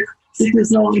stomach.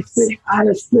 Bitches know I'm sick, I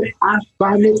just slip, I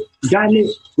find it, got it.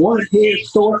 One head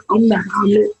short, I'm the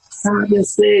Hamlet. Simon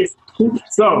says,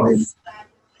 so.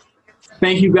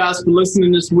 Thank you guys for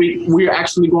listening this week. We're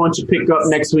actually going to pick up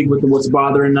next week with what's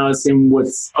bothering us and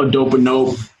what's a dope or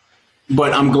nope.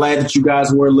 But I'm glad that you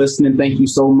guys were listening. Thank you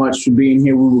so much for being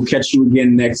here. We will catch you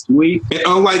again next week. And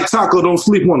unlike Taco, don't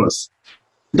sleep on us.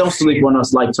 Don't sleep on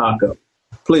us like Taco.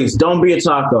 Please, don't be a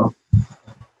taco.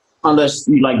 Unless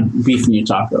you like beef in your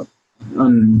taco.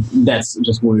 That's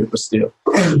just weird, but still.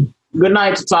 Good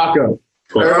night to Taco.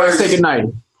 Everybody say good night.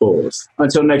 Pause.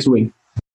 Until next week.